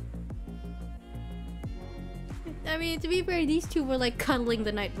 I mean, to be fair, these two were like cuddling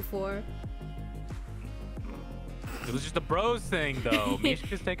the night before. It was just a bros thing, though.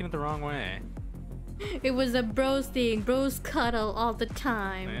 Mishka's taking it the wrong way. It was a bros thing. Bros cuddle all the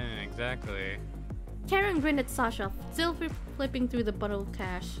time. Yeah, exactly. Karen grinned at Sasha, still flipping through the bundle of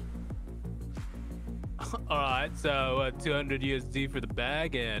cash. Alright, so 200 USD for the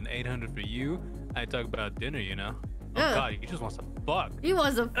bag and 800 for you. I talk about dinner, you know. Oh god, he just wants to fuck. He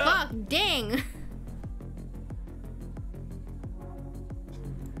wants to fuck, dang.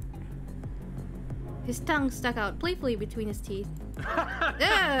 His tongue stuck out playfully between his teeth.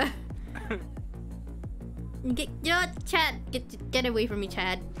 Chad, get away from me,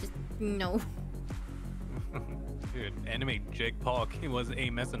 Chad. Just no. Dude, anime Jake Paul, he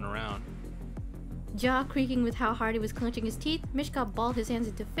wasn't messing around. Jaw creaking with how hard he was clenching his teeth, Mishka balled his hands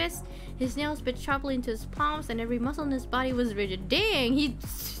into fists. His nails bit sharply into his palms, and every muscle in his body was rigid. Dang,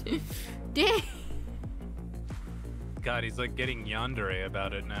 dang. God, he's like getting yandere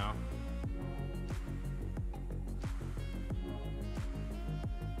about it now.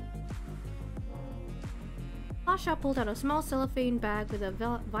 Sasha pulled out a small cellophane bag with a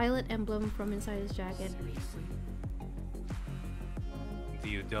violet emblem from inside his jacket. Do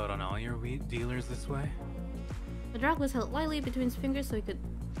you dote on all your weed dealers this way? The drug was held lightly between his fingers so he could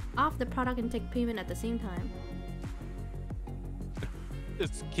off the product and take payment at the same time.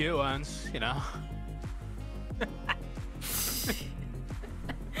 It's cute ones, you know.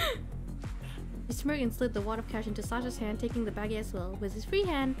 He smirked and slid the wad of cash into Sasha's hand, taking the baggie as well. With his free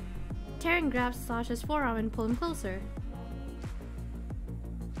hand, Taryn grabbed Sasha's forearm and pulled him closer.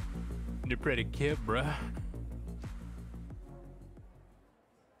 You're pretty cute, bruh.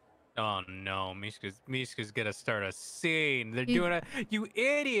 Oh no, Mishka's gonna start a scene. They're doing a, you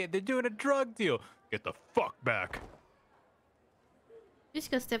idiot, they're doing a drug deal. Get the fuck back.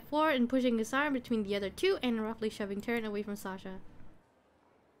 Mishka stepped forward and pushing his arm between the other two and roughly shoving Taryn away from Sasha.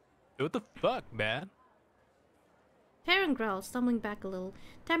 What the fuck, man? Taryn growled, stumbling back a little.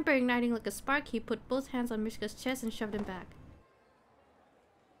 Temper igniting like a spark, he put both hands on Mishka's chest and shoved him back.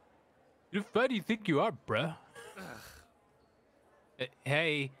 Who the fuck do you think you are, bruh?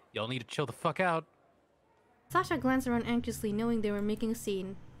 Hey, y'all need to chill the fuck out. Sasha glanced around anxiously, knowing they were making a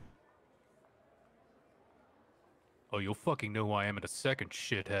scene. Oh, you'll fucking know who I am in a second,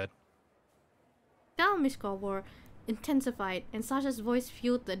 shithead. Down Mishka wore intensified, and Sasha's voice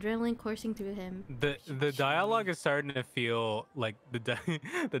fueled the adrenaline coursing through him. The dialogue is starting to feel like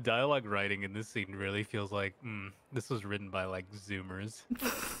the dialogue writing in this scene really feels like this was written by like Zoomers.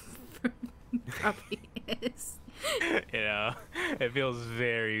 Probably is. Yeah, it feels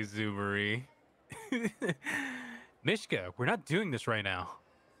very Zoomery. Mishka, we're not doing this right now.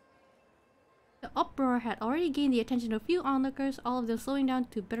 The uproar had already gained the attention of a few onlookers, all of them slowing down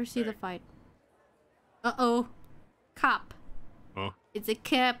to better see the fight. Uh-oh. Cop. Huh? It's a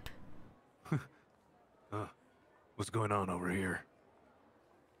cop. What's going on over here?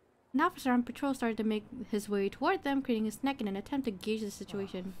 An officer on patrol started to make his way toward them, craning his neck in an attempt to gauge the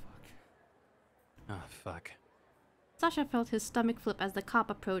situation. Oh, fuck. Sasha felt his stomach flip as the cop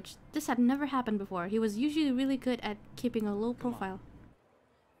approached. This had never happened before. He was usually really good at keeping a low profile.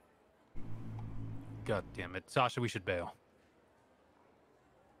 God damn it. Sasha, we should bail.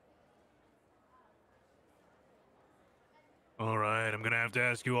 Alright, I'm gonna have to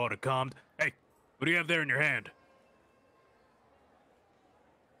ask you all to calm. Hey, what do you have there in your hand?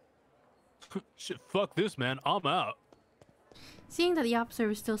 Shit, fuck this, man. I'm out. Seeing that the officer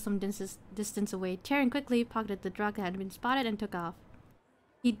was still some distance away, Taryn quickly pocketed the drug that had been spotted and took off.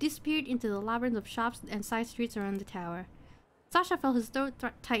 He disappeared into the labyrinth of shops and side streets around the tower. Sasha felt his throat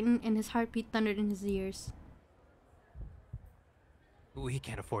tighten and his heartbeat thundered in his ears. We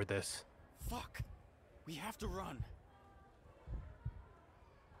can't afford this. Fuck! We have to run.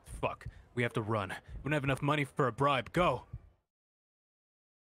 Fuck. We have to run. We don't have enough money for a bribe. Go!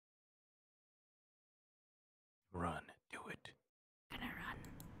 Run. Do it. Gonna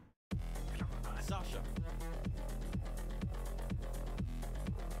run. Sasha.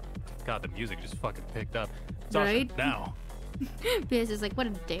 God, the music just fucking picked up. Sasha, Right? now. Biz is like, what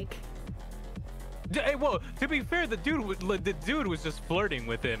a dick. Hey, well, to be fair, the dude was just flirting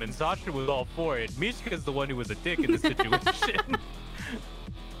with him, and Sasha was all for it. Mishka's the one who was a dick in the situation.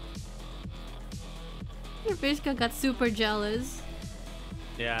 Mishka got super jealous.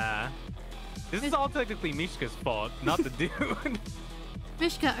 Yeah. This is all technically Mishka's fault, not the dude.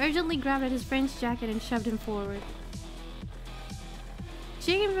 Mishka urgently grabbed at his friend's jacket and shoved him forward.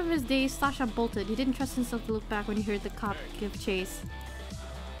 Shaken from his daze, Sasha bolted. He didn't trust himself to look back when he heard the cop give chase.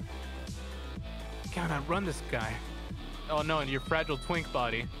 Can't outrun this guy. Oh no, and your fragile twink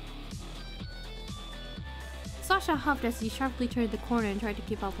body. Sasha huffed as he sharply turned the corner and tried to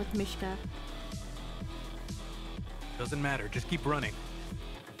keep up with Mishka. Doesn't matter, just keep running.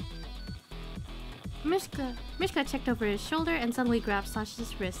 Mishka checked over his shoulder and suddenly grabbed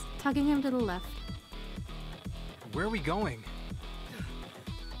Sasha's wrist, tugging him to the left. Where are we going?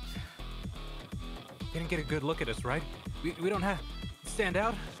 You didn't get a good look at us, right? We don't have... Stand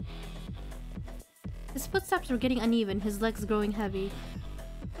out? His footsteps were getting uneven, his legs growing heavy.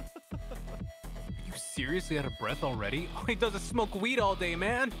 Are you seriously out of breath already? All he does is smoke weed all day,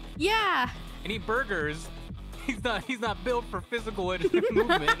 man! Yeah! And eat burgers! He's not built for physical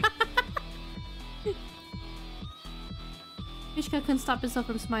movement. Mishka couldn't stop himself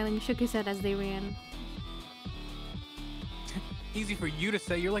from smiling and shook his head as they ran. Easy for you to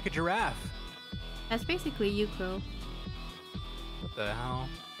say, you're like a giraffe. That's basically you, Crow. What the hell?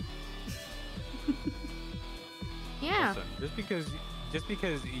 Yeah. Listen, just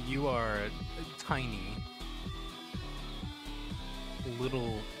because you are tiny, the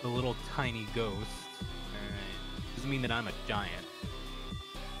little tiny ghost, doesn't mean that I'm a giant.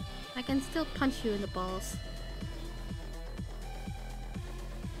 I can still punch you in the balls.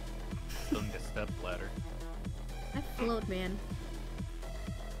 Still need a step ladder. I float, man.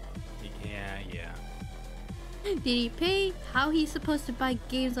 Yeah. Did he pay? How he's supposed to buy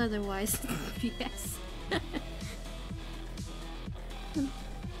games otherwise? Yes.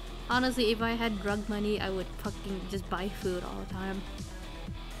 Honestly, if I had drug money, I would fucking just buy food all the time.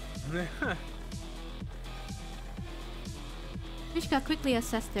 Mishka quickly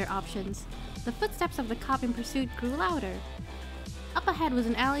assessed their options. The footsteps of the cop in pursuit grew louder. Up ahead was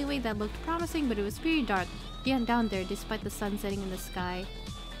an alleyway that looked promising, but it was very dark down there despite the sun setting in the sky.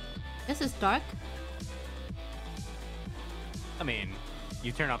 This is dark? I mean,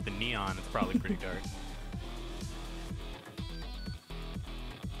 you turn off the neon, it's probably pretty dark.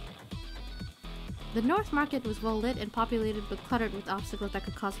 The North Market was well lit and populated but cluttered with obstacles that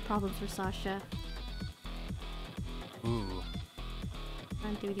could cause problems for Sasha. Ooh.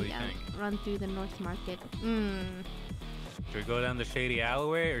 Run through What do you think? run through the North Market. Should we go down the shady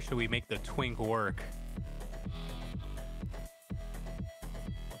alleyway, or should we make the twink work?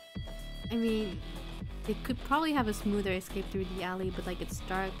 I mean, they could probably have a smoother escape through the alley, but like it's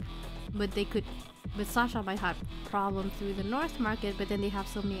dark. But Sasha might have problems through the North Market, but then they have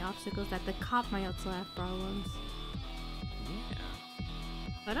so many obstacles that the cop might also have problems. Yeah.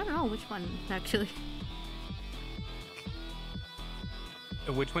 I don't know which one, actually.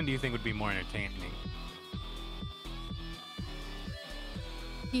 Which one do you think would be more entertaining?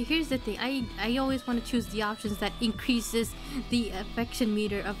 Here's the thing, I always want to choose the options that increases the affection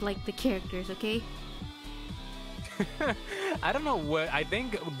meter of like the characters, okay? I don't know what I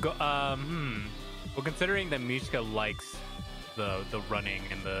think. Well, considering that Mishka likes the running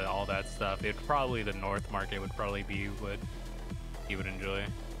and all that stuff, it probably the North Market would probably be what he would enjoy.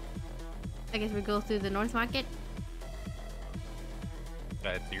 I guess we go through the North Market.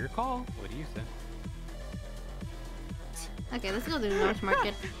 That's your call. What do you say? Okay, let's go to the North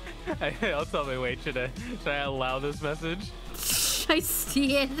Market. I'll tell me. Wait, should I allow this message? I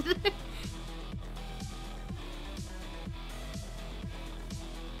see it.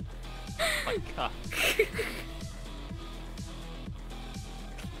 My God.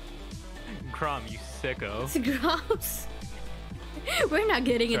 Crom, you sicko. It's gross. We're not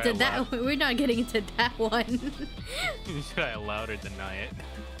getting into that. We're not getting into that one. Should I allow or deny it?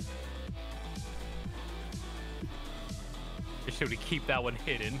 Or should we keep that one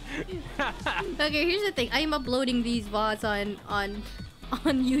hidden? Okay, here's the thing. I am uploading these VODs on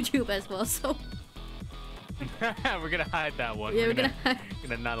YouTube as well, so We're gonna hide that one. yeah, we're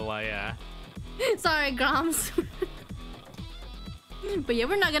gonna not lie, yeah. sorry, Groms. But yeah,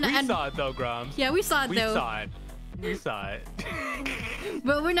 we're not gonna. We saw it though, Groms. Yeah, we saw it though. We saw it.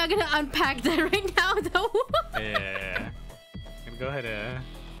 But we're not gonna unpack that right now, though. Yeah. Gonna go ahead.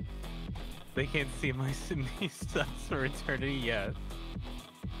 They can't see my stuff for eternity yet.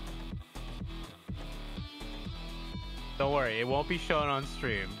 Don't worry, it won't be shown on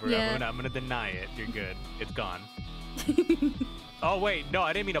stream. I'm gonna deny it. You're good. It's gone. Oh wait, no,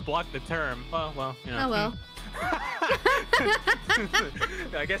 I didn't mean to block the term. Oh well, you know. Oh well.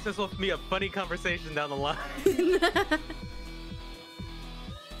 I guess this will be a funny conversation down the line.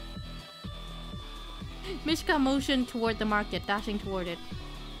 Mishka motioned toward the market, dashing toward it.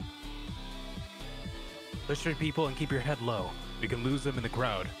 Push your people and keep your head low. We can lose them in the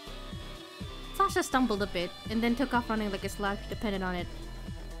crowd. Sasha stumbled a bit, and then took off running like his life depended on it.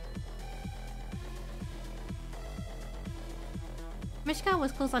 Mishka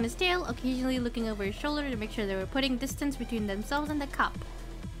was close on his tail, occasionally looking over his shoulder to make sure they were putting distance between themselves and the cup.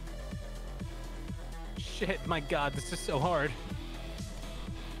 Shit, my god, this is so hard.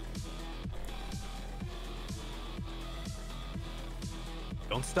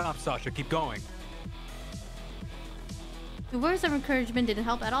 Don't stop, Sasha, keep going. The words of encouragement didn't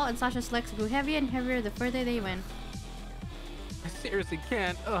help at all, and Sasha's legs grew heavier and heavier the further they went. I seriously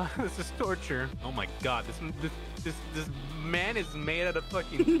can't. This is torture. Oh my god, this man is made out of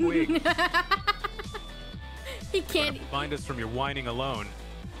fucking twigs. He can't find us from your whining alone.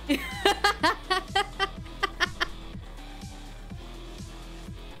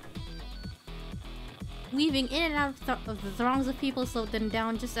 Weaving in and out of the throngs of people slowed them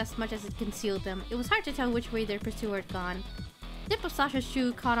down just as much as it concealed them. It was hard to tell which way their pursuer had gone. The tip of Sasha's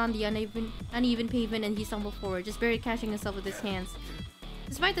shoe caught on the uneven pavement and he stumbled forward, just barely catching himself with his hands.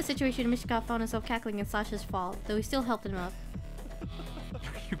 Despite the situation, Mishka found himself cackling at Sasha's fall, though he still helped him up. Are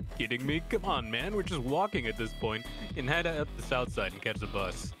you kidding me? Come on, man. We're just walking at this point. You can head up the south side and catch the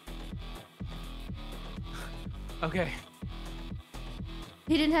bus. Okay.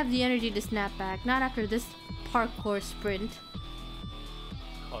 He didn't have the energy to snap back, not after this parkour sprint.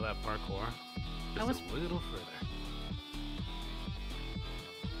 Call that parkour. Just a little further.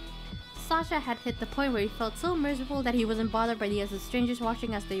 Sasha had hit the point where he felt so miserable that he wasn't bothered by the other strangers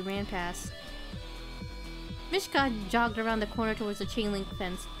watching as they ran past. Mishka jogged around the corner towards the chain link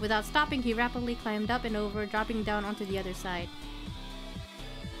fence. Without stopping, he rapidly climbed up and over, dropping down onto the other side.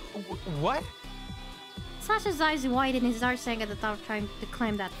 What? Sasha's eyes widened and his heart sank at the thought of trying to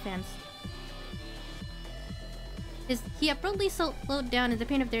climb that fence. He abruptly slowed down and the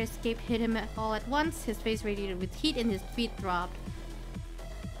pain of their escape hit him all at once. His face radiated with heat and his feet throbbed.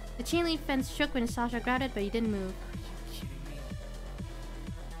 The chain link fence shook when Sasha grabbed it, but he didn't move. Are you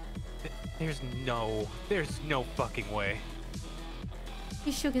kidding me? There's no fucking way.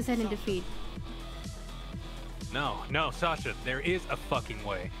 He shook his head in defeat. No, Sasha, there is a fucking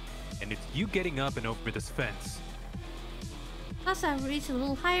way. And it's you getting up and over this fence. Sasha reached a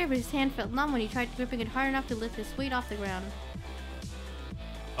little higher, but his hand felt numb when he tried gripping it hard enough to lift his weight off the ground.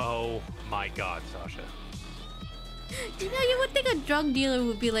 Oh my god, Sasha. You know, you would think a drug dealer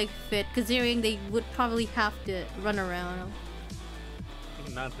would be like fit, considering they would probably have to run around.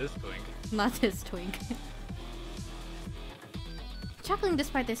 Not this twink. Not this twink. Chuckling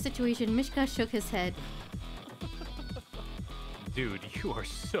despite their situation, Mishka shook his head. Dude, you are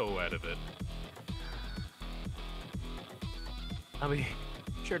so out of it. I'll be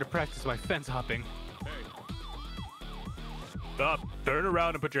sure to practice my fence hopping. Hey. Stop, turn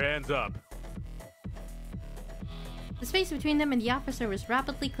around and put your hands up. The space between them and the officer was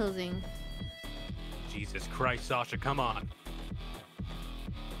rapidly closing. Jesus Christ, Sasha, come on.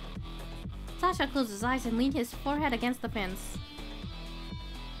 Sasha closed his eyes and leaned his forehead against the fence.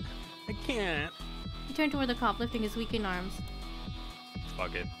 I can't. He turned toward the cop, lifting his weakened arms.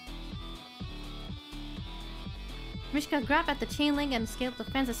 Fuck it. Mishka grabbed at the chain link and scaled the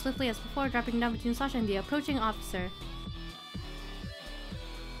fence as swiftly as before, dropping down between Sasha and the approaching officer.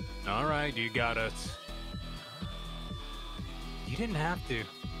 Alright, you got us. You didn't have to.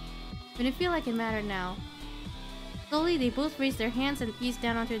 Didn't feel like it mattered now. Slowly, they both raised their hands and eased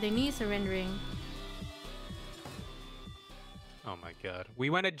down onto their knees, surrendering. Oh my god. We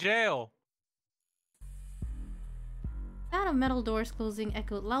went to jail! The sound of metal doors closing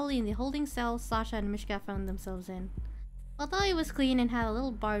echoed loudly in the holding cell Sasha and Mishka found themselves in. Although it was clean and had a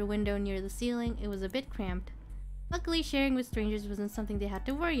little barred window near the ceiling, it was a bit cramped. Luckily, sharing with strangers wasn't something they had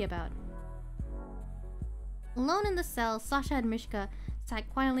to worry about. Alone in the cell, Sasha and Mishka sat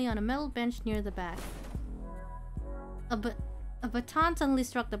quietly on a metal bench near the back. A baton suddenly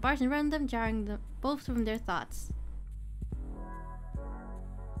struck the bars in front of them, jarring them both from their thoughts.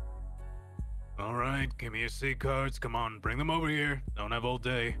 Alright, give me your C cards. Come on, bring them over here. Don't have all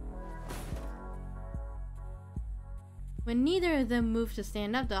day. When neither of them moved to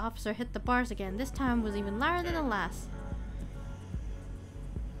stand up, the officer hit the bars again. This time was even louder than the last.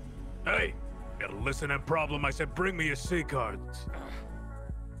 Hey, got a listening problem. I said bring me your C cards.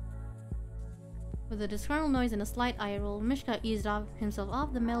 With a disgruntled noise and a slight eye roll, Mishka eased himself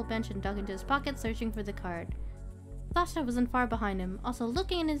off the metal bench and dug into his pocket, searching for the card. Sasha wasn't far behind him, also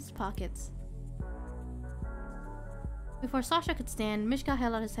looking in his pockets. Before Sasha could stand, Mishka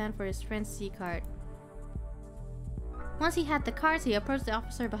held out his hand for his friend's C card. Once he had the cards, he approached the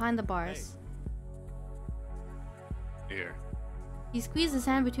officer behind the bars. Hey. Here. He squeezed his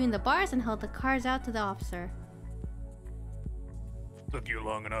hand between the bars and held the cards out to the officer. Took you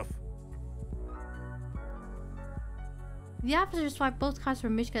long enough. The officer swiped both cards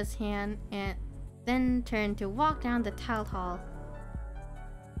from Mishka's hand and then turned to walk down the tiled hall.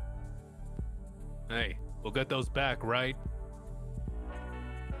 Hey, we'll get those back, right?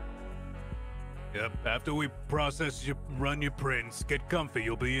 Yep, after we run your prints, get comfy,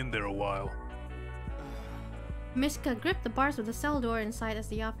 you'll be in there a while. Mishka gripped the bars of the cell door inside as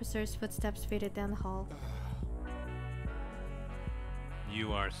the officer's footsteps faded down the hall.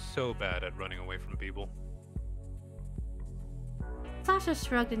 You are so bad at running away from people. Sasha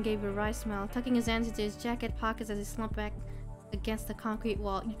shrugged and gave a wry smile, tucking his hands into his jacket pockets as he slumped back against the concrete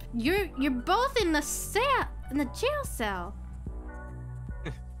wall. You're both in the jail cell.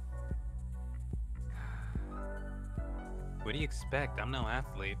 What do you expect? I'm no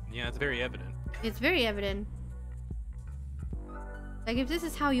athlete. Yeah, it's very evident. It's very evident. Like, if this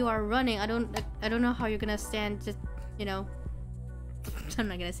is how you are running, I don't know how you're gonna stand. Just, you know. I'm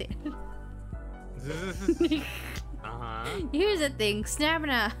not gonna say it. Here's the thing,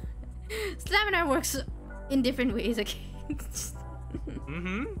 stamina works in different ways, okay?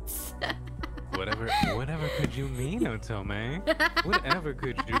 Whatever could you mean, Otome? Whatever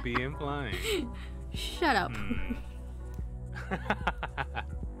could you be implying? Shut up.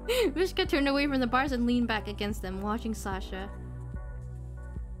 Mishka turned away from the bars and leaned back against them, watching Sasha.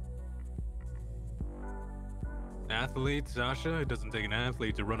 Athlete, Sasha? It doesn't take an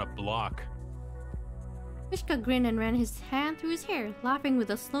athlete to run a block. Mishka grinned and ran his hand through his hair, laughing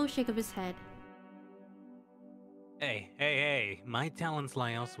with a slow shake of his head. Hey, my talents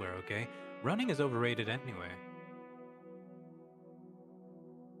lie elsewhere, okay? Running is overrated anyway.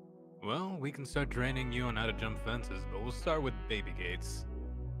 Well, we can start training you on how to jump fences, but we'll start with baby gates.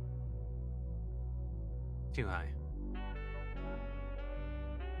 Too high.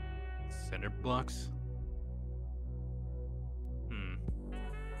 Center blocks?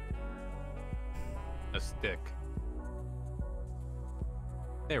 A stick.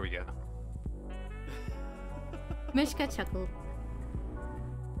 There we go. Mishka chuckled.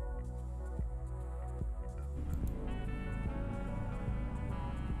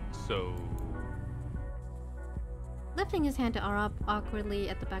 So... Lifting his hand to arm awkwardly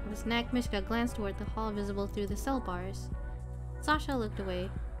at the back of his neck, Mishka glanced toward the hall visible through the cell bars. Sasha looked away.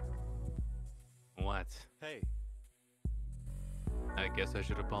 What? Hey. I guess I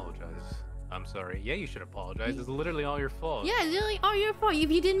should apologize. I'm sorry. Yeah, you should apologize. It's literally all your fault. Yeah, it's literally all your fault. If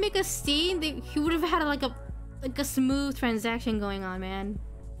you didn't make a scene, he would have had like a smooth transaction going on, man.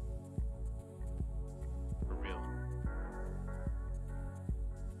 For real.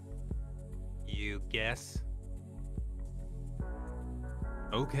 You guess?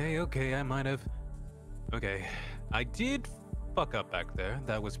 Okay, I might have... Okay, I did fuck up back there.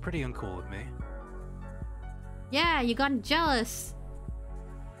 That was pretty uncool of me. Yeah, you got jealous.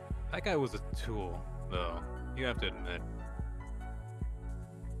 That guy was a tool, though. You have to admit.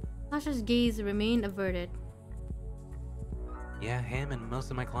 Sasha's gaze remained averted. Yeah, him and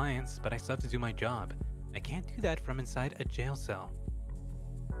most of my clients, but I still have to do my job. I can't do that from inside a jail cell.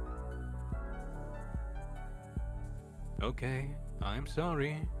 Okay, I'm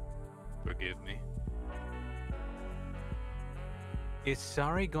sorry. Forgive me. Is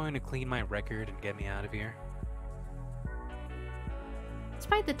sorry going to clean my record and get me out of here?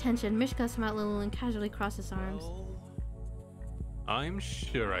 Despite the tension, Mishka smiled a little and casually crossed his arms. I'm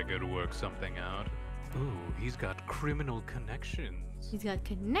sure I could work something out. Ooh, he's got criminal connections. He's got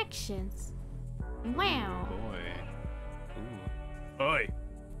connections. Wow. Oh boy. Ooh. Oi!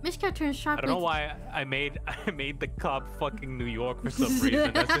 Mishka turned sharply. I don't know why I made the cop fucking New York for some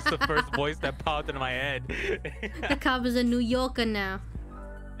reason. That's just the first voice that popped into my head. The cop is a New Yorker now.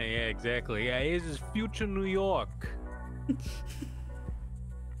 Yeah, exactly. Yeah, this is future New York.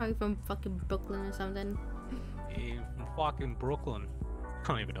 Probably from fucking Brooklyn or something. Yeah, from fucking Brooklyn. I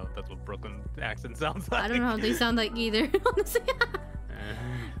don't even know if that's what Brooklyn accent sounds like. I don't know how they sound like either, honestly. Uh,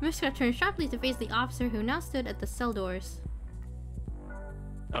 Mishka turned sharply to face the officer who now stood at the cell doors.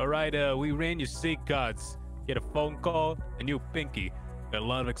 All right, we ran your SIG cards. Get a phone call, and you, Pinky. Got a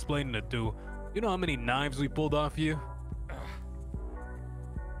lot of explaining to do. You know how many knives we pulled off you?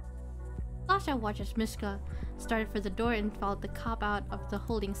 Sasha watched as Mishka started for the door and followed the cop out of the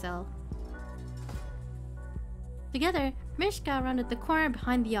holding cell. Together, Mishka rounded the corner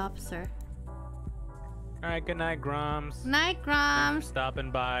behind the officer. All right, good night, Groms. Night, Thanks for Grams!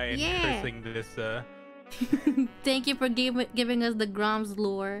 stopping by and Yeah. cursing this, Thank you for giving us the Grams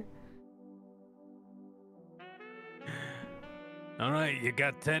lore. All right, you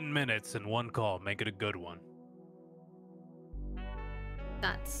got 10 minutes and one call. Make it a good one.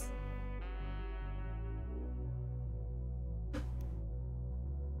 That's...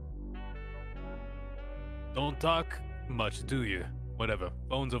 Don't talk much, do you? Whatever.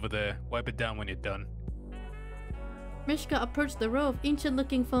 Phone's over there. Wipe it down when you're done. Mishka approached the row of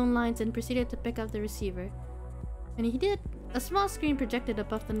ancient-looking phone lines and proceeded to pick up the receiver. When he did, a small screen projected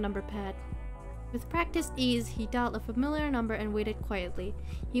above the number pad. With practiced ease, he dialed a familiar number and waited quietly.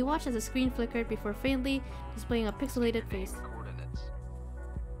 He watched as the screen flickered before faintly displaying a pixelated face. Coordinates.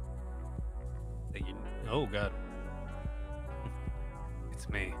 Oh, God. It's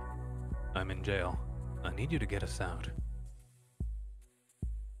me. I'm in jail. I need you to get us out.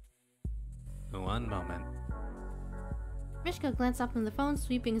 One moment. Mishka glanced up from the phone,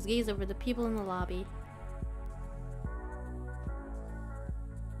 sweeping his gaze over the people in the lobby.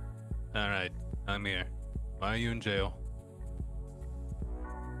 Alright, I'm here. Why are you in jail?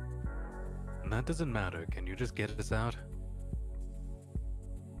 That doesn't matter. Can you just get us out?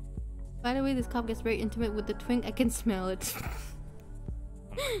 By the way, this cop gets very intimate with the twink. I can smell it.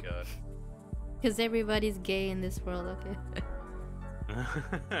 Oh my god. Because everybody's gay in this world, okay?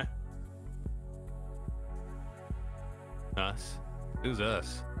 Us? Who's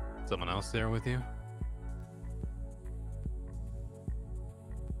us? Someone else there with you?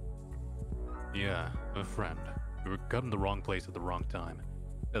 Yeah, a friend. We were cut in the wrong place at the wrong time.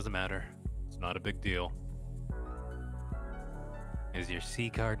 Doesn't matter. It's not a big deal. Is your C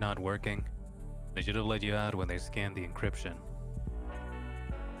card not working? They should have let you out when they scanned the encryption.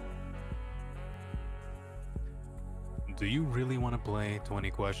 Do you really want to play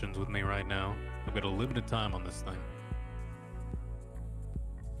 20 questions with me right now? I've got a limited time on this thing.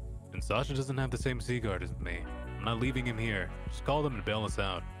 And Sasha doesn't have the same C card as me. I'm not leaving him here. Just call them and bail us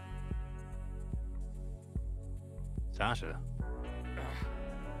out. Sasha?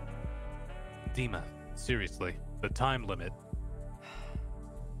 Dima, seriously, the time limit.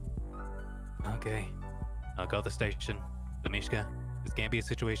 Okay, I'll call the station. Mishka, this can't be a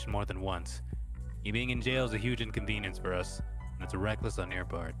situation more than once. You being in jail is a huge inconvenience for us, and it's reckless on your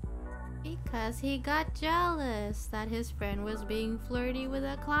part. Because he got jealous that his friend was being flirty with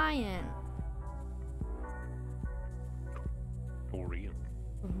a client. For real?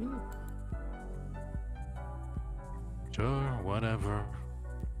 Mhm. Sure, whatever.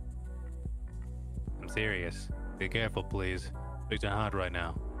 I'm serious. Be careful, please. Things are hot right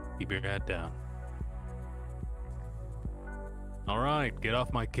now. Keep your head down. Alright, get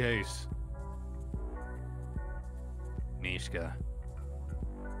off my case. Mishka.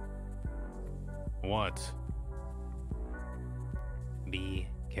 What? Be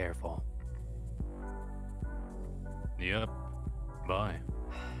careful. Yep. Bye.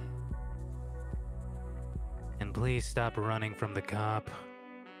 And please stop running from the cop.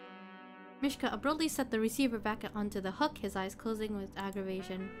 Mishka abruptly set the receiver back onto the hook, his eyes closing with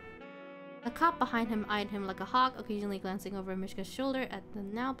aggravation. The cop behind him eyed him like a hawk, occasionally glancing over Mishka's shoulder at the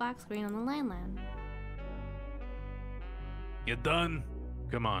now black screen on the landline. You done?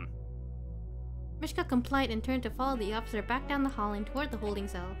 Come on. Mishka complied and turned to follow the officer back down the hall and toward the holding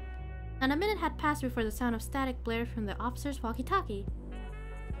cell. And a minute had passed before the sound of static blared from the officer's walkie-talkie.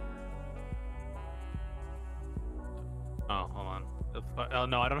 Oh, hold on. Oh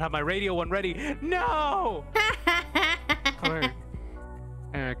no, I don't have my radio one ready. No!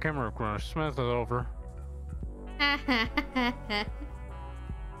 Hey, camera crew, Smith is over. I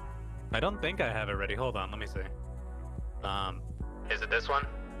don't think I have it ready. Hold on, let me see. Is it this one?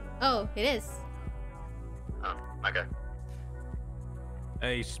 Oh, it is. Oh, okay.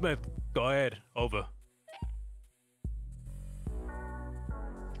 Hey, Smith, go ahead. Over.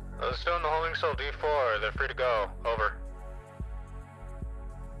 Still in the holding cell D4. They're free to go. Over.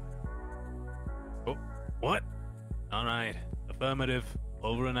 Oh, what? All right. Affirmative.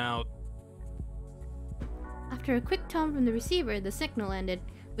 Over and out. After a quick tone from the receiver, the signal ended.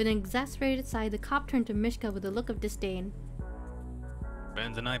 With an exasperated sigh, the cop turned to Mishka with a look of disdain.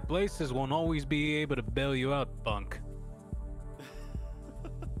 Friends in high places won't always be able to bail you out, punk.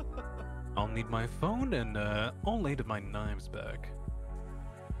 I'll need my phone and only to my knives back.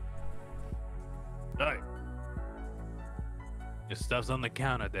 Hey. Your stuff's on the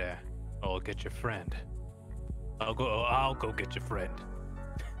counter there. I'll get your friend. I'll go get your friend.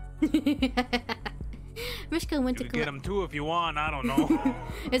 Mishka went You to can get him two if you want, I don't know.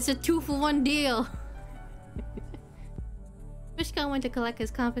 It's a 2-for-1 deal. Mishka went to collect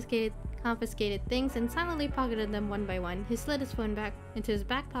his confiscated things and silently pocketed them one by one. He slid his phone back into his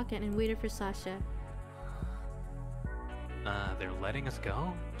back pocket and waited for Sasha. They're letting us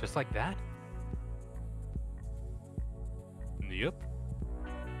go? Just like that? Yep.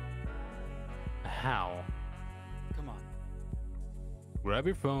 How? Come on. Grab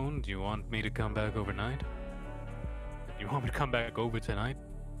your phone. Do you want me to come back overnight? You want me to come back over tonight?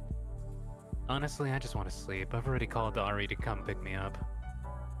 Honestly, I just want to sleep. I've already called Ari to come pick me up.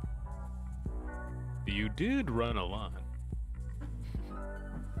 You did run a lot.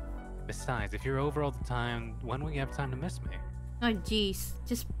 Besides, if you're over all the time, when will you have time to miss me? Oh jeez.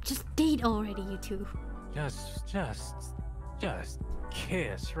 Just date already, you two. Just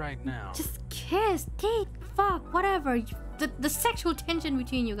kiss right now. Just kiss, date, fuck, whatever. The sexual tension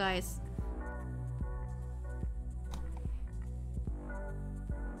between you guys.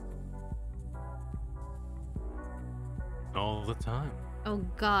 All the time. Oh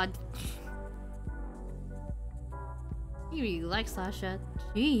god. You really like Sasha.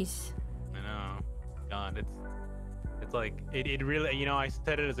 Jeez. I know. God, it's like it really, you know, I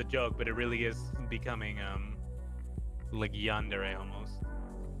said it as a joke, but it really is becoming like yandere almost.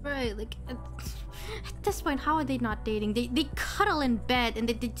 Right, like at this point, how are they not dating? They cuddle in bed and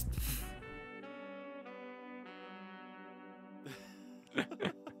they just...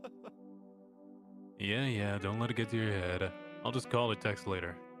 Yeah, don't let it get to your head. I'll just call or text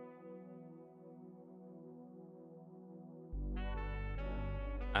later.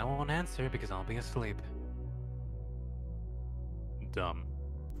 I won't answer because I'll be asleep. Dumb.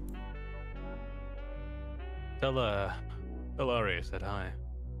 Tell Ari I said hi.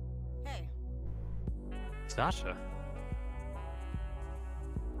 Hey. Sasha.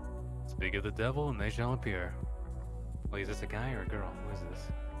 Speak of the devil and they shall appear. Wait, is this a guy or a girl? Who is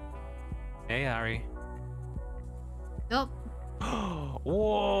this? Hey, Ari. Oh.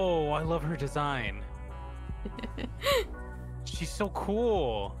 Whoa, I love her design. She's so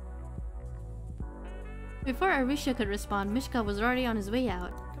cool. Before Arisha could respond, Mishka was already on his way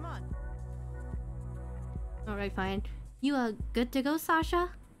out. Come on. Alright, fine. You good to go, Sasha?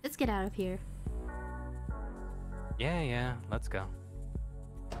 Let's get out of here. Yeah, let's go.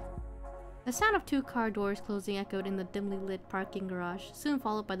 The sound of 2 car doors closing echoed in the dimly lit parking garage, soon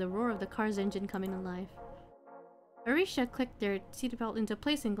followed by the roar of the car's engine coming alive. Arisha clicked their seatbelt into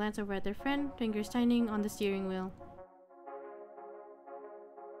place and glanced over at their friend, fingers tightening on the steering wheel.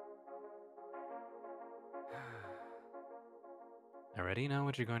 I already know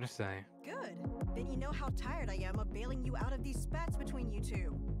what you're going to say. Good. Then you know how tired I am of bailing you out of these spats between you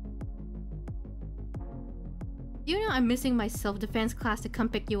two. You know I'm missing my self-defense class to come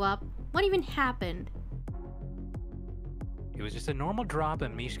pick you up. What even happened? It was just a normal drop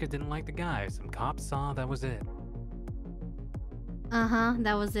and Mishka didn't like the guy. Some cops saw, that was it. Uh-huh,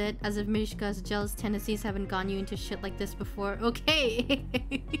 that was it. As if Mishka's jealous tendencies haven't gotten you into shit like this before. Okay.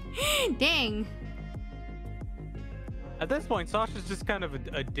 Dang. At this point, Sasha's just kind of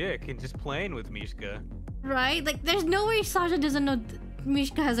a dick and just playing with Mishka. Right? Like, there's no way Sasha doesn't know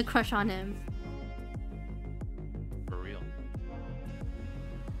Mishka has a crush on him. For real.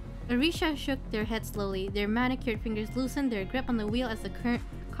 Arisha shook their head slowly. Their manicured fingers loosened their grip on the wheel as the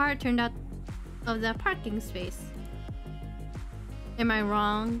car turned out of the parking space. Am I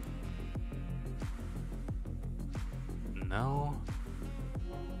wrong? No.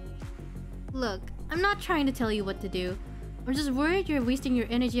 Look, I'm not trying to tell you what to do. I'm just worried you're wasting your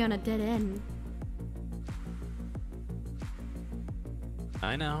energy on a dead end.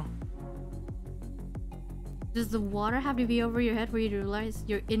 I know. Does the water have to be over your head for you to realize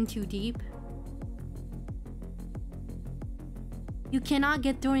you're in too deep? You cannot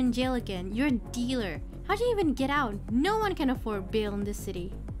get thrown in jail again. You're a dealer. How'd you even get out? No one can afford bail in this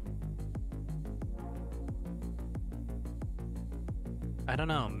city. I don't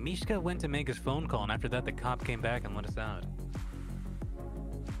know. Mishka went to make his phone call and after that the cop came back and let us out.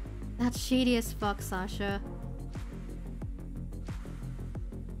 That's shady as fuck, Sasha.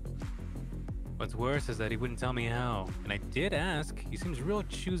 What's worse is that he wouldn't tell me how. And I did ask. He seems real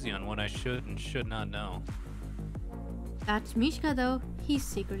choosy on what I should and should not know. That's Mishka though. He's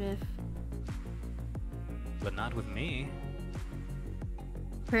secretive. But not with me.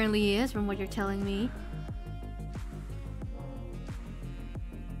 Apparently he is from what you're telling me.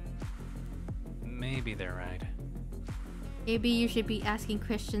 Maybe they're right. Maybe you should be asking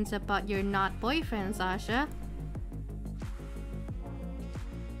questions about your not boyfriend, Sasha.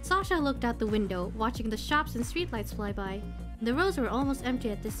 Sasha looked out the window, watching the shops and streetlights fly by. The roads were almost empty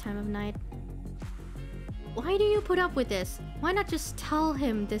at this time of night. Why do you put up with this? Why not just tell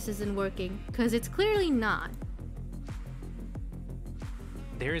him this isn't working? Because it's clearly not.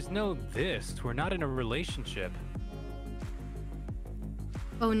 There is no this. We're not in a relationship.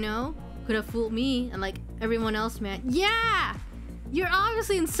 Oh no? Could have fooled me and like everyone else, man. Yeah! You're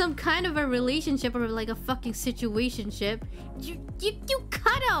obviously in some kind of a relationship or like a fucking situationship. You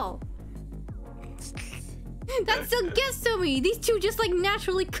cuddle! That still gets to me! These two just like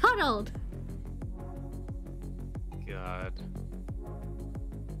naturally cuddled! God.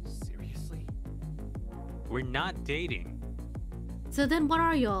 Seriously? We're not dating. So then what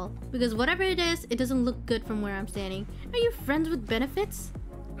are y'all? Because whatever it is, it doesn't look good from where I'm standing. Are you friends with benefits?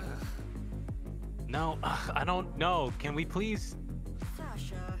 No, I don't know. Can we please?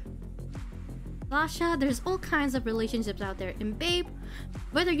 Sasha. Sasha, there's all kinds of relationships out there. And babe,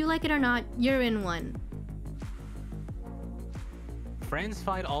 whether you like it or not, you're in one. Friends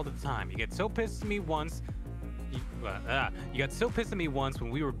fight all the time. You get so pissed at me once. You got so pissed at me once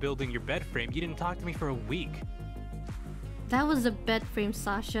when we were building your bed frame. You didn't talk to me for a week. That was a bed frame,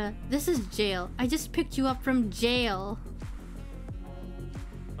 Sasha. This is jail. I just picked you up from jail.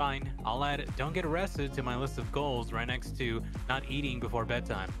 Fine, I'll add don't get arrested to my list of goals right next to not eating before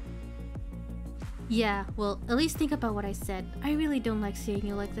bedtime. Yeah, well, at least think about what I said. I really don't like seeing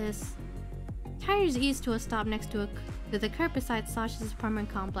you like this. Tires eased to a stop next to the curb beside Sasha's apartment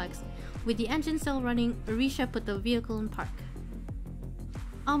complex. With the engine still running, Arisha put the vehicle in park.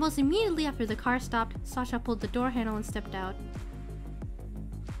 Almost immediately after the car stopped, Sasha pulled the door handle and stepped out.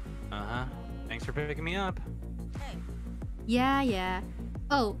 Uh-huh. Thanks for picking me up. Hey. Yeah.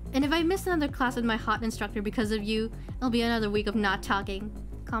 Oh, and if I miss another class with my hot instructor because of you, it'll be another week of not talking.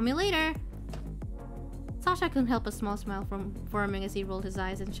 Call me later. Sasha couldn't help a small smile from forming as he rolled his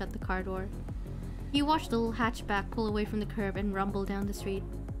eyes and shut the car door. He watched the little hatchback pull away from the curb and rumble down the street.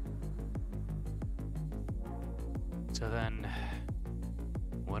 So then,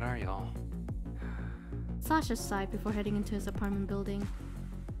 what are y'all? Sasha sighed before heading into his apartment building.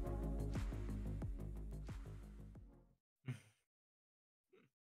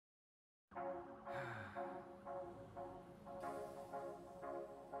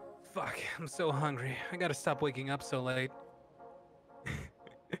 Fuck, I'm so hungry. I gotta stop waking up so late.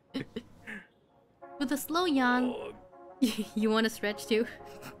 With a slow yawn, Oh, you want to stretch too?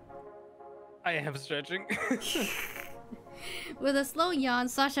 I am stretching. With a slow yawn,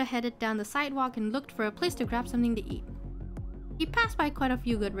 Sasha headed down the sidewalk and looked for a place to grab something to eat. He passed by quite a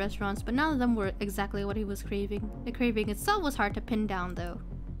few good restaurants, but none of them were exactly what he was craving. The craving itself was hard to pin down though.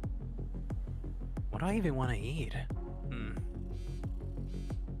 What do I even want to eat?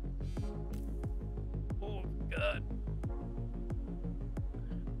 Oh, God.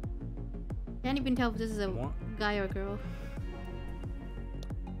 Can't even tell if this is a What? guy or girl.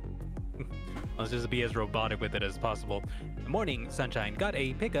 Let's just be as robotic with it as possible. Morning, sunshine. Got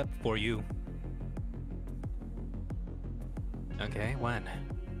a pickup for you. Okay, when?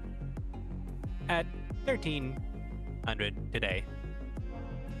 At 1300 today.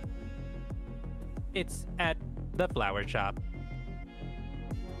 It's at the flower shop.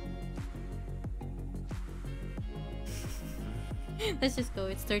 Let's just go.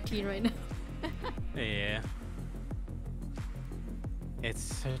 It's 13 right now. Yeah.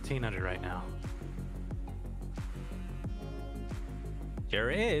 It's 1300 right now. Sure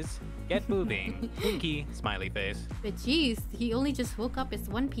is. Get moving. Winky, smiley face. But geez, he only just woke up. It's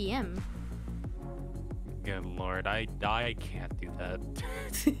 1 p.m. Good lord, I can't do that.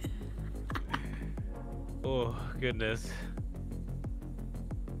 Oh, goodness.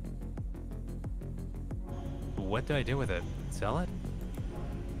 What do I do with it? Sell it?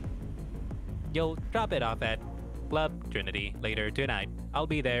 You'll drop it off at Club Trinity later tonight. I'll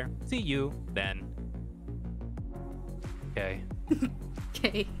be there. See you then. Okay.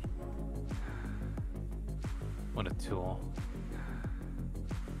 Okay. What a tool.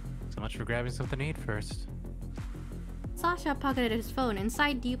 So much for grabbing something to eat first. Sasha pocketed his phone and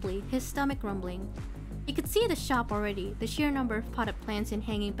sighed deeply, his stomach rumbling. He could see the shop already. The sheer number of potted plants and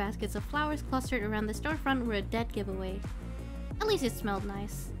hanging baskets of flowers clustered around the storefront were a dead giveaway. At least it smelled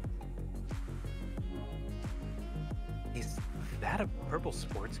nice. that a purple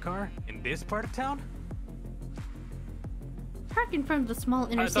sports car in this part of town? Parked in front of the small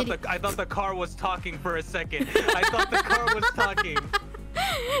inner city. I thought the car was talking for a second. I thought the car was talking.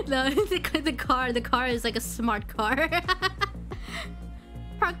 No, the car is like a smart car.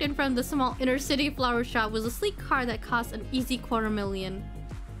 Parked in front of the small inner city flower shop was a sleek car that cost an easy $250,000.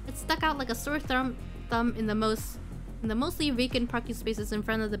 It stuck out like a sore thumb in the mostly vacant parking spaces in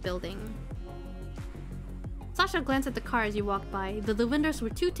front of the building. Sasha glanced at the car as he walked by, though the windows were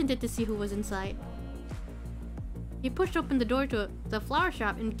too tinted to see who was inside. He pushed open the door to the flower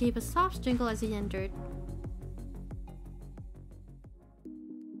shop and gave a soft jingle as he entered.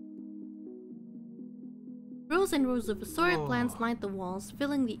 Rows and rows of assorted plants lined the walls,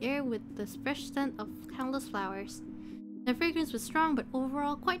 filling the air with the fresh scent of countless flowers. The fragrance was strong but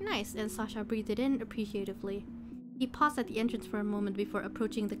overall quite nice, and Sasha breathed it in appreciatively. He paused at the entrance for a moment before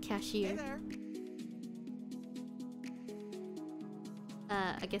approaching the cashier. Hey there.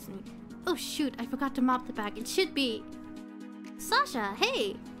 I guess me. Oh shoot, I forgot to mop the back. It should be... Sasha,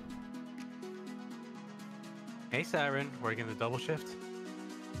 hey! Hey, Siren. Working the double shift?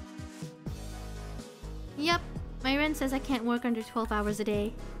 Yep, my rent says I can't work under 12 hours a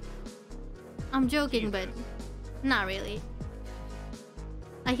day. I'm joking, but not really.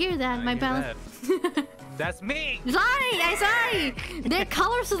 I hear that, my balance... That's me! Sorry! Their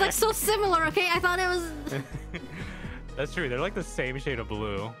colors is like so similar, okay? I thought it was... That's true, they're like the same shade of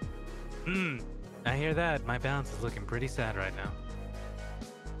blue. I hear that. My balance is looking pretty sad right now.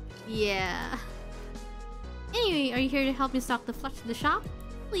 Yeah. Anyway, are you here to help me stock the shop?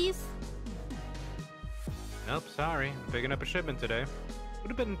 Please. Nope, sorry. I'm picking up a shipment today. Would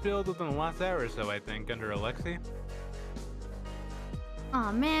have been filled within the last hour or so, I think, under Alexi.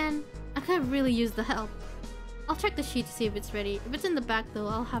 Aw, man. I could really use the help. I'll check the sheet to see if it's ready. If it's in the back, though,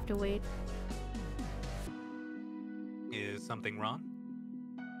 I'll have to wait. Is something wrong?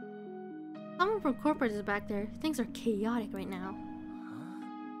 Someone from corporate is back there. Things are chaotic right now.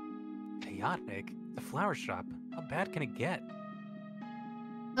 Chaotic? The flower shop. How bad can it get?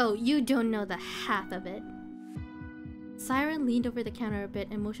 Oh, you don't know the half of it. Siren leaned over the counter a bit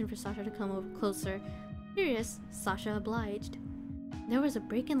and motioned for Sasha to come over closer. Curious, Sasha obliged. There was a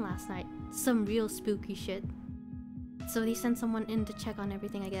break-in last night. Some real spooky shit. So they sent someone in to check on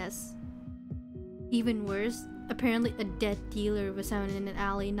everything, I guess. Even worse, apparently a dead dealer was found in an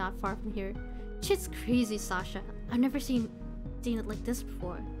alley not far from here. Shit's crazy, Sasha. I've never seen it like this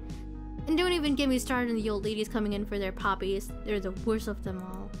before. And don't even get me started on the old ladies coming in for their poppies. They're the worst of them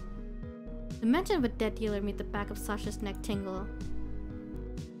all. The mention of a dead dealer made the back of Sasha's neck tingle.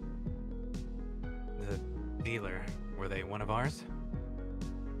 The dealer, were they one of ours?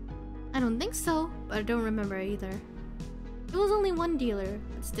 I don't think so, but I don't remember either. It was only one dealer,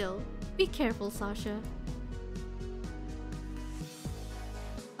 but still, be careful, Sasha.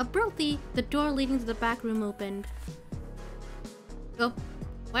 Abruptly, the door leading to the back room opened. Oh,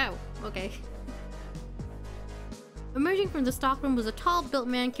 wow, okay. Emerging from the stockroom was a tall-built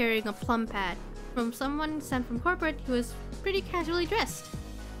man carrying a plum pad. From someone sent from corporate, he was pretty casually dressed.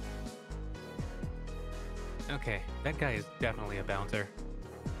 Okay, that guy is definitely a bouncer.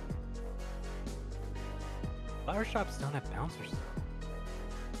 Flower shops don't have bouncers.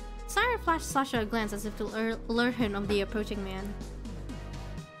 Siren flashed Sasha a glance as if to alert him of the approaching man.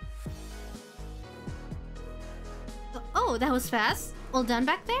 Oh, that was fast. All done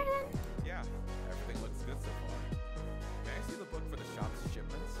back there then? Yeah, everything looks good so far. May I see the book for the shop's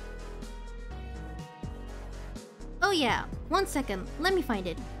shipments? Oh yeah, 1 second. Let me find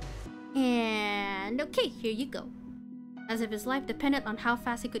it. And okay, here you go. As if his life depended on how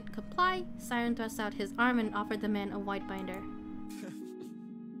fast he could comply, Siren thrust out his arm and offered the man a white binder.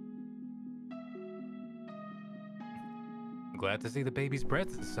 I'm glad to see the baby's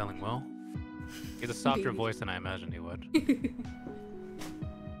breath is selling well. He has a softer voice than I imagined he would.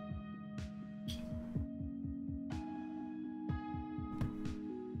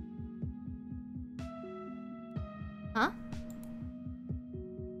 Huh?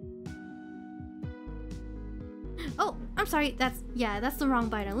 Oh, I'm sorry, that's the wrong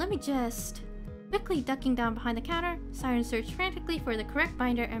binder. Let me just... Quickly ducking down behind the counter, Siren searched frantically for the correct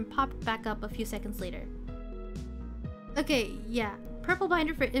binder and popped back up a few seconds later. Okay, yeah. Purple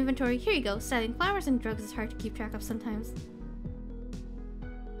binder for inventory. Here you go. Selling flowers and drugs is hard to keep track of sometimes.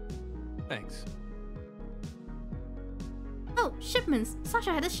 Thanks. Oh, shipments!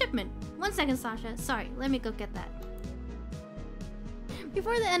 Sasha had a shipment! 1 second, Sasha. Sorry, let me go get that.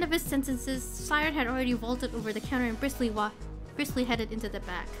 Before the end of his sentences, Siren had already vaulted over the counter and briskly headed into the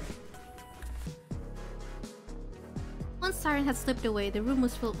back. Once Siren had slipped away, the room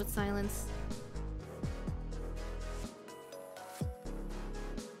was filled with silence.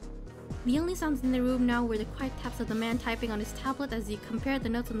 The only sounds in the room now were the quiet taps of the man typing on his tablet as he compared the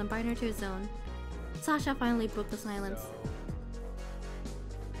notes on the binder to his own. Sasha finally broke the silence.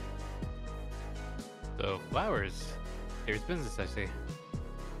 So, flowers. Here's business, I see.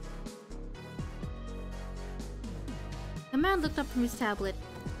 The man looked up from his tablet.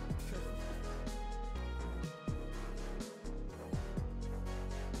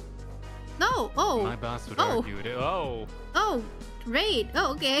 No! Oh! My boss would Oh. argue it. Oh! Oh! Raid!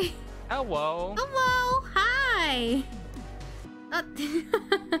 Oh, okay. Hello! Hello! Hi!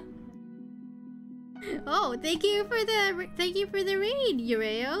 Oh, thank you for the raid,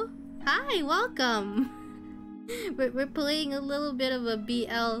 Ureo. Hi, welcome. We're playing a little bit of a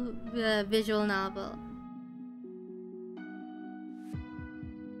BL visual novel.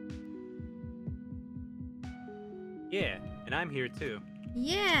 Yeah, and I'm here too.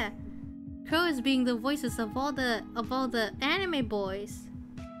 Yeah, Crow is being the voices of all the anime boys.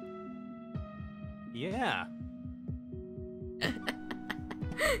 Yeah.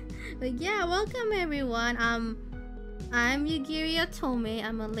 But yeah, welcome everyone. I'm Yugiri Otome.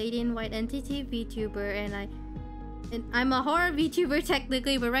 I'm a lady in white entity VTuber, and I'm a horror VTuber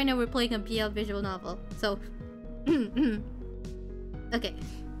technically, but right now we're playing a BL visual novel. So, okay,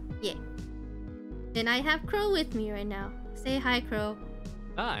 yeah. And I have Crow with me right now. Say hi, Crow.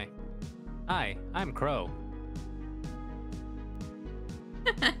 Hi. Hi, I'm Crow.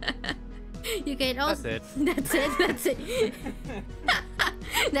 You can also. That's it. That's it. That's it.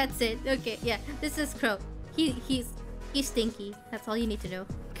 That's it. Okay, yeah. This is Crow. He's stinky. That's all you need to know.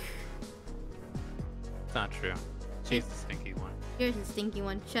 It's not true. She's the stinky one. You're the stinky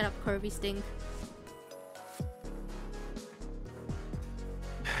one. Shut up, Corby Stink.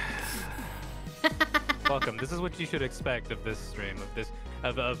 Welcome. This is what you should expect of this stream,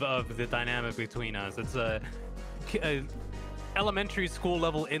 of the dynamic between us. It's a elementary school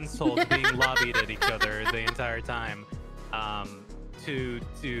level insults being lobbied at each other the entire time, to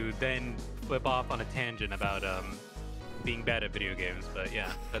then flip off on a tangent about being bad at video games. But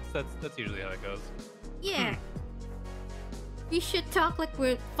yeah, that's usually how it goes. Yeah. We should talk like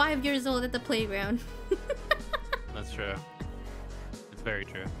we're 5 years old at the playground. That's true. It's very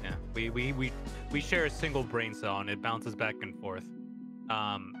true. Yeah, we share a single brain cell and it bounces back and forth.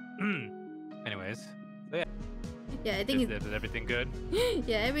 Anyways, so yeah. Yeah, I think is everything good?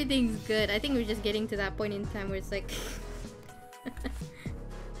 yeah, everything's good. I think we're just getting to that point in time where it's like.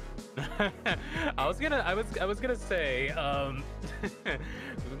 I was gonna say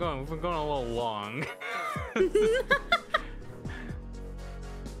we've been going a little long.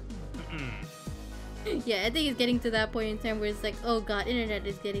 Yeah, I think it's getting to that point in time where it's like, oh god, internet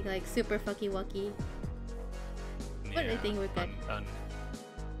is getting like super fucky wucky. But I think we're good.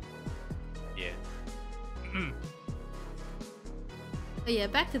 Yeah. Oh yeah,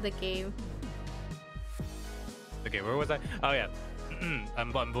 back to the game. Okay, where was I? Oh yeah.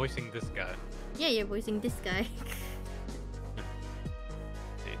 I'm voicing this guy. Yeah, you're voicing this guy.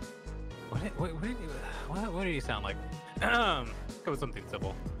 See. What did he sound like? It was something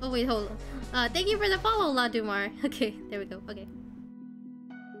simple. Oh wait, hold on. Thank you for the follow, Ladumar. Okay, there we go. Okay.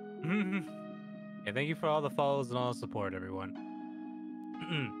 Yeah, thank you for all the follows and all the support, everyone.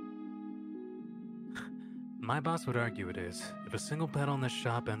 My boss would argue it is. If a single pedal in this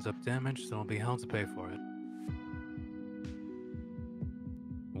shop ends up damaged, then I'll be held to pay for it.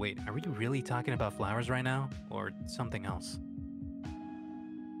 Wait, are we really talking about flowers right now? Or something else?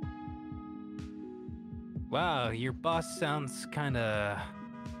 Wow, your boss sounds kinda...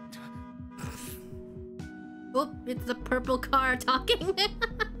 Oh, it's the purple car talking.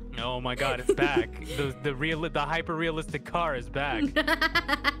 Oh my god, it's back. The hyper-realistic car is back.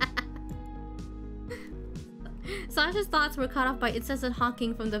 Sasha's thoughts were caught off by incessant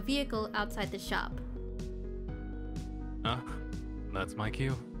honking from the vehicle outside the shop. That's my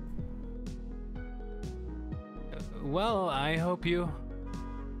cue. Well, I hope you...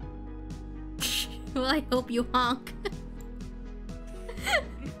 Well, I hope you honk.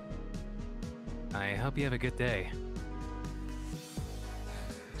 I hope you have a good day.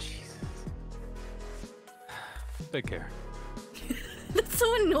 Jesus. Take care. That's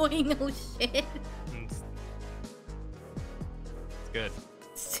so annoying, oh shit. It's good.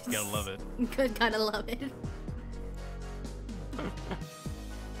 You gotta love it. Good, gotta love it.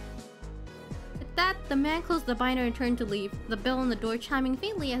 With that, the man closed the binder and turned to leave, the bell on the door chiming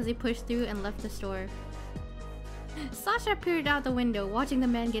faintly as he pushed through and left the store. Sasha peered out the window, watching the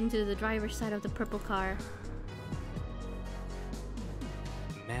man get into the driver's side of the purple car.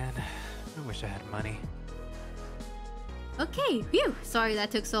 Man, I wish I had money. Okay, phew! Sorry that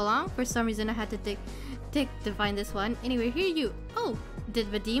took so long. For some reason I had to to find this one. Anyway, here you... Oh,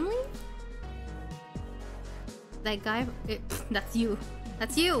 did Vadim leave? that guy. That's you.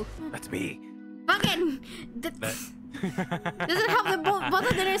 That's you. That's me. Fucking. Doesn't help that both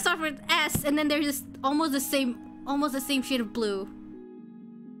of them start with S, and then they're just almost the same shade of blue.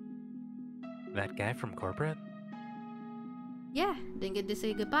 That guy from corporate? Yeah, didn't get to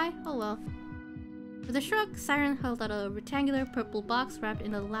say goodbye. Oh well. With a shrug, Siren held out a rectangular purple box wrapped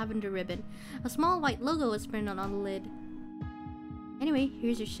in a lavender ribbon. A small white logo was printed on the lid. Anyway,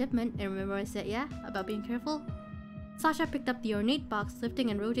 here's your shipment, and remember I said yeah about being careful? Sasha picked up the ornate box, lifting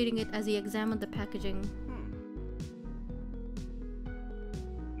and rotating it as he examined the packaging.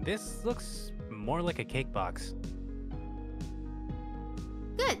 This looks more like a cake box.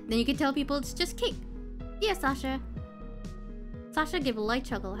 Good, then you can tell people it's just cake. Yeah, Sasha. Sasha gave a light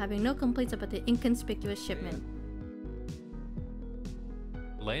chuckle, having no complaints about the inconspicuous shipment.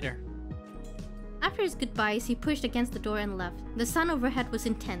 Later. After his goodbyes, he pushed against the door and left. The sun overhead was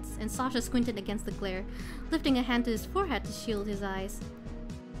intense, and Sasha squinted against the glare, lifting a hand to his forehead to shield his eyes.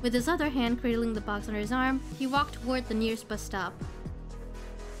 With his other hand cradling the box under his arm, he walked toward the nearest bus stop.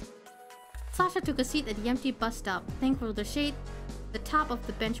 Sasha took a seat at the empty bus stop, thankful for the shade the top of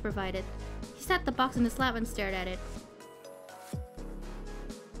the bench provided. He set the box in his lap and stared at it.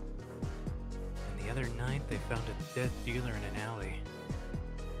 And the other night, they found a dead dealer in an alley.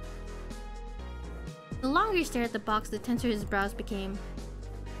 The longer he stared at the box, the tenser his brows became.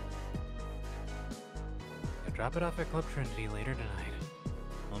 I'll drop it off at Club Trinity later tonight.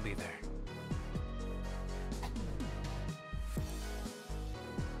 I'll be there.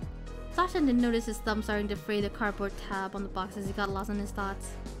 Sasha didn't notice his thumb starting to fray the cardboard tab on the box as he got lost in his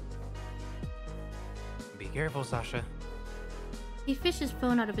thoughts. Be careful, Sasha. He fished his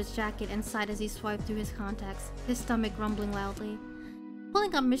phone out of his jacket and sighed as he swiped through his contacts, his stomach rumbling loudly.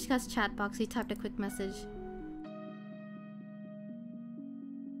 Pulling up Mishka's chat box, he typed a quick message.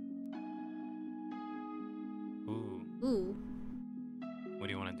 Ooh. What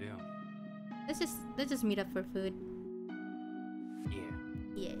do you want to do? Let's just meet up for food. Yeah.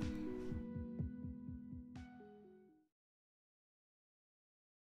 Yeah.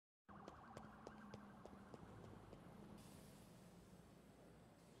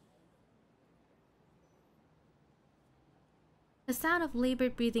 The sound of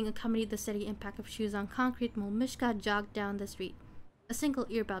labored breathing accompanied the steady impact of shoes on concrete while Mishka jogged down the street. A single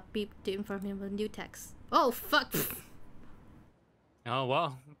earbud beeped to inform him of new text. Oh, fuck! Oh,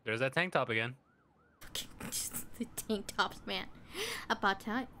 well, there's that tank top again. Fucking the tank tops, man. About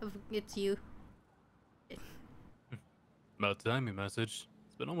time. It's you. About time you messaged.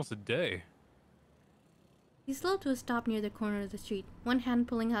 It's been almost a day. He slowed to a stop near the corner of the street, one hand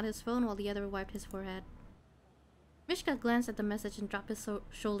pulling out his phone while the other wiped his forehead. Mishka glanced at the message and dropped his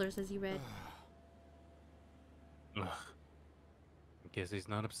shoulders as he read. Ugh. I guess he's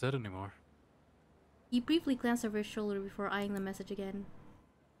not upset anymore. He briefly glanced over his shoulder before eyeing the message again.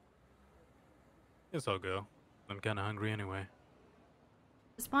 Guess I'll go. I'm kinda hungry anyway.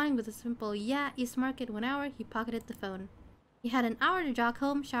 Responding with a simple, yeah, East Market 1 hour, he pocketed the phone. He had an hour to jog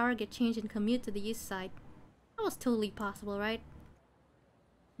home, shower, get changed, and commute to the east side. That was totally possible, right?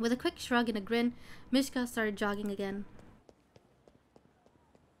 With a quick shrug and a grin, Mishka started jogging again.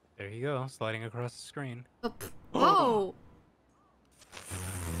 There you go, sliding across the screen. Oh! Whoa!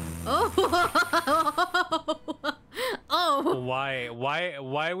 Oh! Oh!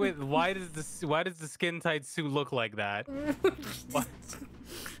 Why does the skin tight suit look like that?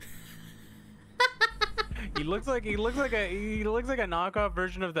 He looks like a knockoff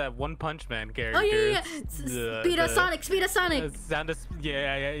version of that One Punch Man character. Oh yeah. Speedosonic.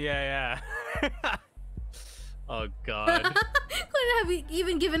 Yeah. Oh god. Couldn't have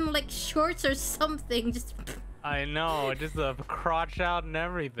even given like shorts or something. Just. I know, just a crotch out and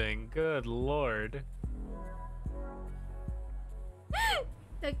everything. Good lord.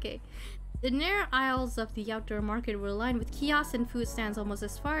 Okay. The narrow aisles of the outdoor market were lined with kiosks and food stands almost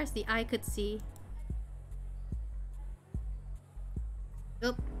as far as the eye could see.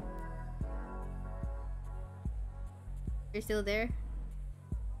 Oh. You're still there?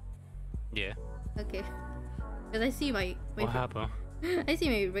 Yeah. Okay. Because I see my what happened? I see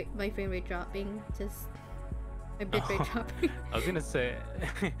my frame rate dropping. Just my bit rate dropping. I was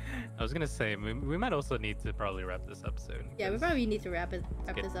gonna say we might also need to probably wrap this episode. Yeah, we probably need to wrap this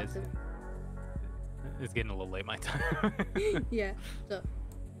episode. It's getting a little late my time. Yeah. So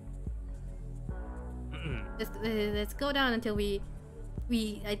let's go down until we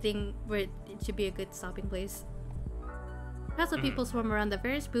I think it should be a good stopping place. Crowds of people swarm around the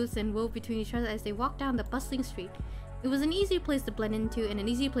various booths and wove between each other as they walked down the bustling street. It was an easy place to blend into and an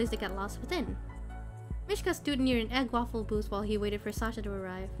easy place to get lost within. Mishka stood near an egg waffle booth while he waited for Sasha to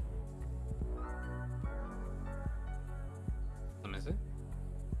arrive.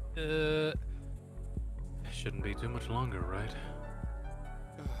 Shouldn't be too much longer, right?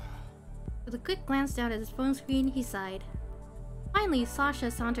 With a quick glance down at his phone screen, he sighed. Finally,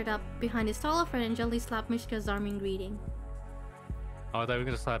 Sasha sauntered up behind his taller friend and gently slapped Mishka's arm in greeting. Oh, I thought we were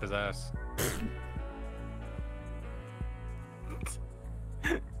gonna slap his ass.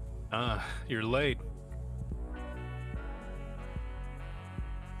 You're late.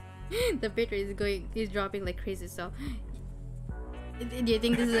 The bit rate is dropping like crazy. So, do you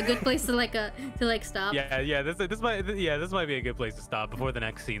think this is a good place to stop? Yeah. This might be a good place to stop before the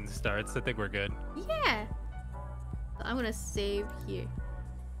next scene starts. I think we're good. Yeah. So I'm gonna save here.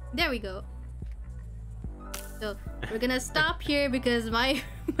 There we go. So we're gonna stop here because my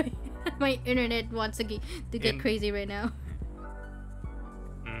my internet wants to get crazy right now.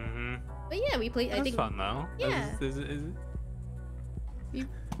 But yeah, we played. I think fun though. Yeah.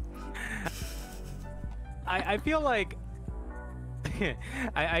 I feel like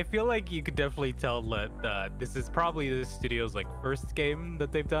I feel like you could definitely tell that this is probably the studio's like first game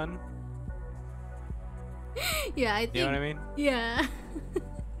that they've done. Yeah, I think. You know what I mean? Yeah.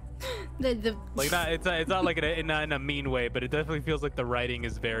 the like not it's not like in a mean way, but it definitely feels like the writing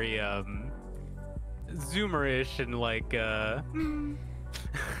is very zoomerish and like I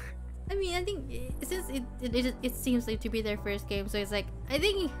mean, I think since it seems like to be their first game, so it's like I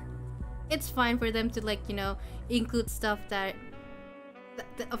think it's fine for them to like include stuff that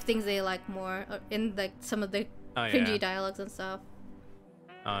of things they like more in like some of the cringy dialogues and stuff.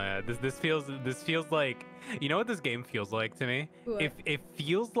 Oh yeah, this feels like, you know what this game feels like to me? What? If it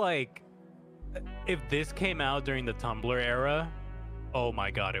feels like if this came out during the Tumblr era, oh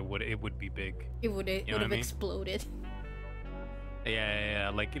my god, it would be big. It would have exploded.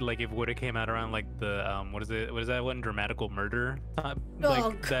 Yeah. Like if it would have came out around like the what is that one, Dramatical Murder time,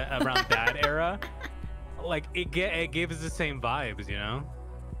 that around that era, like it gave us the same vibes, you know?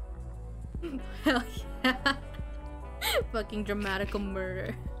 Hell yeah. Fucking Dramatical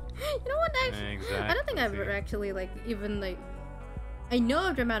Murder. You know what? Actually, I don't think I've ever actually like even like. I know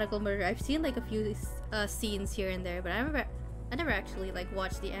of Dramatical Murder. I've seen like a few scenes here and there, but I never actually like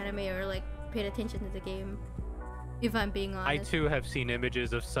watched the anime or like paid attention to the game. If I'm being honest. I too have seen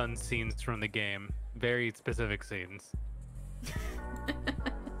images of some scenes from the game, very specific scenes.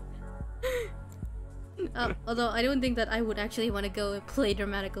 Although I don't think that I would actually want to go and play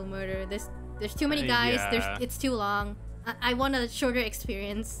Dramatical Murder. There's too many guys. Yeah. It's too long. I want a shorter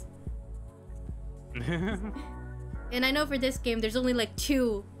experience. And I know for this game there's only like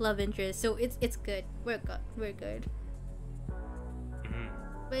 2 love interests, so it's good. We're good.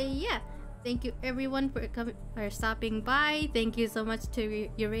 But yeah, thank you everyone for stopping by. Thank you so much to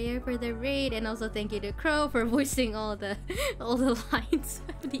Urea for the raid, and also thank you to Crow for voicing all the lines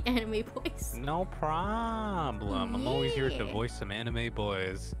of the anime voice. No problem. I'm always here to voice some anime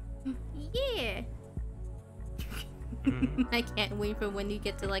boys. Yeah. I can't wait for when you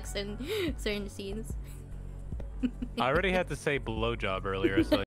get to like certain scenes. I already had to say blowjob earlier, so